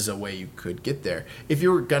 this is a way you could get there. If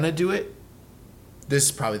you were going to do it, this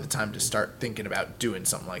is probably the time to start thinking about doing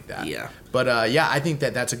something like that. Yeah. But I think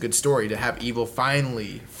that's a good story to have Evil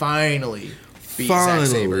finally beat Zack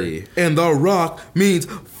Sabre. And The Rock means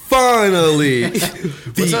finally.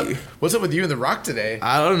 What's up with you and The Rock today?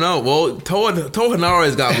 I don't know. Well, Toa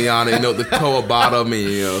Hanare's got me on it, the Toa bottom,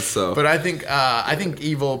 and so. But I think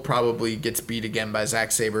Evil probably gets beat again by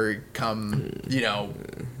Zack Sabre come,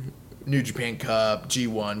 New Japan Cup,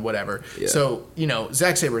 G1, whatever. Yeah. So,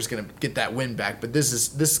 Zack Sabre is going to get that win back, but this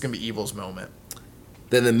is going to be Evil's moment.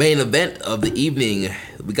 Then the main event of the evening,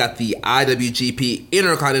 we got the IWGP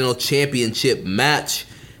Intercontinental Championship match.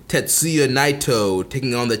 Tetsuya Naito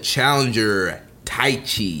taking on the challenger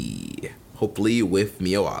Taichi, hopefully with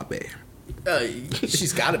Miho Abe.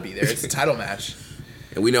 She's got to be there. It's a title match.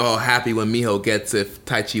 And we know how happy when Miho gets if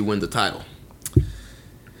Taichi wins the title.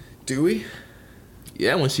 Do we?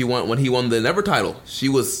 Yeah, when he won the Never title, she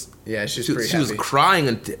was pretty happy. She was crying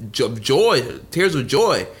and tears of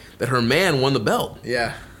joy that her man won the belt.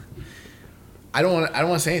 Yeah. I don't want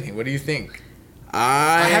to say anything. What do you think?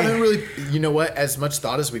 I haven't really, as much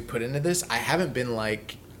thought as we put into this, I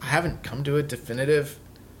haven't come to a definitive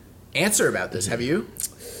answer about this. Have you?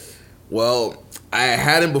 Well, I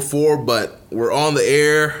hadn't before, but we're on the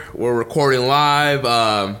air. We're recording live.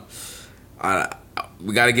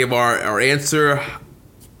 We got to give our answer.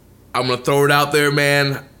 I'm going to throw it out there,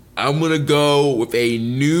 man. I'm going to go with a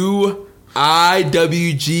new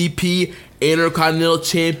IWGP Intercontinental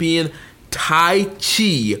Champion.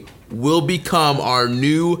 Taichi will become our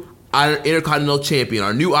new Intercontinental Champion,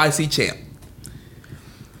 our new IC champ.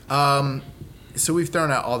 So we've thrown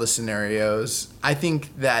out all the scenarios. I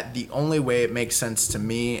think that the only way it makes sense to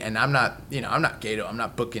me, and I'm not Gato, I'm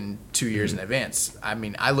not booking 2 years in advance. I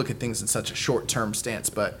mean, I look at things in such a short-term stance,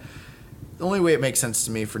 but the only way it makes sense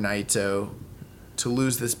to me for Naito to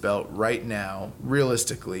lose this belt right now,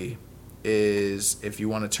 realistically, is if you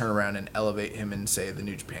want to turn around and elevate him in, say, the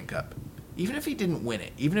New Japan Cup. Even if he didn't win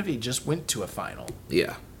it, even if he just went to a final.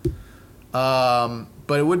 Yeah.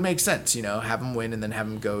 But it would make sense, have him win and then have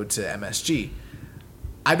him go to MSG.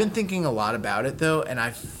 I've been thinking a lot about it, though, and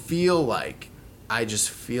I just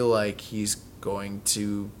feel like he's going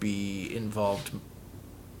to be involved.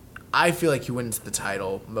 I feel like he wins the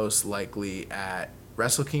title most likely at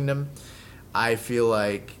Wrestle Kingdom. I feel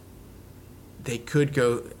like they could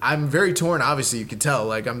go. I'm very torn, obviously, you could tell.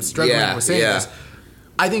 Like, I'm struggling with saying this.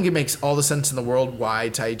 I think it makes all the sense in the world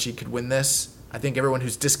why Taichi could win this. I think everyone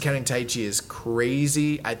who's discounting Taichi is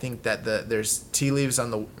crazy. I think that there's tea leaves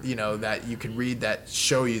on the that you can read that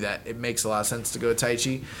show you that it makes a lot of sense to go to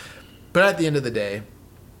Taichi. But at the end of the day,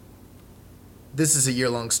 this is a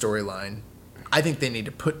year-long storyline. I think they need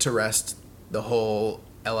to put to rest the whole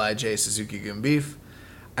LIJ Suzuki-gun beef.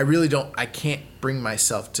 I can't bring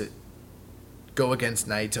myself to go against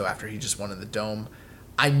Naito after he just won in the Dome.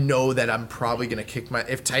 I know that I'm probably going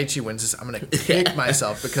to if Taichi wins this, I'm going to kick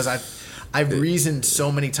myself because I've reasoned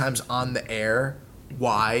so many times on the air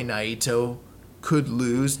why Naito could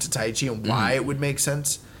lose to Taichi and why it would make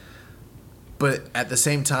sense. But at the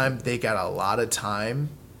same time, they got a lot of time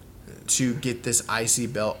to get this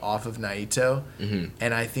IC belt off of Naito.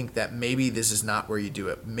 And I think that maybe this is not where you do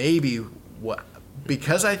it.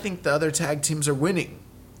 Because I think the other tag teams are winning.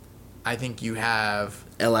 I think you have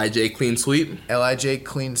LIJ clean sweep. LIJ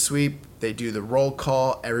clean sweep. They do the roll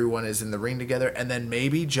call. Everyone is in the ring together. And then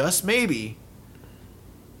maybe, just maybe,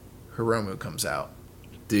 Hiromu comes out.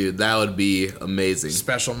 Dude, that would be amazing.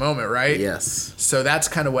 Special moment, right? Yes. So that's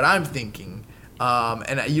kind of what I'm thinking.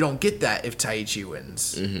 And you don't get that if Taichi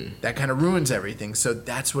wins. That kind of ruins everything. So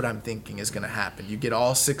that's what I'm thinking is going to happen. You get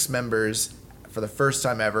all 6 members for the first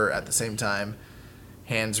time ever at the same time.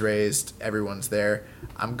 Hands raised. Everyone's there.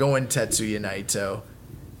 I'm going Tetsuya Naito.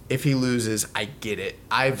 If he loses, I get it.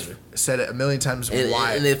 I've said it a million times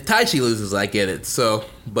why. And if Taichi loses, I get it. So,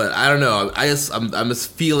 but I don't know. I'm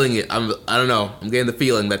just feeling it. I don't know. I'm getting the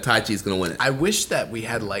feeling that Taichi's gonna win it. I wish that we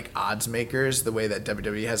had like odds makers, the way that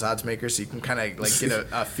WWE has odds makers, so you can kind of like get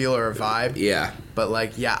a feel or a vibe. Yeah. But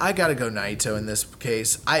I gotta go Naito in this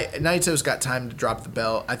case. Naito's got time to drop the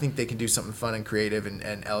belt. I think they can do something fun and creative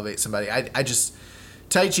and elevate somebody.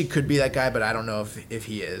 Taichi could be that guy, but I don't know if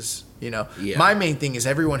he is. Yeah. My main thing is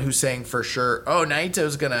everyone who's saying for sure, oh,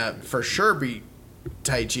 Naito's gonna for sure beat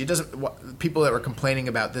Taichi. It doesn't. People that were complaining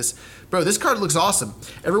about this, bro. This card looks awesome.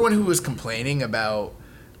 Everyone who was complaining about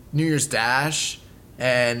New Year's Dash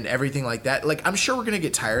and everything like that. Like, I'm sure we're going to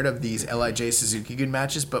get tired of these LIJ Suzuki-gun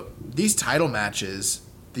matches, but these title matches,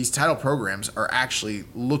 these title programs are actually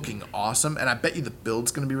looking awesome, and I bet you the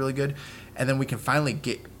build's going to be really good. And then we can finally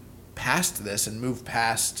get past this and move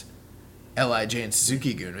past LIJ and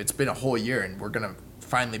Suzuki-gun. It's been a whole year, and we're going to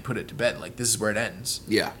finally put it to bed. Like, this is where it ends.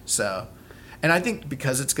 Yeah. So, and I think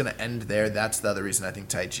because it's going to end there, that's the other reason I think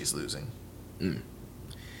Taichi's losing.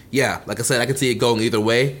 Yeah, like I said, I can see it going either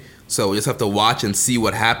way. So we just have to watch and see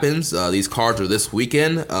what happens. These cards are this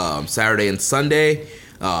weekend, Saturday and Sunday.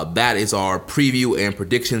 That is our preview and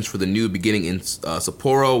predictions for the new beginning in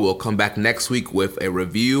Sapporo. We'll come back next week with a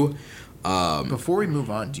review. Before we move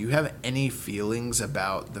on, do you have any feelings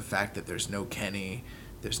about the fact that there's no Kenny,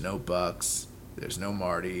 there's no Bucks, there's no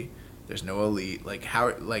Marty, there's no Elite? Like,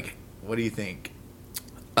 what do you think?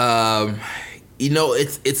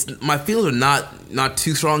 It's my feelings are not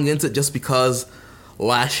too strong against it, just because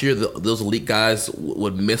last year those Elite guys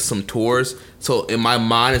would miss some tours. So in my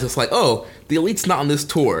mind, it's just like, oh, the Elite's not on this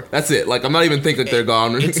tour. That's it. Like, I'm not even thinking they're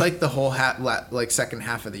gone. It's like the whole second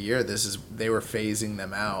half of the year. They were phasing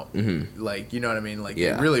them out. Mm-hmm. Like, you know what I mean? Like,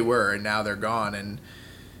 They really were, and now they're gone. And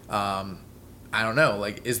I don't know.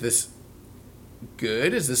 Like, is this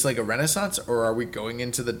good? Is this like a renaissance, or are we going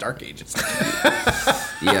into the dark ages?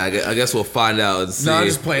 Yeah, I guess we'll find out and see. No, I'm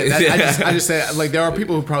just playing. I just say, like, there are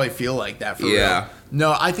people who probably feel like that for real.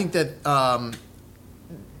 No, I think that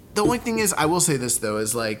the only thing is, I will say this though,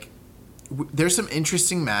 is like, there's some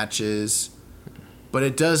interesting matches, but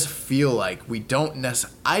it does feel like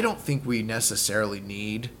I don't think we necessarily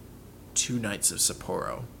need 2 nights of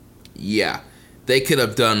Sapporo. Yeah. They could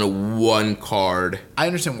have done one card. I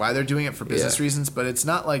understand why they're doing it for business reasons, but it's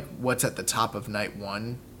not like what's at the top of night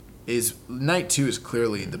 1 is night 2 is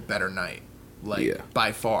clearly the better night,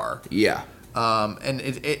 by far. Yeah.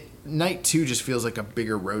 And night 2 just feels like a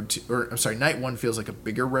bigger night 1 feels like a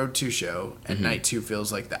bigger Road 2 show, and night 2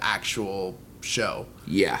 feels like the actual show.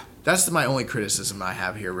 Yeah. That's my only criticism I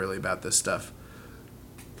have here really about this stuff.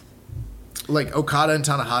 Like, Okada and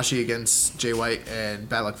Tanahashi against Jay White and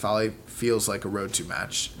Bad Luck Fale feels like a Road 2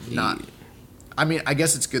 match. I mean, I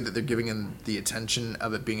guess it's good that they're giving him the attention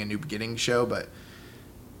of it being a new beginning show, but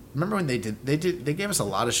remember when they gave us a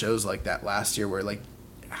lot of shows like that last year where, like,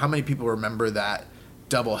 how many people remember that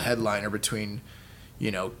double headliner between,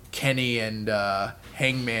 Kenny and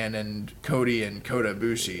Hangman and Cody and Kota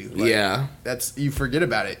Ibushi? Like, you forget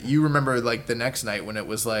about it. You remember, like, the next night when it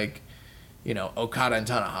was like, Okada and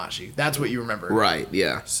Tanahashi. That's what you remember. Right,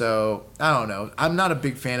 yeah. So, I don't know. I'm not a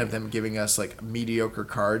big fan of them giving us, like, mediocre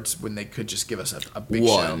cards when they could just give us a big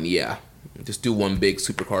show. One, yeah. Just do one big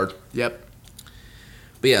super card. Yep.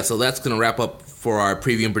 But yeah, so that's going to wrap up for our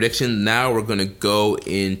preview and prediction. Now we're going to go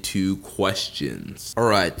into questions. All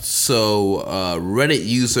right, so Reddit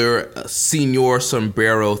user Senor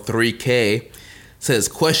Sombrero 3K says,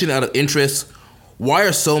 question out of interest, why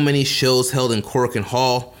are so many shows held in Cork and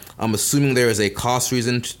Hall? I'm assuming there is a cost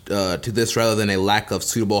reason to this rather than a lack of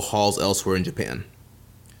suitable halls elsewhere in Japan.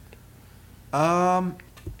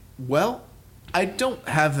 Well, I don't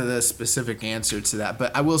have the specific answer to that,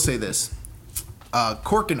 but I will say this.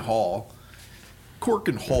 Cork and Hall.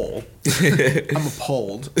 I'm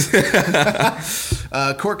appalled.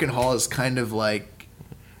 Cork and Hall is kind of like,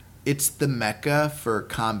 it's the mecca for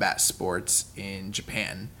combat sports in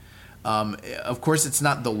Japan. Of course, it's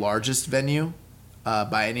not the largest venue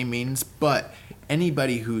by any means, but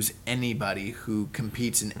anybody who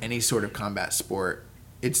competes in any sort of combat sport,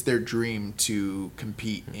 it's their dream to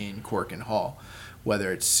compete in Cork and Hall,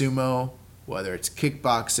 whether it's sumo, whether it's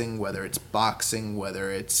kickboxing, whether it's boxing,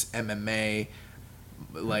 whether it's MMA,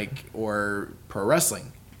 like, or pro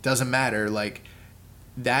wrestling. Doesn't matter. Like,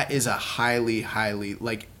 that is a highly,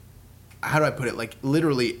 like, how do I put it? Like,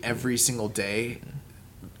 literally every single day,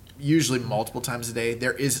 usually multiple times a day,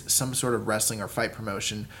 there is some sort of wrestling or fight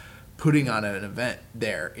promotion putting on an event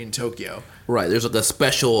there in Tokyo. Right. There's like a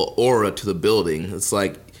special aura to the building. It's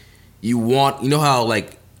like, you know how,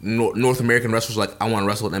 like, North American wrestlers are like, I want to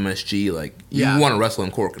wrestle at MSG. Like, you want to wrestle in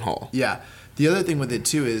Cork and Hall. Yeah. The other thing with it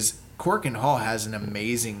too is Cork and Hall has an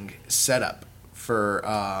amazing setup for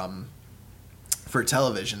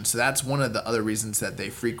television. So that's one of the other reasons that they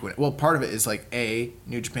frequent. Well, part of it is like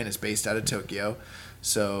New Japan is based out of Tokyo,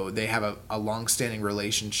 so they have a long-standing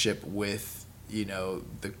relationship with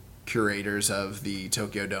the curators of the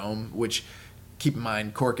Tokyo Dome, which, keep in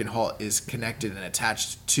mind, Cork and Hall is connected and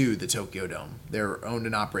attached to the Tokyo Dome. They're owned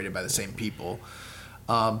and operated by the same people.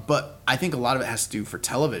 But I think a lot of it has to do for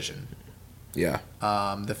television. Yeah.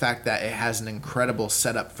 The fact that it has an incredible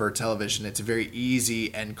setup for television. It's very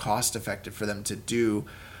easy and cost-effective for them to do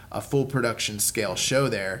a full production scale show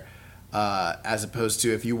there. as opposed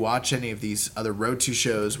to if you watch any of these other Road to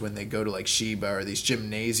shows when they go to like Shiba or these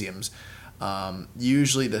gymnasiums,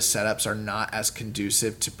 usually the setups are not as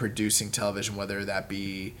conducive to producing television, whether that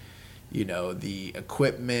be, the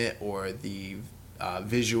equipment or the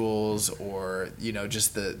visuals or,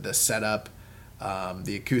 just the setup,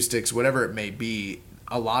 the acoustics, whatever it may be.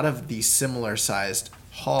 A lot of these similar sized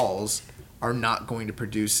halls are not going to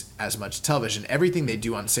produce as much television. Everything they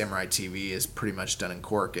do on Samurai TV is pretty much done in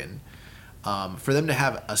Corkin. For them to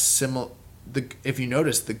have a if you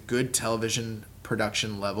notice, the good television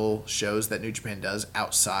production level shows that New Japan does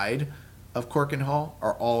outside of Corkin Hall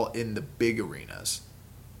are all in the big arenas.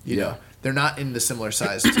 You know, they're not in the similar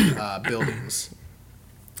sized buildings.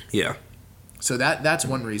 Yeah. So that's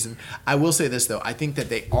one reason. I will say this though, I think that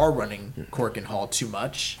they are running Corkin Hall too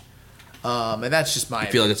much, and that's just my.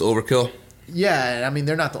 You feel like it's overkill? Yeah, and I mean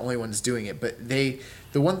they're not the only ones doing it, but the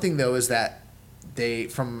one thing though is that they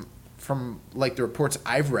from like the reports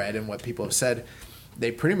I've read and what people have said,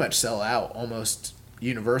 they pretty much sell out almost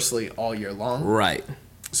universally all year long. Right.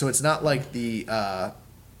 So it's not like the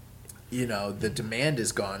demand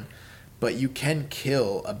is gone, but you can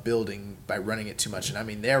kill a building by running it too much. And I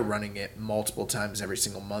mean, they're running it multiple times every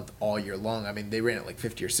single month all year long. I mean, they ran it like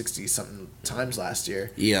 50 or 60 something times last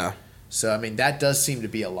year. Yeah. So, I mean, that does seem to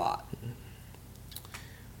be a lot.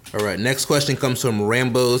 All right. Next question comes from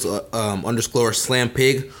Rambo's _Slam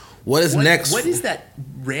Pig. What is next? What is that?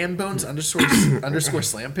 Rambones _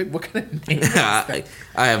 Slam Pig? What kind of name is that?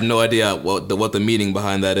 I have no idea what the meaning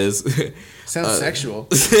behind that is. Sounds sexual.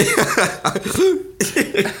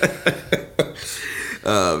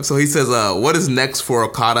 So he says, what is next for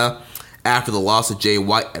Okada after the loss of Jay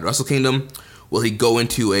White at Wrestle Kingdom? Will he go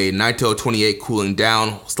into a Naito 28 cooling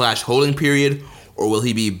down / holding period, or will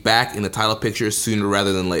he be back in the title picture sooner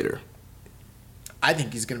rather than later? I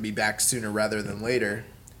think he's going to be back sooner rather than later.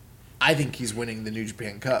 I think he's winning the New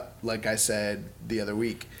Japan Cup, like I said the other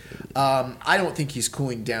week. I don't think he's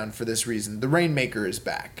cooling down for this reason. The Rainmaker is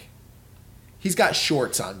back. He's got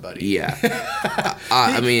shorts on, buddy. Yeah.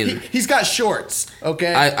 I mean... He's got shorts,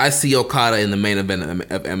 okay? I see Okada in the main event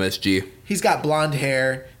of MSG. He's got blonde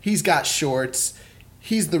hair. He's got shorts.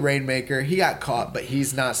 He's the Rainmaker. He got caught, but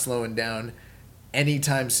he's not slowing down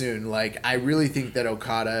anytime soon. Like, I really think that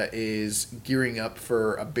Okada is gearing up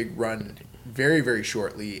for a big run very, very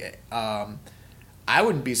shortly. I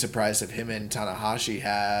wouldn't be surprised if him and Tanahashi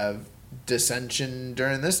have dissension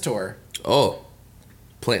during this tour. Oh,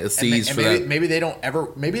 plant the seeds for that. Maybe they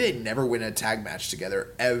never win a tag match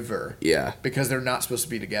together ever. Yeah, because they're not supposed to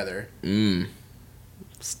be together.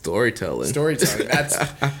 Storytelling. That's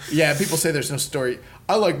people say there's no story.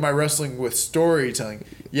 I like my wrestling with storytelling.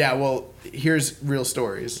 Yeah, well, here's real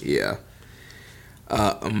stories. Yeah.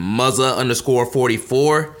 Muzza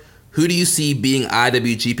 _44. Who do you see being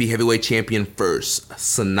IWGP Heavyweight Champion first,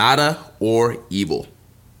 Sonata or Evil?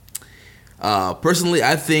 Personally,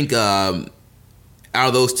 I think out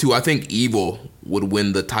of those two, I think Evil would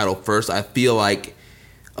win the title first. I feel like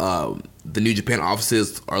the New Japan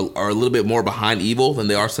offices are a little bit more behind Evil than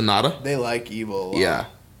they are Sonata. They like Evil a lot. Yeah.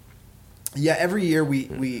 Yeah, every year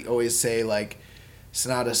we always say, like,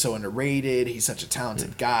 Sonata's so underrated, he's such a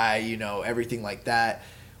talented guy, everything like that.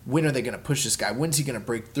 When are they going to push this guy? When's he going to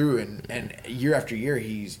break through? And year after year,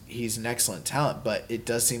 he's an excellent talent, but it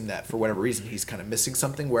does seem that for whatever reason he's kind of missing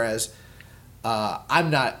something. Whereas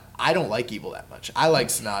I don't like Evil that much. I like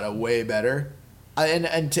Sonata way better.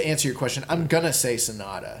 And to answer your question, I'm gonna say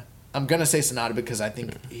Sonata. I'm gonna say Sonata because I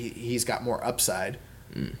think he's got more upside.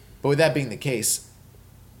 But with that being the case,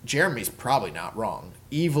 Jeremy's probably not wrong.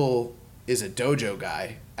 Evil is a dojo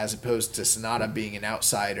guy as opposed to Sonata being an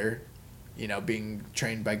outsider. Being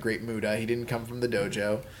trained by Great Muta. He didn't come from the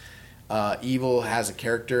dojo. Evil has a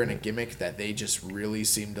character and a gimmick that they just really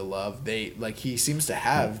seem to love. He seems to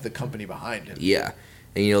have the company behind him. Yeah.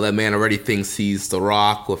 And that man already thinks he's The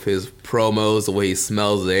Rock with his promos, the way he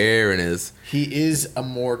smells the air and his... He is a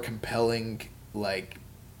more compelling,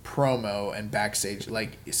 promo and backstage.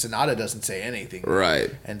 Sonata doesn't say anything.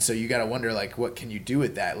 Right. And so you got to wonder, what can you do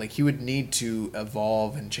with that? He would need to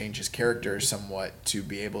evolve and change his character somewhat to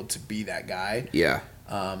be able to be that guy. Yeah.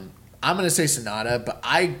 I'm going to say Sonata, but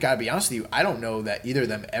I got to be honest with you, I don't know that either of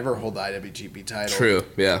them ever hold the IWGP title. True,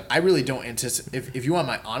 yeah. I really don't anticipate... If you want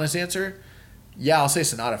my honest answer, yeah, I'll say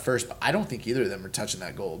Sonata first, but I don't think either of them are touching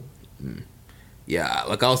that gold. Yeah,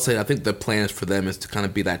 I'll say, I think the plan for them is to kind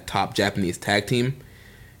of be that top Japanese tag team.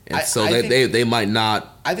 And they might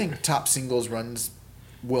not... I think top singles runs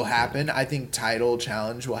will happen. I think title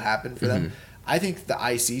challenge will happen for them. I think the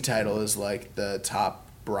IC title is the top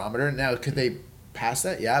barometer. Now, could they pass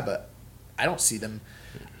that? Yeah, but I don't see them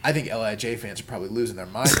I think LIJ fans are probably losing their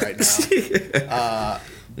mind right now.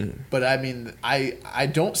 But I mean, I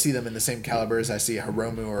don't see them in the same caliber as I see a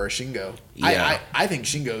Hiromu or a Shingo. Yeah. I think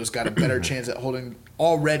Shingo's got a better chance at holding.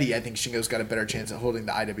 Already, I think Shingo's got a better chance at holding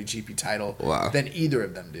the IWGP title than either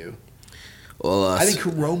of them do. Well, I think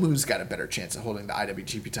Hiromu's got a better chance at holding the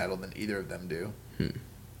IWGP title than either of them do.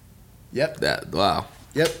 Yep. Wow.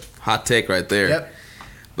 Yep. Hot take right there. Yep.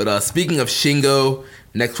 But speaking of Shingo,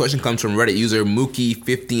 next question comes from Reddit user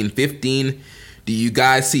Mookie1515. Do you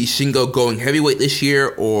guys see Shingo going heavyweight this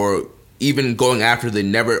year or even going after the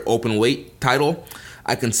never open weight title?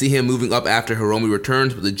 I can see him moving up after Hiromu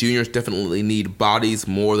returns, but the juniors definitely need bodies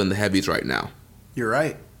more than the heavies right now. You're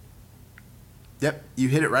right. Yep, you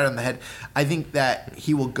hit it right on the head. I think that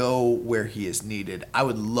he will go where he is needed. I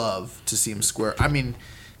would love to see him square. I mean,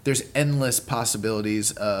 there's endless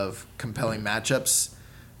possibilities of compelling matchups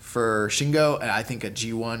for Shingo, and I think a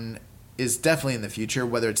G1 is definitely in the future,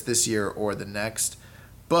 whether it's this year or the next.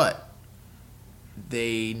 But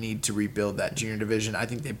they need to rebuild that junior division. I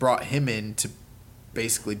think they brought him in to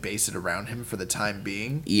basically base it around him for the time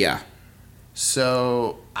being. Yeah.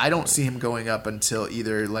 So I don't see him going up until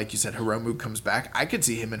either, like you said, Hiromu comes back. I could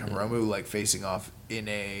see him and Hiromu like facing off in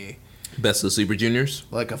a Best of the Super Juniors,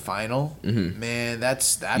 like a final. Mm-hmm. Man,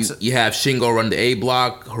 that's you have Shingo run the A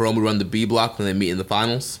block, Hiromu run the B block, and they meet in the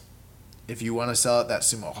finals. If you want to sell at that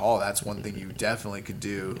Sumo Hall, that's one thing you definitely could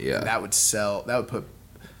do. Yeah, and that would sell. That would put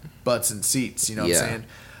butts in seats. You know what I'm saying?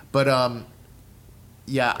 But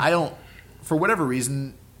yeah, I don't. For whatever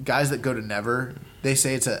reason, guys that go to Never, they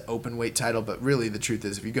say it's an open weight title, but really the truth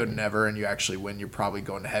is if you go to Never and you actually win, you're probably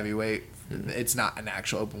going to heavyweight. It's not an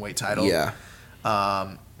actual open weight title. Yeah.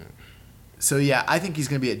 So yeah, I think he's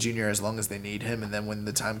going to be at junior as long as they need him, and then when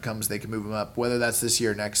the time comes, they can move him up. Whether that's this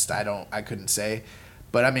year or next, I couldn't say.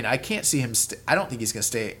 But I mean, I can't see him. I don't think he's going to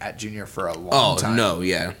stay at junior for a long time. No,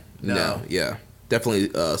 yeah, no, yeah. Definitely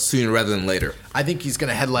sooner rather than later. I think he's going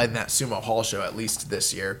to headline that Sumo Hall show at least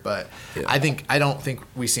this year, but yeah. I don't think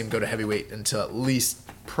we see him go to heavyweight until at least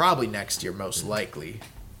probably next year, most likely.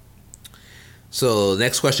 So the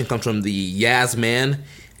next question comes from the Yaz Man.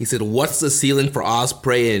 He said, "What's the ceiling for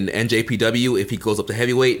Ospreay in NJPW if he goes up to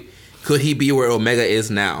heavyweight? Could he be where Omega is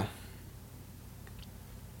now?"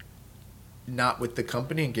 Not with the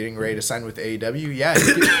company and getting ready to sign with AEW. Yeah.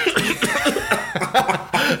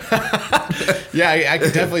 Yeah, I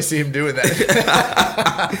could definitely see him doing that.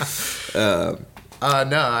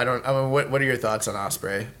 No, I don't. I mean, what are your thoughts on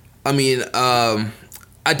Ospreay? I mean, I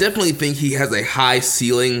definitely think he has a high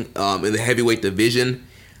ceiling in the heavyweight division.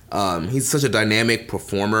 He's such a dynamic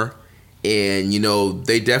performer, and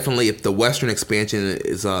they definitely, if the Western expansion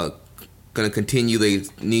is going to continue, they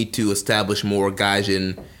need to establish more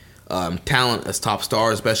Gaijin talent as top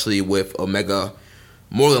stars, especially with Omega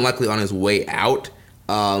more than likely on his way out.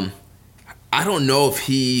 I don't know if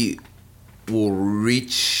he will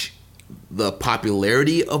reach the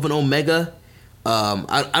popularity of an Omega.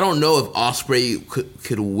 I don't know if Ospreay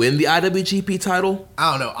could win the IWGP title.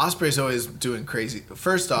 I don't know. Ospreay's always doing crazy.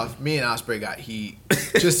 First off, me and Ospreay got heat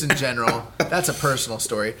just in general. That's a personal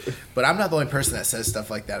story. But I'm not the only person that says stuff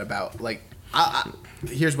like that about, like,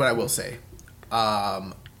 here's what I will say.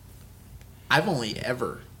 I've only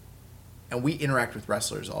ever, and we interact with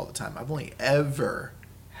wrestlers all the time, I've only ever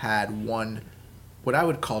had one, what I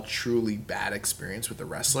would call truly bad experience with a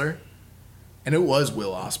wrestler. And it was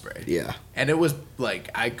Will Ospreay. Yeah. And it was like,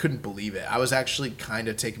 I couldn't believe it. I was actually kind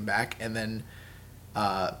of taken back. And then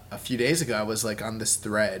a few days ago, I was like on this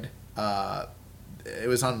thread. It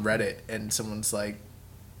was on Reddit. And someone's like,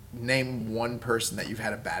 name one person that you've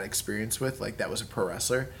had a bad experience with. Like, that was a pro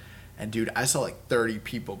wrestler. And dude, I saw like 30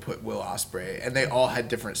 people put Will Ospreay. And they all had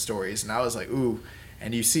different stories. And I was like, ooh.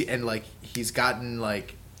 And you see, and like, he's gotten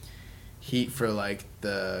like heat for like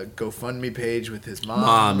the GoFundMe page with his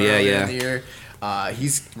mom.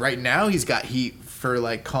 He's right now he's got heat for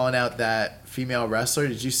like calling out that female wrestler.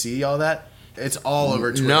 Did you see all that? It's all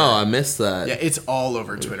over Twitter. No, I missed that. Yeah, it's all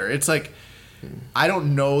over Twitter. It's like, I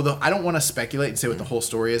don't know I don't want to speculate and say what the whole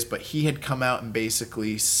story is, but he had come out and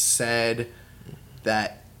basically said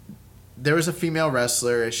that there was a female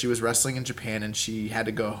wrestler. She was wrestling in Japan and she had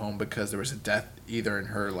to go home because there was a death either in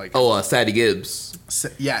her like. Sadie Gibbs.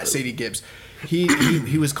 Sadie Gibbs.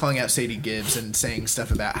 He was calling out Sadie Gibbs and saying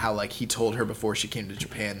stuff about how like he told her before she came to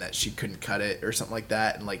Japan that she couldn't cut it or something like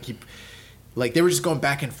that, and like they were just going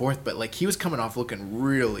back and forth, but like he was coming off looking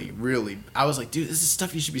really, really. I was like, dude, this is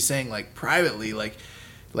stuff you should be saying like privately, like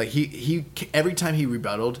he every time he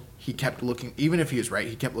rebutted, he kept looking, even if he was right,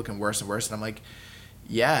 he kept looking worse and worse, and I'm like,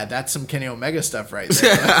 yeah, that's some Kenny Omega stuff right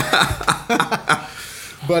there.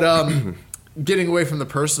 But getting away from the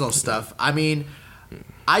personal stuff, I mean,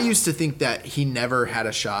 I used to think that he never had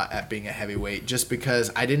a shot at being a heavyweight just because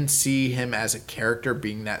I didn't see him as a character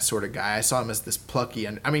being that sort of guy. I saw him as this plucky,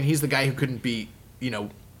 and I mean, he's the guy who couldn't beat,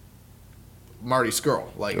 Marty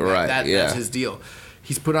Scurll. Like, that's his deal.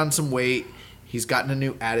 He's put on some weight. He's gotten a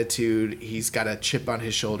new attitude. He's got a chip on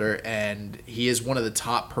his shoulder, and he is one of the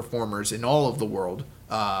top performers in all of the world.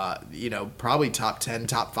 Probably top 10,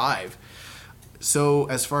 top 5. So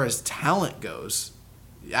as far as talent goes,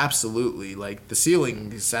 absolutely. Like, the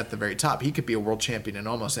ceiling is at the very top. He could be a world champion in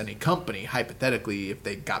almost any company, hypothetically, if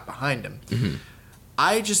they got behind him. Mm-hmm.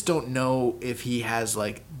 I just don't know if he has,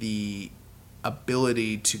 like, the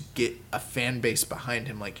ability to get a fan base behind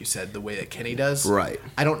him, like you said, the way that Kenny does. Right.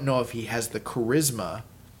 I don't know if he has the charisma.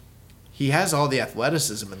 He has all the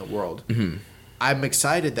athleticism in the world. Mm-hmm. I'm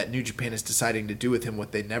excited that New Japan is deciding to do with him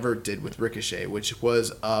what they never did with Ricochet, which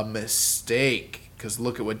was a mistake, because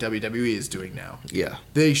look at what WWE is doing now. Yeah.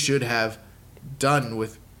 They should have done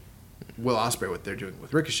with Will Ospreay what they're doing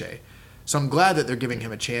with Ricochet. So I'm glad that they're giving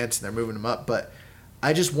him a chance and they're moving him up, but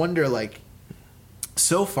I just wonder, like,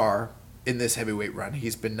 so far in this heavyweight run,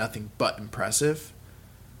 he's been nothing but impressive.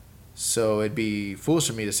 So it'd be foolish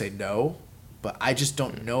for me to say no, but I just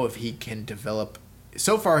don't know if he can develop.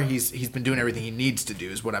 So far, he's been doing everything he needs to do,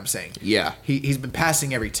 is what I'm saying. Yeah. He's been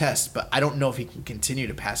passing every test, but I don't know if he can continue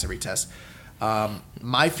to pass every test.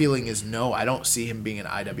 My feeling is no, I don't see him being an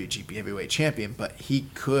IWGP Heavyweight Champion, but he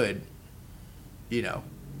could, he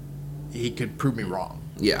could prove me wrong.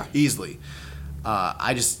 Yeah. Easily.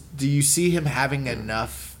 Do you see him having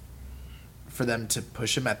enough for them to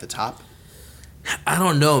push him at the top? I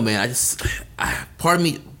don't know, man. Part of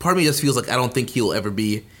me just feels like I don't think he'll ever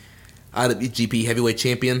be IWGP Heavyweight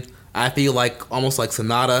Champion. I feel like almost like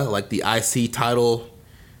Sonata, like the IC title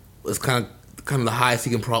is kind of the highest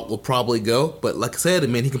he will probably go. But like I said,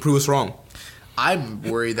 he can prove us wrong. I'm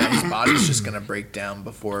worried that his body's just going to break down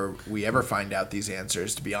before we ever find out these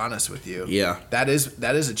answers, to be honest with you. Yeah. That is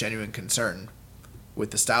a genuine concern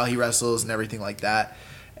with the style he wrestles and everything like that.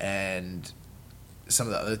 And some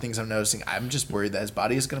of the other things I'm noticing, I'm just worried that his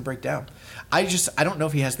body is going to break down. I don't know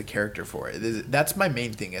if he has the character for it. That's my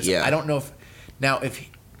main thing. I don't know if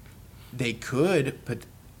they could, but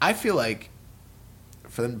I feel like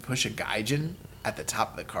for them to push a Gaijin at the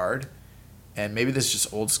top of the card, and maybe this is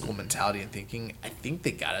just old school mentality and thinking, I think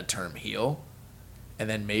they got to turn him heel. And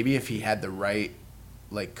then maybe if he had the right,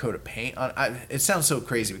 like, coat of paint on, it sounds so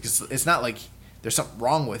crazy because it's not like there's something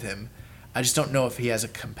wrong with him. I just don't know if he has a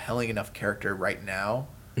compelling enough character right now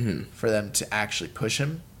for them to actually push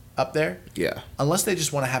him up there. Yeah. Unless they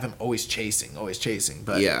just want to have him always chasing.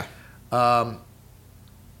 But, yeah.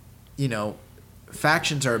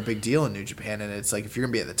 Factions are a big deal in New Japan, and it's like if you're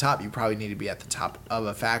going to be at the top, you probably need to be at the top of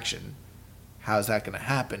a faction. How's that going to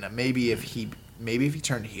happen? Maybe if he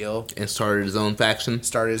turned heel and started his own faction,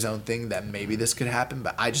 started his own thing, then maybe this could happen,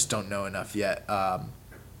 but I just don't know enough yet.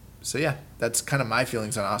 So yeah, that's kind of my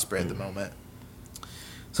feelings on Ospreay at the moment.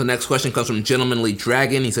 So next question comes from Gentlemanly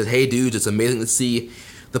Dragon. He says, "Hey dudes, it's amazing to see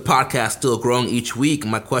the podcast still growing each week.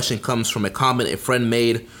 My question comes from a comment a friend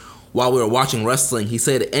made while we were watching wrestling. He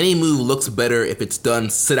said, any move looks better if it's done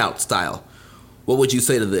sit-out style. What would you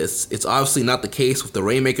say to this? It's obviously not the case with the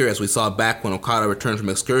Rainmaker, as we saw back when Okada returned from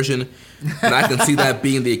excursion, and I can see that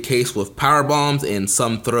being the case with power bombs and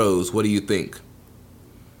some throws. What do you think?"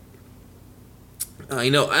 I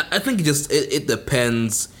think it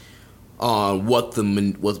depends on what the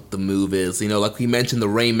move is. Like we mentioned, the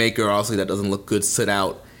Rainmaker, obviously that doesn't look good sit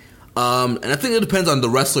out. And I think it depends on the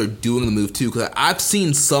wrestler doing the move too, because I've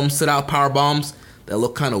seen some sit out power bombs that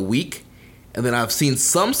look kind of weak, and then I've seen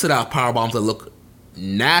some sit out power bombs that look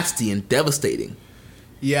nasty and devastating.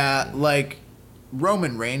 Yeah, like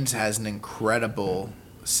Roman Reigns has an incredible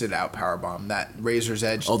sit out power bomb, that Razor's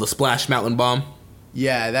Edge. Oh, the Splash Mountain Bomb.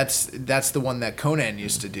 Yeah, that's the one that Conan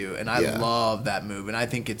used to do, and I love that move, and I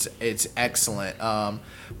think it's excellent.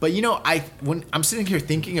 But when I'm sitting here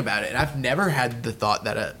thinking about it, and I've never had the thought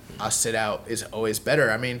that a sit out is always better.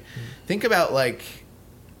 I mean, think about like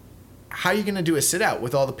how are you going to do a sit out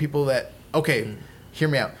with all the people that? Okay, hear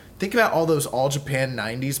me out. Think about all those All Japan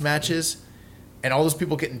 '90s matches, and all those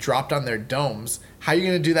people getting dropped on their domes. How are you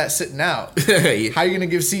going to do that sitting out? How are you going to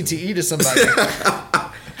give CTE to somebody?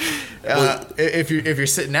 If you're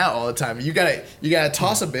sitting out all the time, you gotta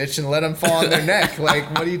toss a bitch and let them fall on their neck.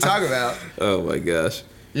 Like, what are you talking about? Oh my gosh!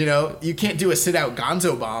 You can't do a sit out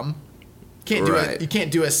Gonzo bomb. You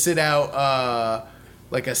can't do a sit out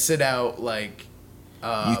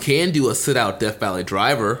you can do a sit out Death Valley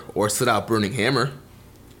Driver or sit out Burning Hammer.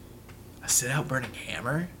 A sit out Burning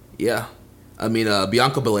Hammer? Yeah, I mean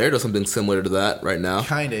Bianca Belair does something similar to that right now.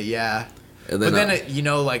 Kinda, yeah. And then, but then you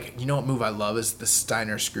know what move I love is the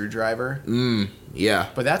Steiner screwdriver. Yeah.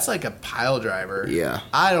 But that's like a pile driver. Yeah.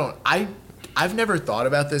 I've never thought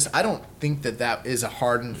about this. I don't think that is a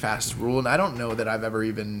hard and fast rule, and I don't know that I've ever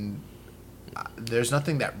even. There's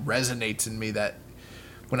nothing that resonates in me that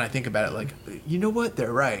when I think about it, like, you know what,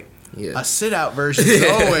 they're right. Yeah. A sit-out version is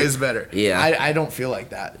always better. Yeah. I don't feel like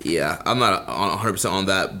that. Yeah, I'm not 100% on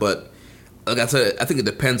that, but like I said, I think it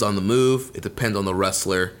depends on the move, it depends on the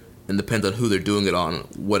wrestler, and depends on who they're doing it on,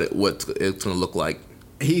 what it's going to look like.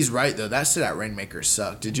 He's right, though. That sit-out Rainmaker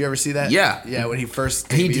sucked. Did you ever see that? Yeah. Yeah, when he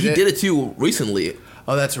first He did it too recently.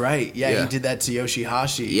 Oh, that's right. Yeah, he did that to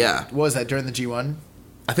Yoshihashi. Yeah. What was that, during the G1?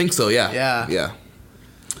 I think so, yeah. Yeah.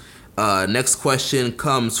 Next question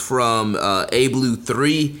comes from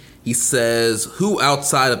A-Blue3. He says, who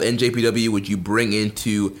outside of NJPW would you bring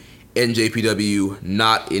into NJPW,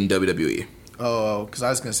 not in WWE? Oh, because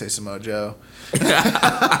I was going to say Samoa Joe.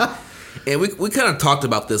 And we kind of talked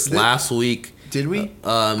about this last week. Did we?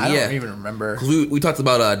 I don't even remember. We talked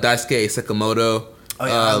about Daisuke Sakamoto. Oh,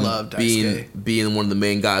 yeah, I love Daisuke. Being one of the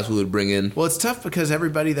main guys who would bring in. Well, it's tough because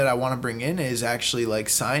everybody that I want to bring in is actually like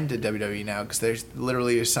signed to WWE now because they're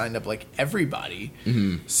literally signed up like everybody.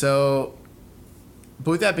 Mm-hmm. So,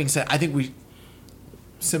 but with that being said, I think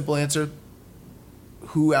simple answer,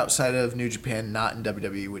 who outside of New Japan, not in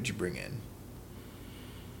WWE, would you bring in?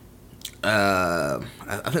 I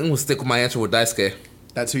think we'll stick with my answer with Daisuke.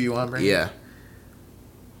 That's who you want to bring in? Yeah.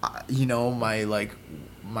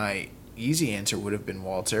 My easy answer would have been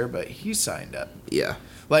Walter, but he's signed up. Yeah.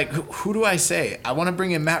 Like, who do I say? I want to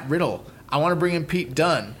bring in Matt Riddle. I want to bring in Pete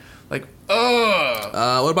Dunne. Like,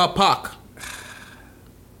 ugh. What about Pac?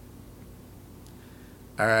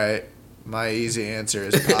 All right. My easy answer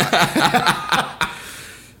is Pac.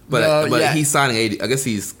 But he's signing I guess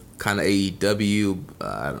he's kind of AEW.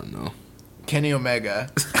 I don't know. Kenny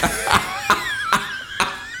Omega.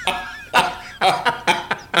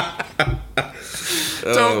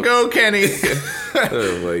 Don't go, Kenny.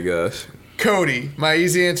 Oh my gosh. Cody. My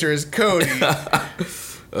easy answer is Cody. Pac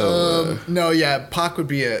would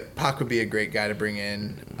be a great guy to bring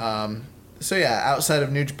in. So yeah, outside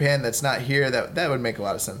of New Japan, that's not here. That would make a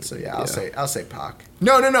lot of sense. So yeah, I'll say Pac.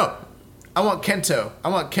 No. I want Kento. I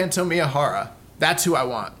want Kento Miyahara. That's who I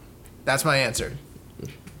want. That's my answer.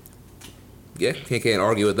 Yeah, can't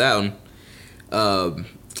argue with that one.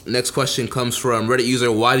 Next question comes from Reddit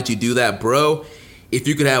user, why did you do that, bro? If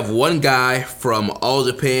you could have one guy from All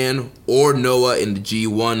Japan or Noah in the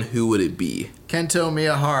G1, who would it be? Kento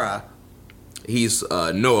Miyahara. He's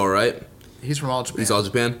Noah, right? He's from All Japan. He's All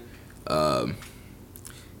Japan?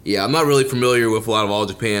 Yeah, I'm not really familiar with a lot of All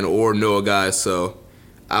Japan or Noah guys, so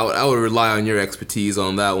I would rely on your expertise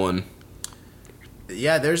on that one.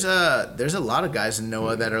 Yeah, there's a lot of guys in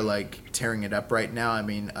Noah that are like tearing it up right now. I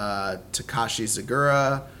mean, Takashi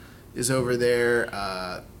Zagura is over there.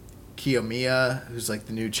 Kiyomiya, who's like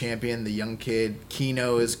the new champion, the young kid.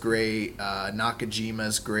 Kino is great.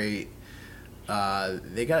 Nakajima's great.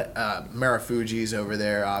 They got Marufuji's over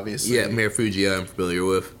there, obviously. Yeah, Marufuji I'm familiar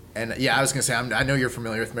with. And yeah, I was gonna say I know you're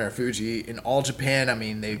familiar with Marufuji. In All Japan, I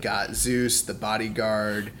mean, they've got Zeus, the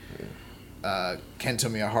Bodyguard. Kento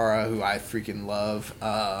Miyahara, who I freaking love.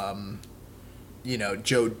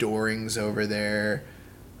 Joe Doring's over there.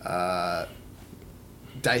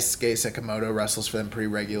 Daisuke Sakamoto wrestles for them pretty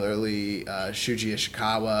regularly. Shuji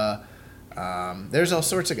Ishikawa. There's all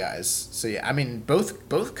sorts of guys. So yeah, I mean,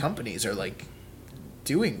 both companies are like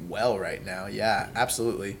doing well right now. Yeah,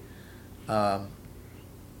 absolutely. But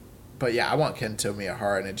yeah, I want Kento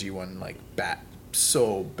Miyahara in a G1 like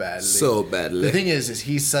so badly. So badly. The thing is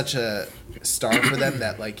he's such a star for them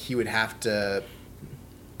that like he would have to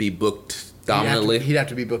be booked dominantly. He'd have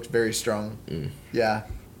to be booked very strong. Yeah.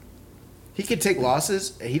 He could take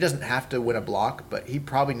losses. He doesn't have to win a block, but he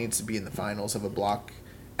probably needs to be in the finals of a block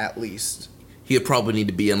at least. He would probably need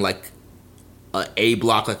to be in like an A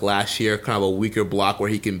block like last year, kind of a weaker block where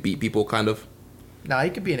he can beat people kind of. No, he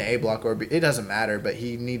could be in an A block or it doesn't matter, but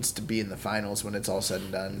he needs to be in the finals when it's all said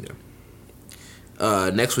and done.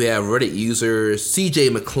 Yeah. Next we have Reddit user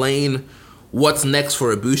CJ McLean. What's next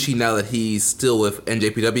for Ibushi now that he's still with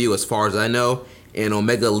NJPW as far as I know, and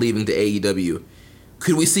Omega leaving to AEW?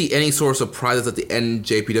 Could we see any sort of surprises at the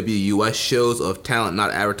NJPW US shows of talent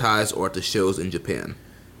not advertised or at the shows in Japan?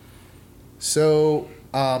 So,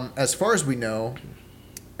 as far as we know,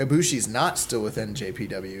 Ibushi's not still with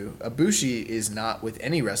NJPW. Ibushi is not with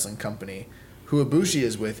any wrestling company. Who Ibushi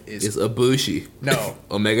is with is Ibushi. No.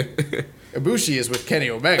 Omega? Ibushi is with Kenny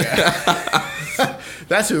Omega.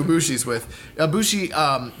 That's who Ibushi's with.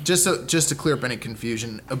 Ibushi, just to clear up any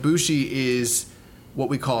confusion, Ibushi is what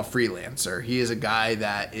we call a freelancer. He is a guy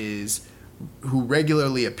that is who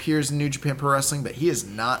regularly appears in New Japan Pro Wrestling, but he is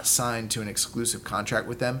not signed to an exclusive contract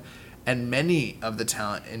with them. And many of the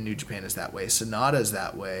talent in New Japan is that way. Sonata's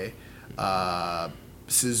that way.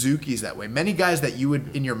 Suzuki's that way. Many guys that you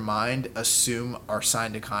would, in your mind, assume are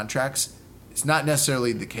signed to contracts, it's not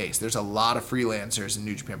necessarily the case. There's a lot of freelancers in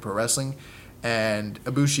New Japan Pro Wrestling, and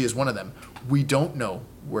Ibushi is one of them. We don't know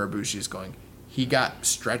where Ibushi is going. He got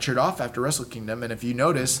stretchered off after Wrestle Kingdom, and if you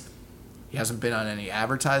notice, he hasn't been on any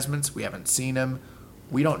advertisements. We haven't seen him.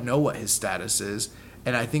 We don't know what his status is,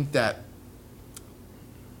 and I think that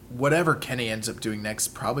whatever Kenny ends up doing next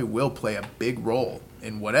probably will play a big role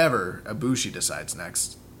in whatever Ibushi decides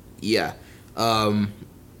next. Yeah.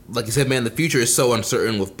 Like you said, man, the future is so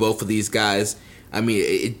uncertain with both of these guys. I mean,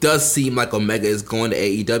 it does seem like Omega is going to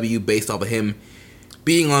AEW based off of him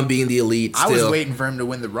being the elite still. I was waiting for him to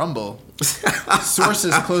win the Rumble.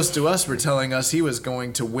 Sources close to us were telling us he was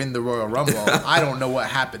going to win the Royal Rumble. I don't know what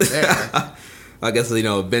happened there. I guess,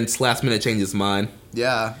 Vince last minute changed his mind.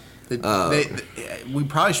 Yeah. We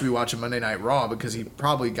probably should be watching Monday Night Raw because he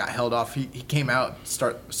probably got held off. He came out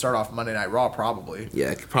start off Monday Night Raw probably.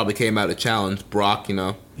 Yeah, he probably came out to challenge Brock.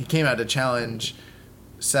 He came out to challenge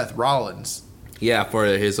Seth Rollins. Yeah, for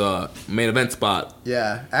his main event spot.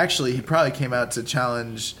 Yeah, actually, he probably came out to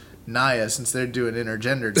challenge Nia since they're doing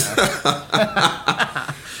intergender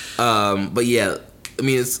now. But yeah, I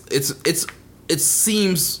mean, it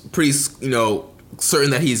seems pretty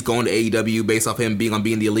certain that he's going to AEW based off him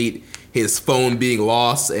being the elite, his phone being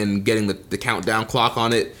lost and getting the countdown clock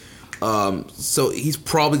on it. So he's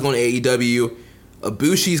probably going to AEW.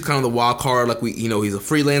 Ibushi's kind of the wild card, like he's a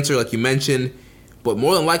freelancer, like you mentioned, but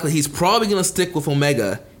more than likely he's probably going to stick with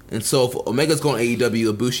Omega. And so if Omega's going to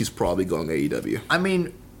AEW, Ibushi's probably going to AEW. I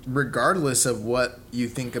mean, regardless of what you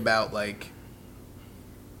think about,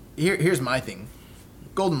 here's my thing: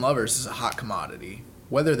 Golden Lovers is a hot commodity.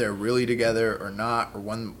 Whether they're really together or not,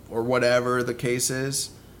 or whatever the case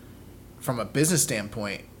is, from a business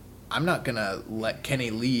standpoint, I'm not gonna let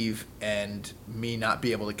Kenny leave and me not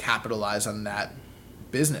be able to capitalize on that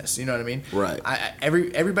business. You know what I mean? Right.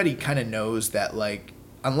 Everybody kind of knows that,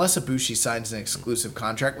 unless Ibushi signs an exclusive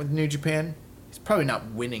contract with New Japan, he's probably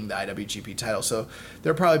not winning the IWGP title. So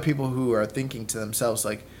there are probably people who are thinking to themselves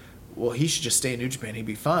well, he should just stay in New Japan. He'd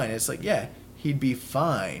be fine. It's yeah, he'd be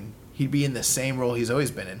fine. He'd be in the same role he's always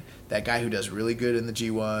been in. That guy who does really good in the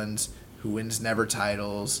G1s, who wins never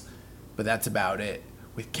titles, but that's about it.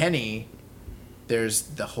 With Kenny, there's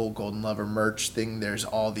the whole Golden Lover merch thing. There's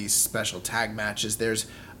all these special tag matches. There's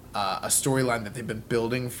a storyline that they've been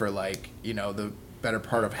building for the better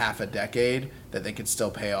part of half a decade that they could still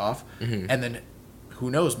pay off. Mm-hmm. And then who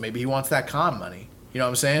knows? Maybe he wants that con money. You know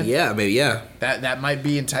what I'm saying? Yeah, maybe, yeah. That might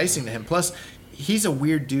be enticing to him. Plus, he's a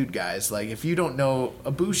weird dude, guys. If you don't know,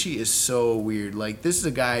 Ibushi is so weird. This is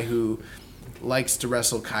a guy who likes to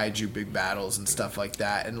wrestle kaiju big battles and stuff like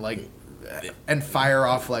that, and fire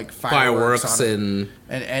off fireworks on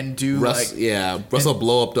and do wrestle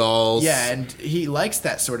blow up dolls. Yeah, and he likes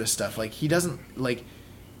that sort of stuff. He doesn't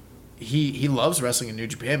he loves wrestling in New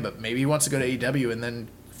Japan, but maybe he wants to go to AEW and then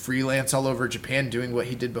freelance all over Japan doing what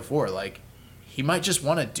he did before. He might just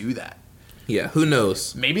want to do that. Yeah, who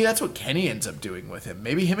knows? Maybe that's what Kenny ends up doing with him.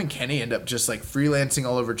 Maybe him and Kenny end up just freelancing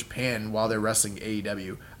all over Japan while they're wrestling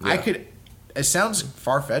AEW. Yeah. It sounds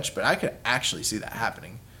far-fetched, but I could actually see that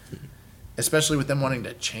happening. Especially with them wanting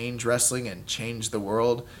to change wrestling and change the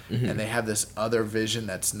world. Mm-hmm. And they have this other vision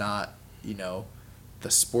that's not, the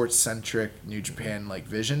sports-centric New Japan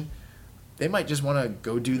vision. They might just want to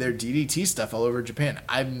go do their DDT stuff all over Japan.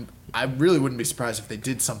 I really wouldn't be surprised if they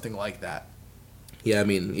did something like that. Yeah, I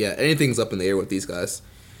mean, anything's up in the air with these guys.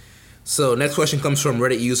 So, next question comes from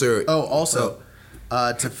Reddit user...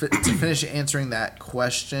 to finish answering that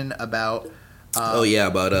question about...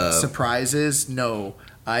 about... surprises, no.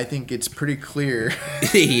 I think it's pretty clear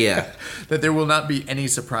that there will not be any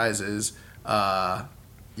surprises, on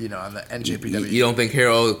the NJPW. You don't think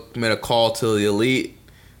Hero made a call to the Elite?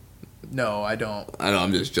 No, I don't. I know,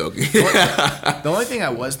 I'm just joking. The only thing I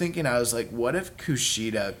was thinking, I was what if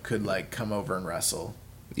Kushida could come over and wrestle?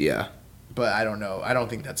 Yeah. But I don't know. I don't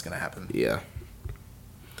think that's going to happen. Yeah.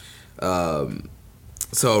 So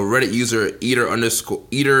Reddit user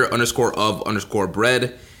eater_of_bread.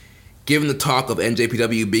 Given the talk of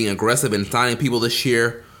NJPW being aggressive and signing people this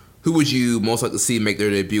year, who would you most like to see make their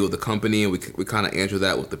debut with the company? And we kind of answered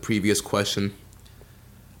that with the previous question.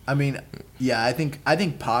 I mean, yeah, I think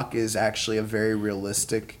Pac is actually a very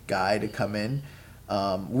realistic guy to come in.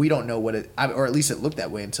 We don't know or at least it looked that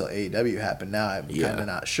way until AEW happened. Now I'm kind of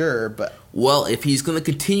not sure, but if he's going to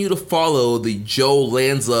continue to follow the Joe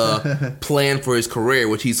Lanza plan for his career,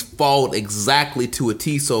 which he's followed exactly to a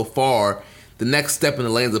T so far, the next step in the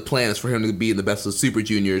Lanza plan is for him to be in the best of the Super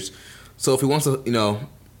Juniors. So if he wants to,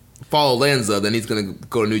 follow Lanza, then he's going to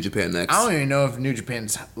go to New Japan next. I don't even know if New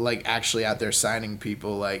Japan's like actually out there signing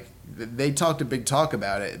people. Like they talked a big talk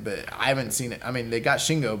about it, but I haven't seen it. I mean, they got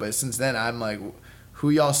Shingo, but since then I'm like,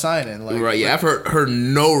 who y'all signing? Like, right? Yeah, I've heard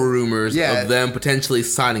no rumors of them potentially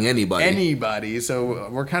signing anybody.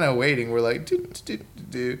 So we're kind of waiting. We're like,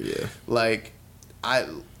 yeah. Like,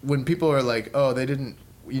 when people are like, oh, they didn't.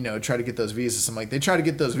 Try to get those visas. I'm like, they try to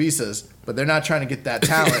get those visas, but they're not trying to get that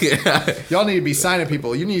talent. Yeah. Y'all need to be signing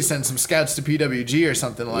people. You need to send some scouts to PWG or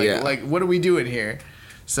something. Like, what are we doing here?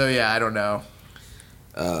 So, yeah, I don't know.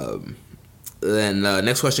 Then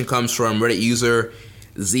next question comes from Reddit user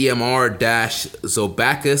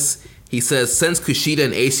ZMR-Zobacus. He says, since Kushida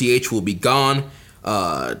and ACH will be gone,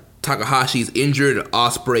 Takahashi's injured,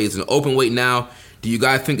 Ospreay is an open weight now. Do you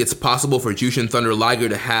guys think it's possible for Jushin Thunder Liger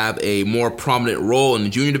to have a more prominent role in the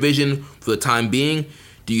junior division for the time being?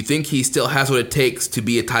 Do you think he still has what it takes to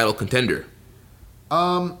be a title contender?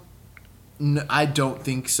 No, I don't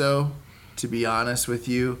think so, to be honest with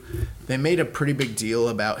you. They made a pretty big deal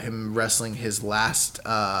about him wrestling his last,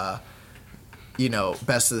 Best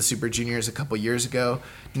of the Super Juniors a couple years ago.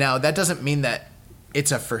 Now, that doesn't mean that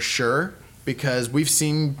it's a for sure, because we've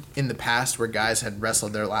seen in the past where guys had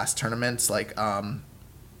wrestled their last tournaments, like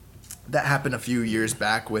that happened a few years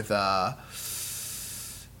back with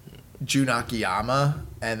Jun Akiyama,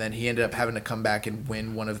 and then he ended up having to come back and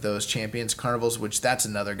win one of those Champions Carnivals, which that's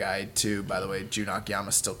another guy too, by the way. Jun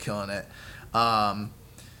Akiyama's still killing it.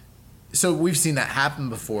 So we've seen that happen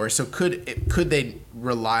before. So could they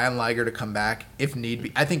rely on Liger to come back if need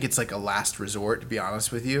be? I think it's like a last resort, to be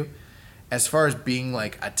honest with you. As far as being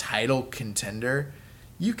like a title contender,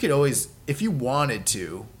 you could always, if you wanted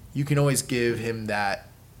to, you can always give him that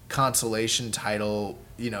consolation title,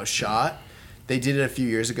 shot. They did it a few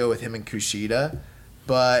years ago with him and Kushida,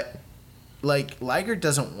 but like Liger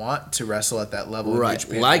doesn't want to wrestle at that level. Right.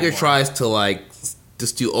 Liger tries to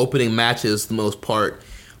just do opening matches for the most part,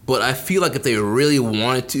 but I feel like if they really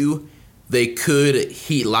wanted to, they could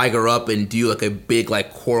heat Liger up and do like a big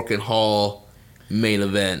Cork and Hall main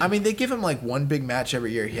event. I mean, they give him one big match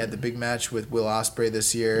every year. He had the big match with Will Ospreay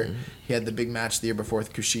this year. Mm-hmm. He had the big match the year before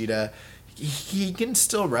with Kushida. He can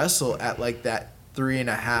still wrestle at that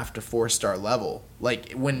 3.5 to 4-star level,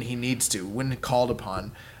 when he needs to, when called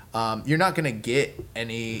upon. You're not gonna get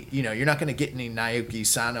any, you're not gonna get any Naoki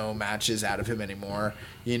Sano matches out of him anymore,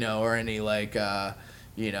 or any El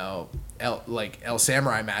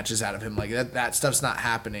Samurai matches out of him. That stuff's not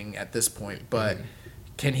happening at this point, but. Mm-hmm.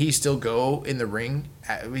 Can he still go in the ring?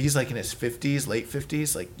 He's in his 50s, late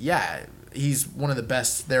 50s. Yeah, he's one of the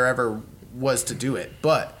best there ever was to do it.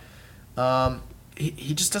 But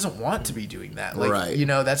he just doesn't want to be doing that. Right.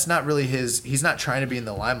 That's not really his. He's not trying to be in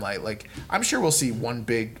the limelight. I'm sure we'll see one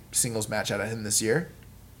big singles match out of him this year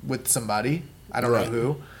with somebody. I don't know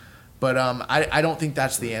who. But I don't think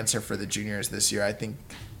that's the answer for the juniors this year. I think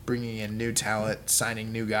bringing in new talent,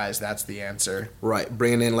 signing new guys, that's the answer. Right.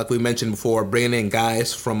 Bringing in, like we mentioned before, bringing in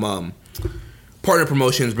guys from partner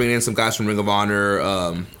promotions, bringing in some guys from Ring of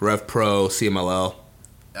Honor, Rev Pro, CMLL.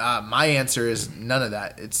 My answer is none of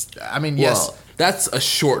that. Yes. That's a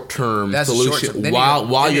short-term solution.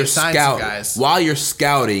 While you're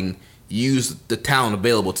scouting, use the talent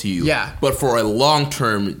available to you. Yeah. But for a long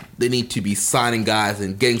term, they need to be signing guys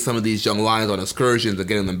and getting some of these young lions on excursions and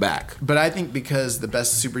getting them back. But I think because the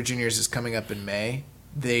Best of Super Juniors is coming up in May,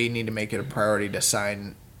 they need to make it a priority to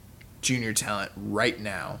sign junior talent right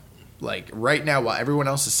now. Right now, while everyone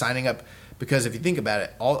else is signing up. Because if you think about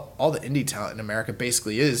it, all the indie talent in America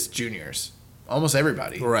basically is juniors. Almost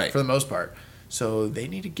everybody. Right. For the most part. So they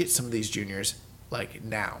need to get some of these juniors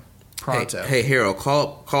now. Pronto. Hey, Harold,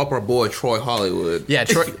 call up our boy Troy Hollywood. Yeah,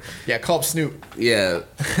 Troy. Yeah, call up Snoop. Yeah.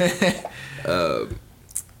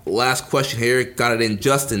 Last question here. Got it in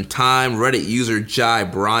just in time. Reddit user Jai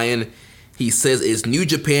Bryan. He says, is New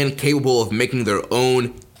Japan capable of making their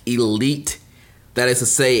own elite? That is to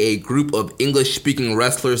say, a group of English-speaking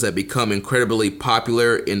wrestlers that become incredibly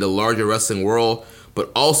popular in the larger wrestling world,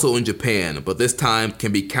 but also in Japan, but this time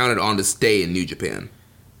can be counted on to stay in New Japan.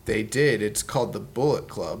 They did. It's called the Bullet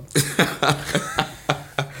Club.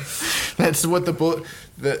 That's what the Bullet.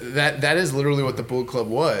 That is literally what the Bullet Club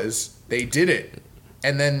was. They did it,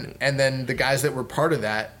 and then the guys that were part of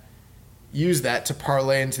that used that to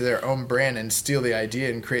parlay into their own brand and steal the idea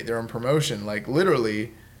and create their own promotion.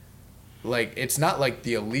 Literally, it's not like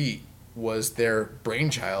the Elite was their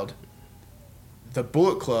brainchild. The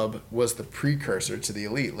Bullet Club was the precursor to the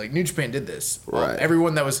Elite. New Japan did this. Right.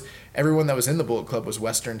 Everyone that was in the Bullet Club was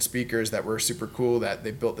Western speakers that were super cool, that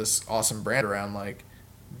they built this awesome brand around.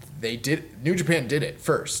 New Japan did it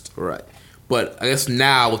first. Right. But I guess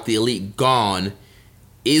now with the Elite gone,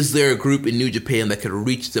 is there a group in New Japan that could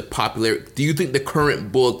reach the popularity? Do you think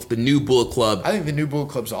the new Bullet Club? I think the new Bullet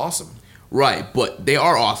Club's awesome. Right, but they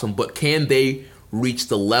are awesome. But can they reach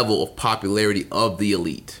the level of popularity of the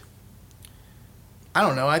Elite? I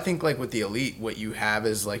don't know. I think like with the Elite, what you have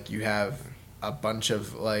is like you have a bunch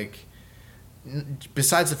of like,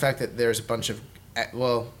 besides the fact that there's a bunch of,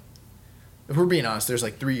 well, if we're being honest, there's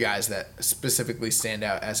like 3 guys that specifically stand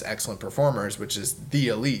out as excellent performers, which is the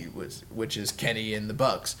Elite, which is Kenny and the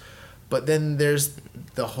Bucks. But then there's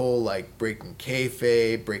the whole like breaking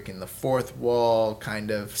kayfabe, breaking the fourth wall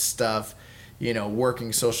kind of stuff,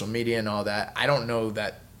 working social media and all that. I don't know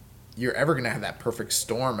that you're ever going to have that perfect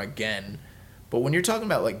storm again. But when you're talking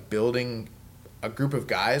about like building a group of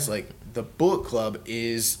guys, like the Bullet Club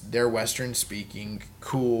is their Western speaking,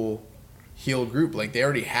 cool heel group. Like they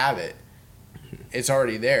already have it. It's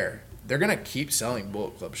already there. They're gonna keep selling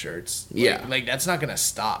Bullet Club shirts. Like that's not gonna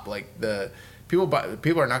stop. Like the people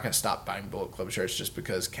are not gonna stop buying Bullet Club shirts just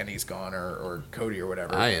because Kenny's gone or Cody or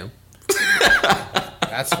whatever. I am.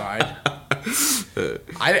 That's fine.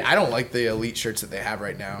 I don't like the Elite shirts that they have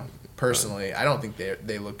right now. Personally, I don't think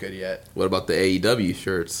they look good yet. What about the AEW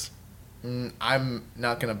shirts? I'm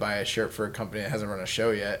not gonna buy a shirt for a company that hasn't run a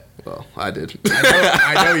show yet. Well, I did.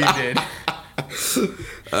 I know you did.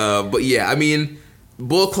 But yeah, I mean,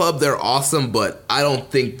 Bullet Club, they're awesome, but I don't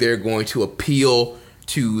think they're going to appeal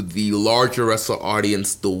to the larger wrestler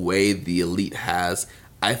audience the way the Elite has.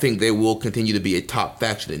 I think they will continue to be a top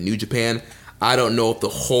faction in New Japan. I don't know if the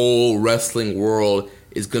whole wrestling world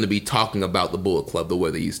is going to be talking about the Bullet Club the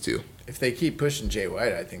way they used to. If they keep pushing Jay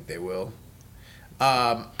White, I think they will.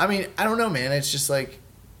 I mean, I don't know, man. It's just like,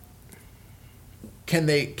 can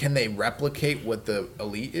they replicate what the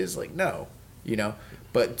Elite is? Like, no.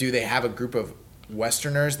 But do they have a group of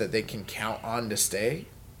Westerners that they can count on to stay?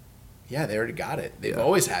 Yeah, they already got it. They've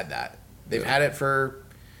always had that. They've had it for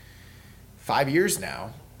 5 years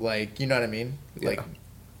now. Like, you know what I mean? Like,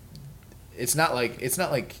 it's not like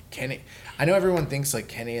Kenny. I know everyone thinks like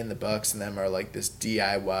Kenny and the Bucks and them are like this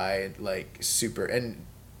DIY like super, and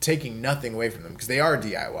taking nothing away from them because they are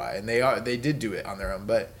DIY and they did do it on their own,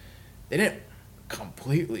 but they didn't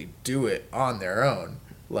completely do it on their own.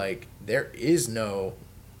 Like, there is no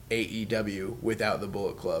AEW without the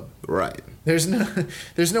Bullet Club. Right. There's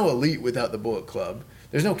no Elite without the Bullet Club.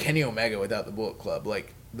 There's no Kenny Omega without the Bullet Club.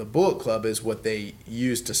 Like, the Bullet Club is what they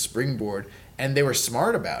used to springboard, and they were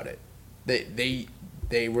smart about it.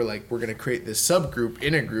 They were like, we're going to create this subgroup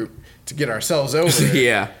in a group to get ourselves over.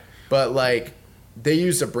 Yeah. But, like, they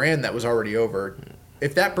used a brand that was already over.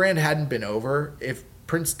 If that brand hadn't been over, if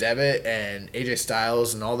Prince Devitt and AJ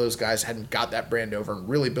Styles and all those guys hadn't got that brand over and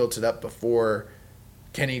really built it up before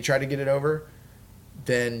Kenny tried to get it over,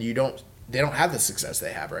 then they don't have the success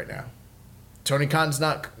they have right now. Tony Khan's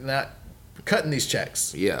not cutting these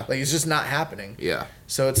checks. Yeah. Like, it's just not happening. Yeah.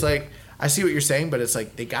 So it's like, I see what you're saying, but it's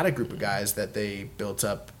like they got a group of guys that they built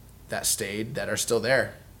up that stayed that are still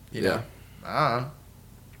there. You know?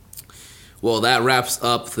 Well, that wraps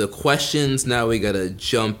up the questions. Now we got to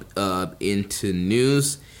jump into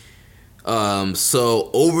news. So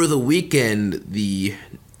over the weekend, the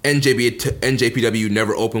NJPW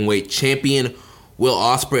Never Openweight champion Will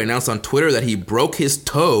Ospreay announced on Twitter that he broke his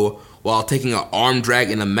toe while taking an arm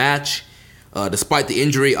drag in a match. Despite the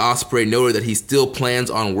injury, Ospreay noted that he still plans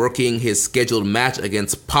on working his scheduled match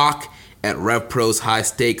against Pac at Rev Pro's High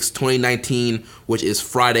Stakes 2019, which is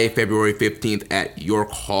Friday, February 15th at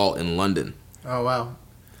York Hall in London. Oh, wow.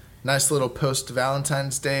 Nice little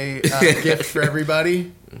post-Valentine's Day gift for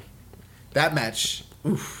everybody. That match,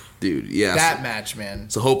 oof. Dude, yeah. That match,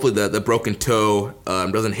 man. So hopefully the broken toe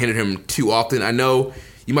doesn't hinder him too often. I know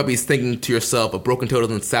you might be thinking to yourself, a broken toe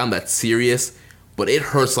doesn't sound that serious, but it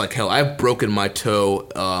hurts like hell. I've broken my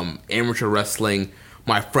toe amateur wrestling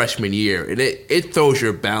my freshman year, and it throws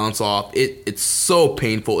your balance off. It's so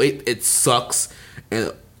painful. It sucks.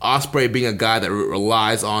 And Ospreay being a guy that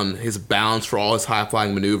relies on his balance for all his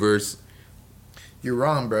high-flying maneuvers. You're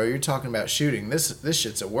wrong, bro. You're talking about shooting. This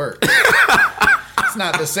shit's at work. It's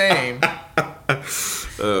not the same.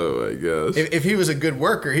 Oh, my gosh. If he was a good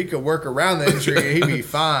worker, he could work around the injury. He'd be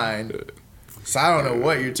fine. So I don't know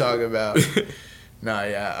what you're talking about. No,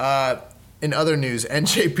 yeah. In other news,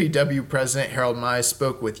 NJPW President Harold Mai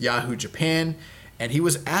spoke with Yahoo Japan, and he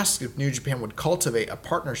was asked if New Japan would cultivate a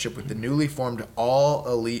partnership with the newly formed All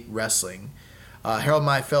Elite Wrestling. Harold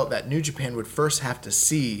Mai felt that New Japan would first have to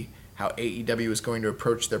see how AEW was going to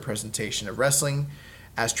approach their presentation of wrestling.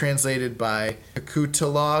 As translated by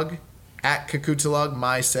Kakutalog, at Kakutalog,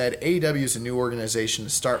 Mai said, AEW is a new organization to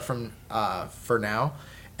start from for now,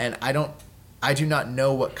 and I do not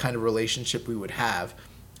know what kind of relationship we would have.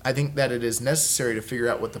 I think that it is necessary to figure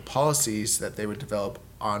out what the policies that they would develop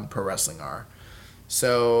on pro wrestling are.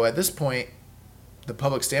 So at this point, the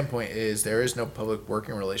public standpoint is there is no public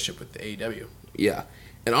working relationship with the AEW. Yeah.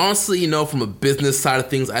 And honestly, you know, from a business side of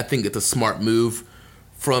things, I think it's a smart move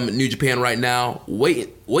from New Japan right now.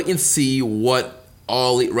 Wait and see what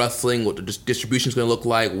All Elite Wrestling, what the distribution is going to look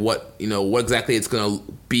like, what exactly it's going to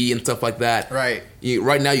be and stuff like that. Right.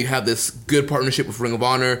 Right now you have this good partnership with Ring of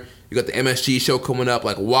Honor. You got the MSG show coming up.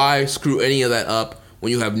 Like, why screw any of that up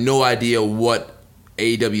when you have no idea what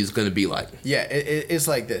AEW is going to be like? Yeah, it's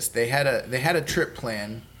like this. They had a trip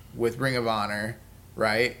plan with Ring of Honor,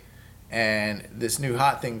 right? And this new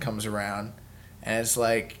hot thing comes around, and it's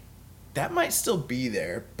like, that might still be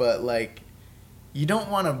there, but like, you don't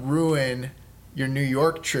want to ruin your New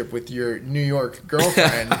York trip with your New York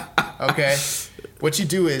girlfriend, okay? What you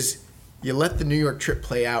do is you let the New York trip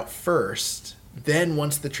play out first. Then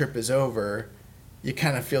once the trip is over, you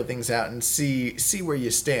kind of feel things out and see where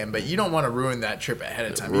you stand. But you don't want to ruin that trip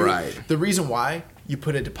ahead of time. Right. The reason why, you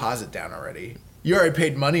put a deposit down already. You already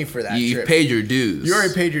paid money for that trip. You paid your dues. You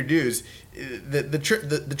already paid your dues.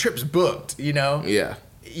 The trip's booked, you know? Yeah.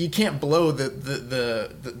 You can't blow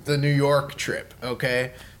the New York trip,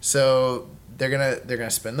 okay? So they're gonna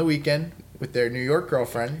spend the weekend with their New York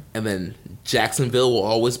girlfriend. And then Jacksonville will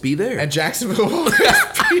always be there. And Jacksonville will always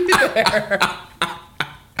be there.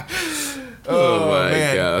 Oh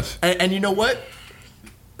my gosh. And you know what?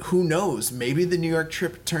 Who knows? Maybe the New York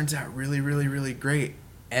trip turns out really, really, really great,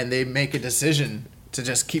 and they make a decision to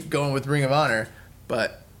just keep going with Ring of Honor.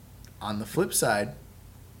 But on the flip side,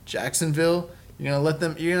 Jacksonville, you're gonna let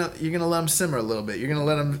them simmer a little bit. You're gonna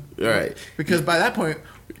let them, right? Because by that point,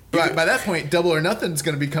 Double or Nothing's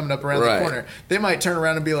gonna be coming up around the corner. They might turn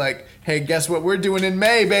around and be like, "Hey, guess what we're doing in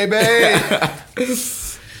May, baby?"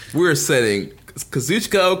 We're sending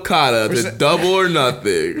Kazuchika Okada to Double or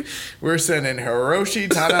Nothing. We're sending Hiroshi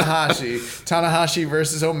Tanahashi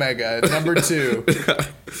versus Omega, number 2.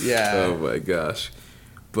 Yeah. Oh my gosh.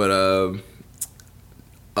 But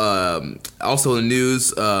also in the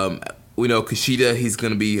news, we know Kushida, he's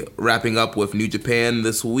going to be wrapping up with New Japan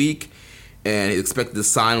this week, and he's expected to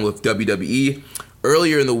sign with WWE.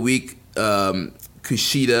 Earlier in the week,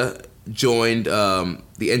 Kushida joined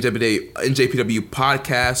the NJPW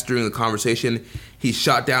podcast. During the conversation, he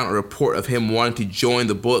shot down a report of him wanting to join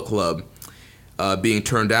the Bullet Club, being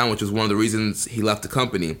turned down, which was one of the reasons he left the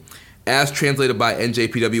company. As translated by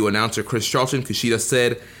NJPW announcer Chris Charlton, Kushida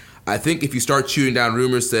said, "I think if you start shooting down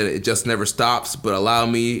rumors, that it just never stops, but allow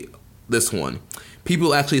me this one.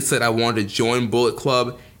 People actually said I wanted to join Bullet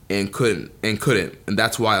Club and couldn't, and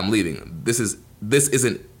that's why I'm leaving. This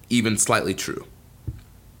isn't even slightly true."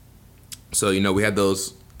 So, we had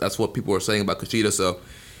those. That's what people were saying about Kushida. So,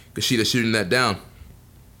 Kushida shooting that down.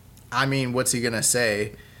 I mean, what's he going to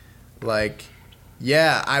say? Like,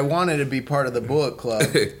 yeah, I wanted to be part of the Bullet Club,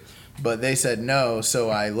 but they said no, so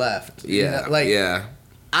I left. Yeah. Yeah.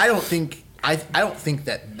 I don't think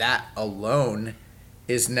that alone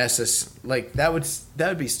is necessary. Like, that would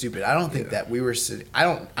be stupid. I don't think that we were sitting.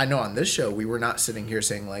 I know on this show we were not sitting here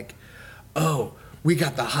saying like, "Oh, we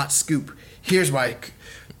got the hot scoop. Here's why."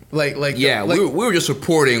 We were just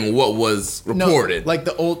reporting what was reported. No, like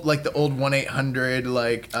the old 1-800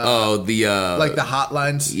 the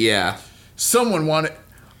hotlines. Yeah.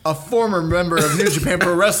 A former member of New Japan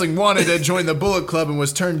Pro Wrestling wanted to join the Bullet Club and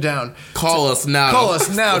was turned down. Call us now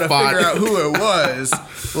to figure out who it was.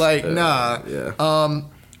 Nah. Yeah.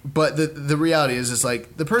 But the reality is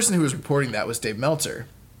like the person who was reporting that was Dave Meltzer.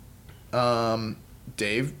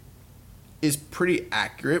 Dave is pretty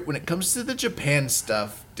accurate. When it comes to the Japan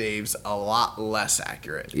stuff, Dave's a lot less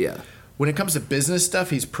accurate. Yeah. When it comes to business stuff,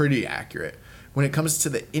 he's pretty accurate. When it comes to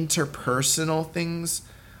the interpersonal things,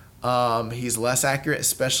 he's less accurate,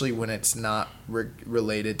 especially when it's not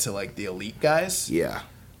related to like the elite guys. Yeah.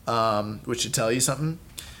 Which should tell you something.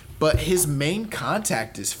 But his main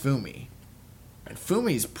contact is Fumi. And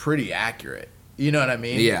Fumi's pretty accurate. You know what I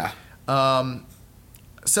mean? Yeah.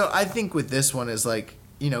 So I think with this one is like,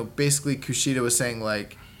 basically Kushida was saying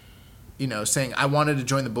like, saying I wanted to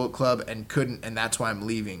join the Bullet Club and couldn't, and that's why I'm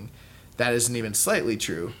leaving. That isn't even slightly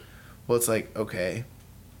true. Well, it's like, okay,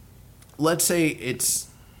 let's say it's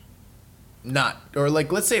not, or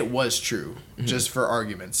like, let's say it was true, just for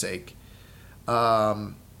argument's sake.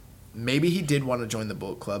 Maybe he did want to join the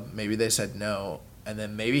Bullet Club. Maybe they said no, and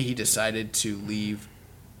then maybe he decided to leave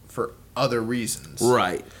for other reasons.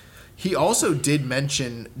 Right. He also did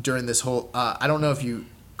mention during this whole, I don't know if you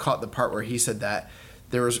caught the part where he said that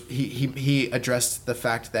there was, he addressed the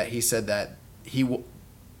fact that he said that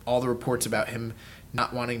all the reports about him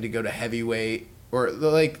not wanting to go to heavyweight, or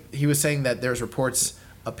like he was saying that there's reports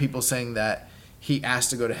of people saying that he asked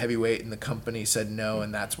to go to heavyweight and the company said no,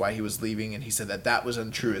 and that's why he was leaving. And he said that was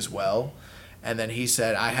untrue as well. And then he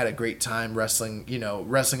said, I had a great time wrestling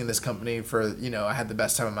in this company for, I had the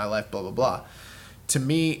best time of my life, blah, blah, blah. To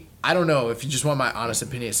me, I don't know, if you just want my honest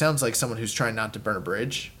opinion, it sounds like someone who's trying not to burn a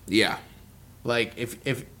bridge. Yeah. Like,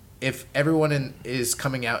 if everyone is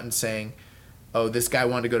coming out and saying, oh, this guy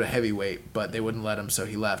wanted to go to heavyweight, but they wouldn't let him, so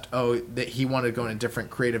he left. Oh, that he wanted to go in a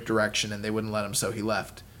different creative direction, and they wouldn't let him, so he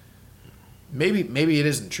left. Maybe it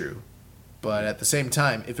isn't true. But at the same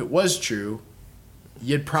time, if it was true,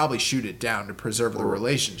 you'd probably shoot it down to preserve the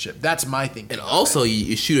relationship. That's my thinking. And also,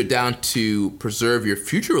 you shoot it down to preserve your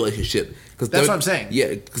future relationship. That's what I'm saying. Yeah,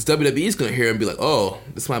 because WWE is going to hear and be like, "Oh,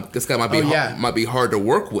 this guy might be hard to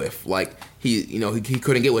work with. Like he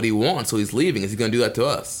couldn't get what he wants, so he's leaving. Is he going to do that to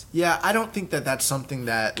us?" Yeah, I don't think that that's something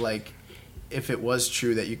that, like, if it was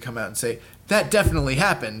true, that you come out and say that definitely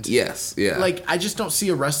happened. Yes, yeah. Like, I just don't see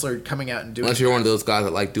a wrestler coming out and doing. Unless you're one of those guys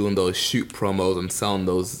that like doing those shoot promos and selling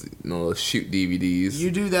those, those shoot DVDs. You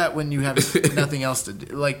do that when you have nothing else to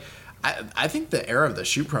do. Like, I think the era of the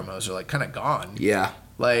shoot promos are like kind of gone. Yeah.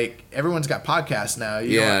 Like, everyone's got podcasts now.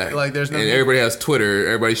 Like, there's no. And everybody has Twitter.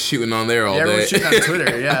 Everybody's shooting on there all day. Everyone's shooting on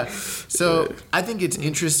Twitter. Yeah. So I think it's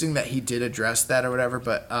interesting that he did address that or whatever,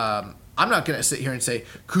 but I'm not going to sit here and say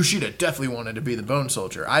Kushida definitely wanted to be the Bone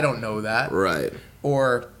Soldier. I don't know that. Right.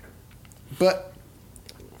 But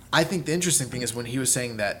I think the interesting thing is when he was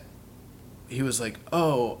saying that, he was like,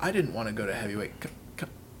 oh, I didn't want to go to heavyweight.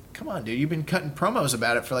 Come on, dude. You've been cutting promos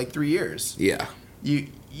about it for like 3 years. Yeah.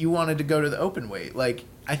 You wanted to go to the open weight. Like,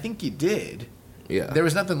 I think you did. Yeah. There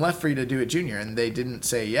was nothing left for you to do at junior, and they didn't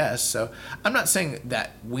say yes. So I'm not saying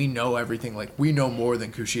that we know everything. Like, we know more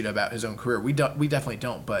than Kushida about his own career. We definitely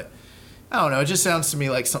don't. But I don't know. It just sounds to me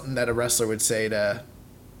like something that a wrestler would say to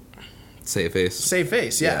save face. Save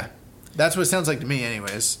face. Yeah. That's what it sounds like to me,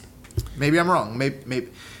 anyways. Maybe I'm wrong.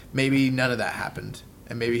 Maybe none of that happened,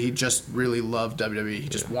 and maybe he just really loved WWE. He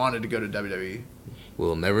just wanted to go to WWE.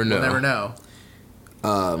 We'll never know. We'll never know.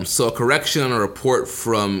 So a correction on a report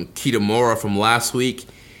from Kitamura from last week.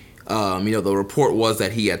 The report was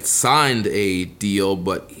that he had signed a deal,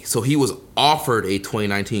 but so he was offered a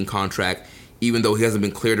 2019 contract, even though he hasn't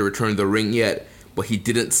been cleared to return to the ring yet, but he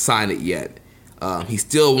didn't sign it yet. He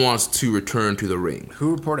still wants to return to the ring.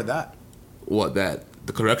 Who reported that? What, that?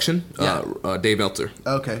 The correction? Yeah. Dave Meltzer.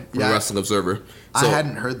 Okay. From Wrestling Observer. So, I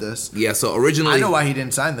hadn't heard this. Yeah, so originally... I know why he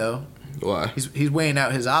didn't sign, though. Why? He's weighing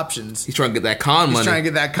out his options. He's trying to get that con money.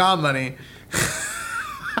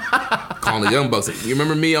 Calling the Young Bucks. You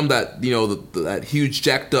remember me? I'm that, that huge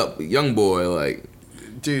jacked up young boy, like...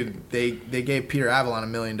 Dude, they gave Peter Avalon $1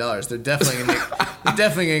 million. They're definitely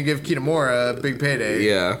gonna give Kitamura a big payday.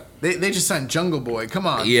 Yeah. They just signed Jungle Boy. Come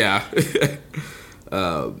on. Yeah.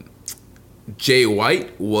 Jay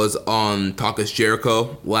White was on Talk Is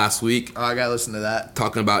Jericho last week. Oh, I gotta listen to that.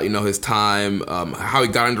 Talking about, his time, how he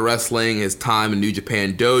got into wrestling, his time in New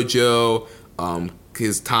Japan Dojo,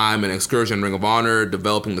 his time in Excursion Ring of Honor,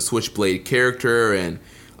 developing the Switchblade character, and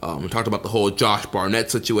we talked about the whole Josh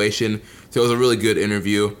Barnett situation. So it was a really good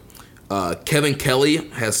interview. Kevin Kelly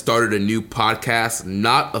has started a new podcast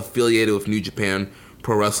not affiliated with New Japan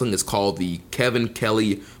Pro Wrestling. It's called the Kevin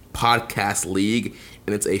Kelly Podcast League,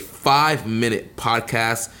 and it's a 5-minute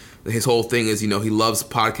podcast. His whole thing is, he loves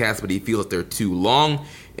podcasts, but he feels that they're too long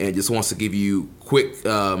and just wants to give you quick,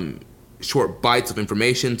 short bites of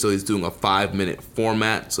information. So he's doing a 5-minute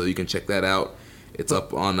format, so you can check that out. It's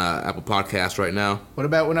up on Apple Podcasts right now. What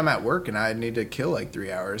about when I'm at work and I need to kill like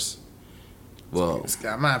 3 hours? Well,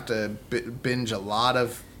 I'm gonna have to binge a lot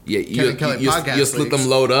of Kevin Kelly podcasts. You just let them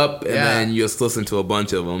load up, and then you just listen to a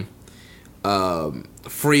bunch of them.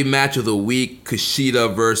 Free match of the week: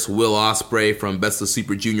 Kushida versus Will Ospreay from Best of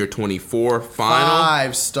Super Junior 24 final.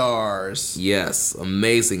 5 stars. Yes,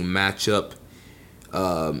 amazing matchup.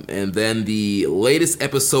 And then the latest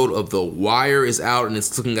episode of The Wire is out, and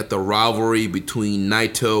it's looking at the rivalry between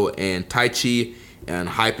Naito and Taichi and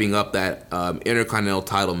hyping up that Intercontinental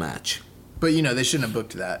title match. But, they shouldn't have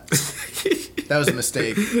booked that. That was a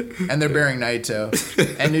mistake. And they're burying Naito.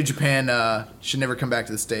 And New Japan should never come back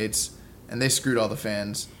to the States. And they screwed all the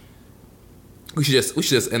fans. We should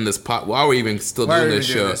just end this pot. Why are we even still doing this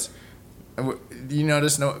show? You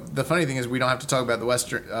notice? No. The funny thing is, we don't have to talk about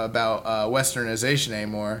westernization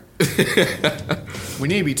anymore. We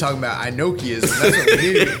need to be talking about Inokiism. That's what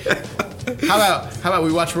we need. How about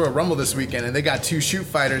we watch Royal Rumble this weekend and they got 2 shoot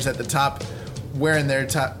fighters at the top wearing their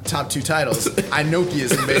top 2 titles.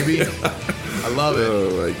 Inokiism, baby. I love it. Oh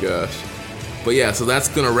my gosh. But yeah, so that's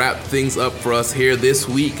going to wrap things up for us here this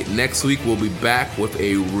week. Next week, we'll be back with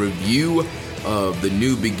a review of the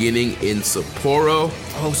New Beginning in Sapporo.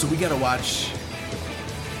 Oh, so we got to watch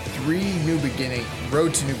 3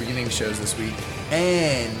 Road to New Beginning shows this week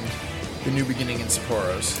and the New Beginning in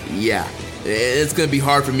Sapporo's. Yeah, it's going to be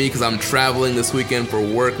hard for me because I'm traveling this weekend for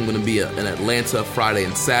work. I'm going to be in Atlanta Friday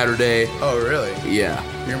and Saturday. Oh, really? Yeah.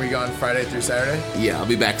 You're going to be gone Friday through Saturday? Yeah, I'll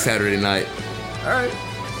be back Saturday night. All right.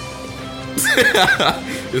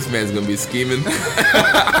 This man's gonna be scheming.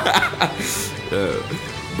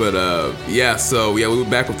 Yeah, so yeah, we'll be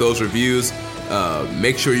back with those reviews.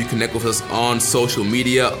 Make sure you connect with us on social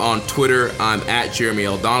media. On Twitter, I'm at Jeremy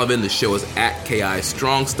L. Donovan. The show is at KI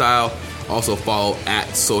Strong Style. Also follow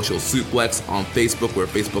at Social Suplex on Facebook. We're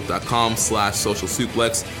facebook.com/Social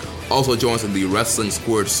Suplex. Also join us in the Wrestling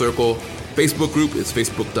Squared Circle Facebook group. It's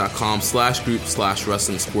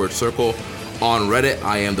facebook.com/group/Wrestling Squared Circle. On Reddit,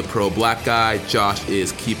 I am the Pro Black Guy. Josh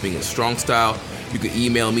is Keeping It Strong Style. You can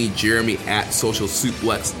email me, Jeremy, at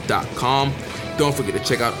socialsuplex.com. Don't forget to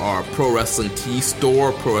check out our Pro Wrestling Tees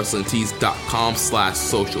store,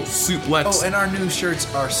 prowrestlingtees.com/Social Suplex. Oh, and our new shirts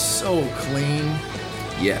are so clean.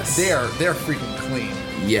 Yes. They're freaking clean.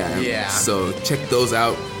 Yeah. So check those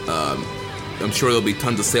out. I'm sure there'll be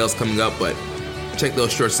tons of sales coming up, but check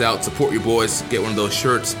those shirts out. Support your boys. Get one of those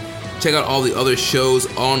shirts. Check out all the other shows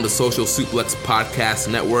on the Social Suplex Podcast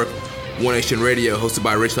Network. One Nation Radio, hosted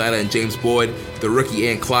by Rich Latta and James Boyd. The Ricky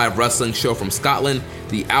and Clive Wrestling Show from Scotland.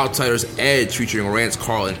 The Outsider's Edge, featuring Rance,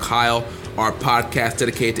 Carl, and Kyle. Our podcast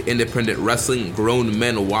dedicated to independent wrestling. Grown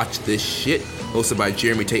Men Watch This Shit, hosted by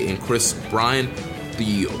Jeremy Tate and Chris Bryan.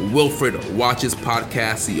 The Wilfred Watches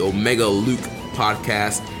Podcast. The Omega Luke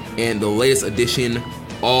Podcast. And the latest edition,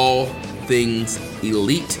 All Things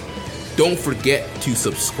Elite. Don't forget to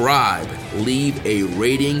subscribe, leave a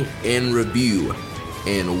rating and review.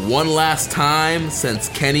 And one last time, since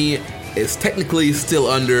Kenny is technically still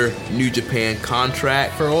under New Japan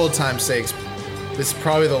contract, for old time's sakes, this is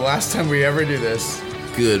probably the last time we ever do this.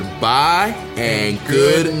 Goodbye and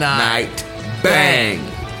good night. Bang!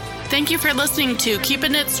 Thank you for listening to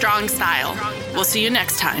Keepin' It Strong Style. We'll see you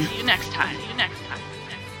next time.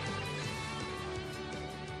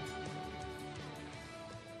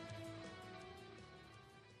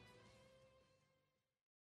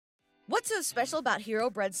 What's so special about Hero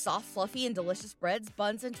Bread's soft, fluffy, and delicious breads,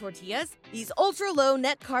 buns, and tortillas? These ultra-low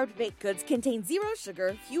net-carb baked goods contain 0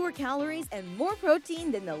 sugar, fewer calories, and more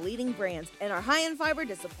protein than the leading brands, and are high in fiber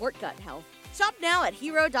to support gut health. Shop now at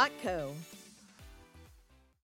Hero.co.